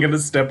 Is someone going to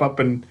step up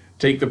and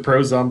take the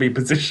pro-zombie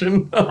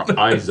position?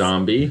 I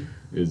Zombie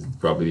is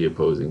probably the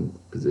opposing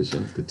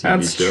position. The TV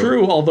That's show.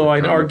 true, although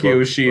I'd argue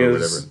book she or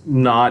is whatever.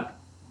 not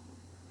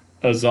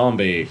a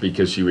zombie.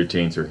 Because she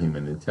retains her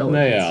human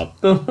intelligence.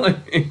 Yeah.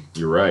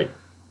 You're right.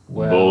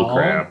 Well, Bull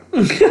crap.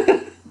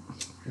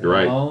 You're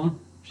right. Well,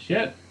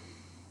 shit.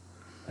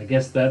 I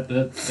guess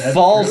that's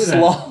False true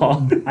then.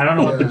 law. I don't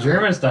know what the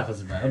German stuff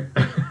is about.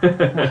 I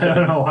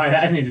don't know why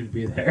I needed to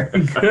be there.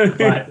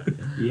 But,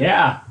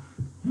 yeah.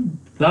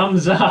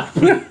 Thumbs up.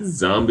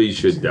 Zombies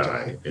should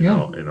die, in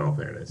all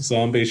fairness.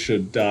 Zombies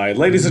should die.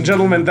 Ladies and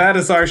gentlemen, that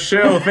is our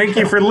show. Thank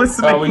you for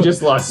listening. Oh, we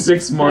just lost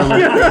 6 more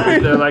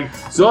listeners. They're like,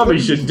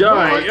 zombies should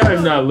die.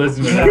 I'm not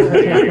listening to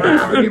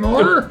that.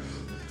 Anymore?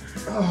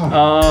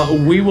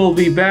 We will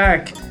be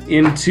back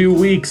in 2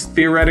 weeks,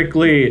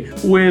 theoretically,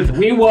 with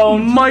We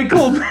won't.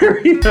 Michael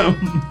Merriam.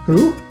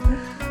 Who?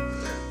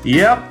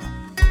 Yep.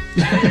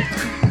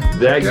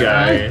 That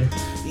guy.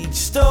 Each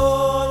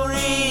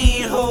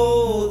story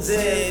holds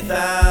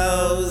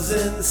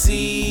 1,000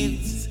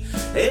 seeds,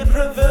 a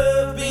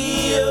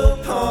proverbial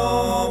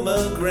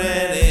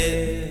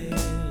pomegranate,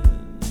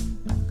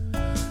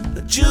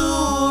 a jewel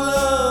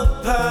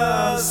of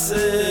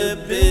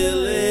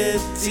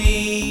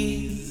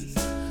possibilities,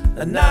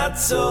 a not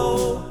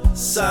so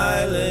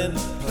silent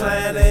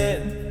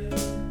planet,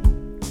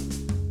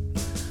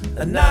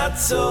 a not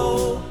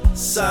so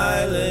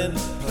silent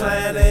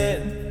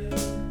planet,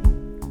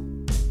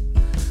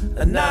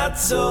 a not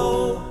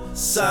so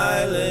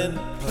silent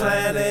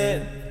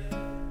planet.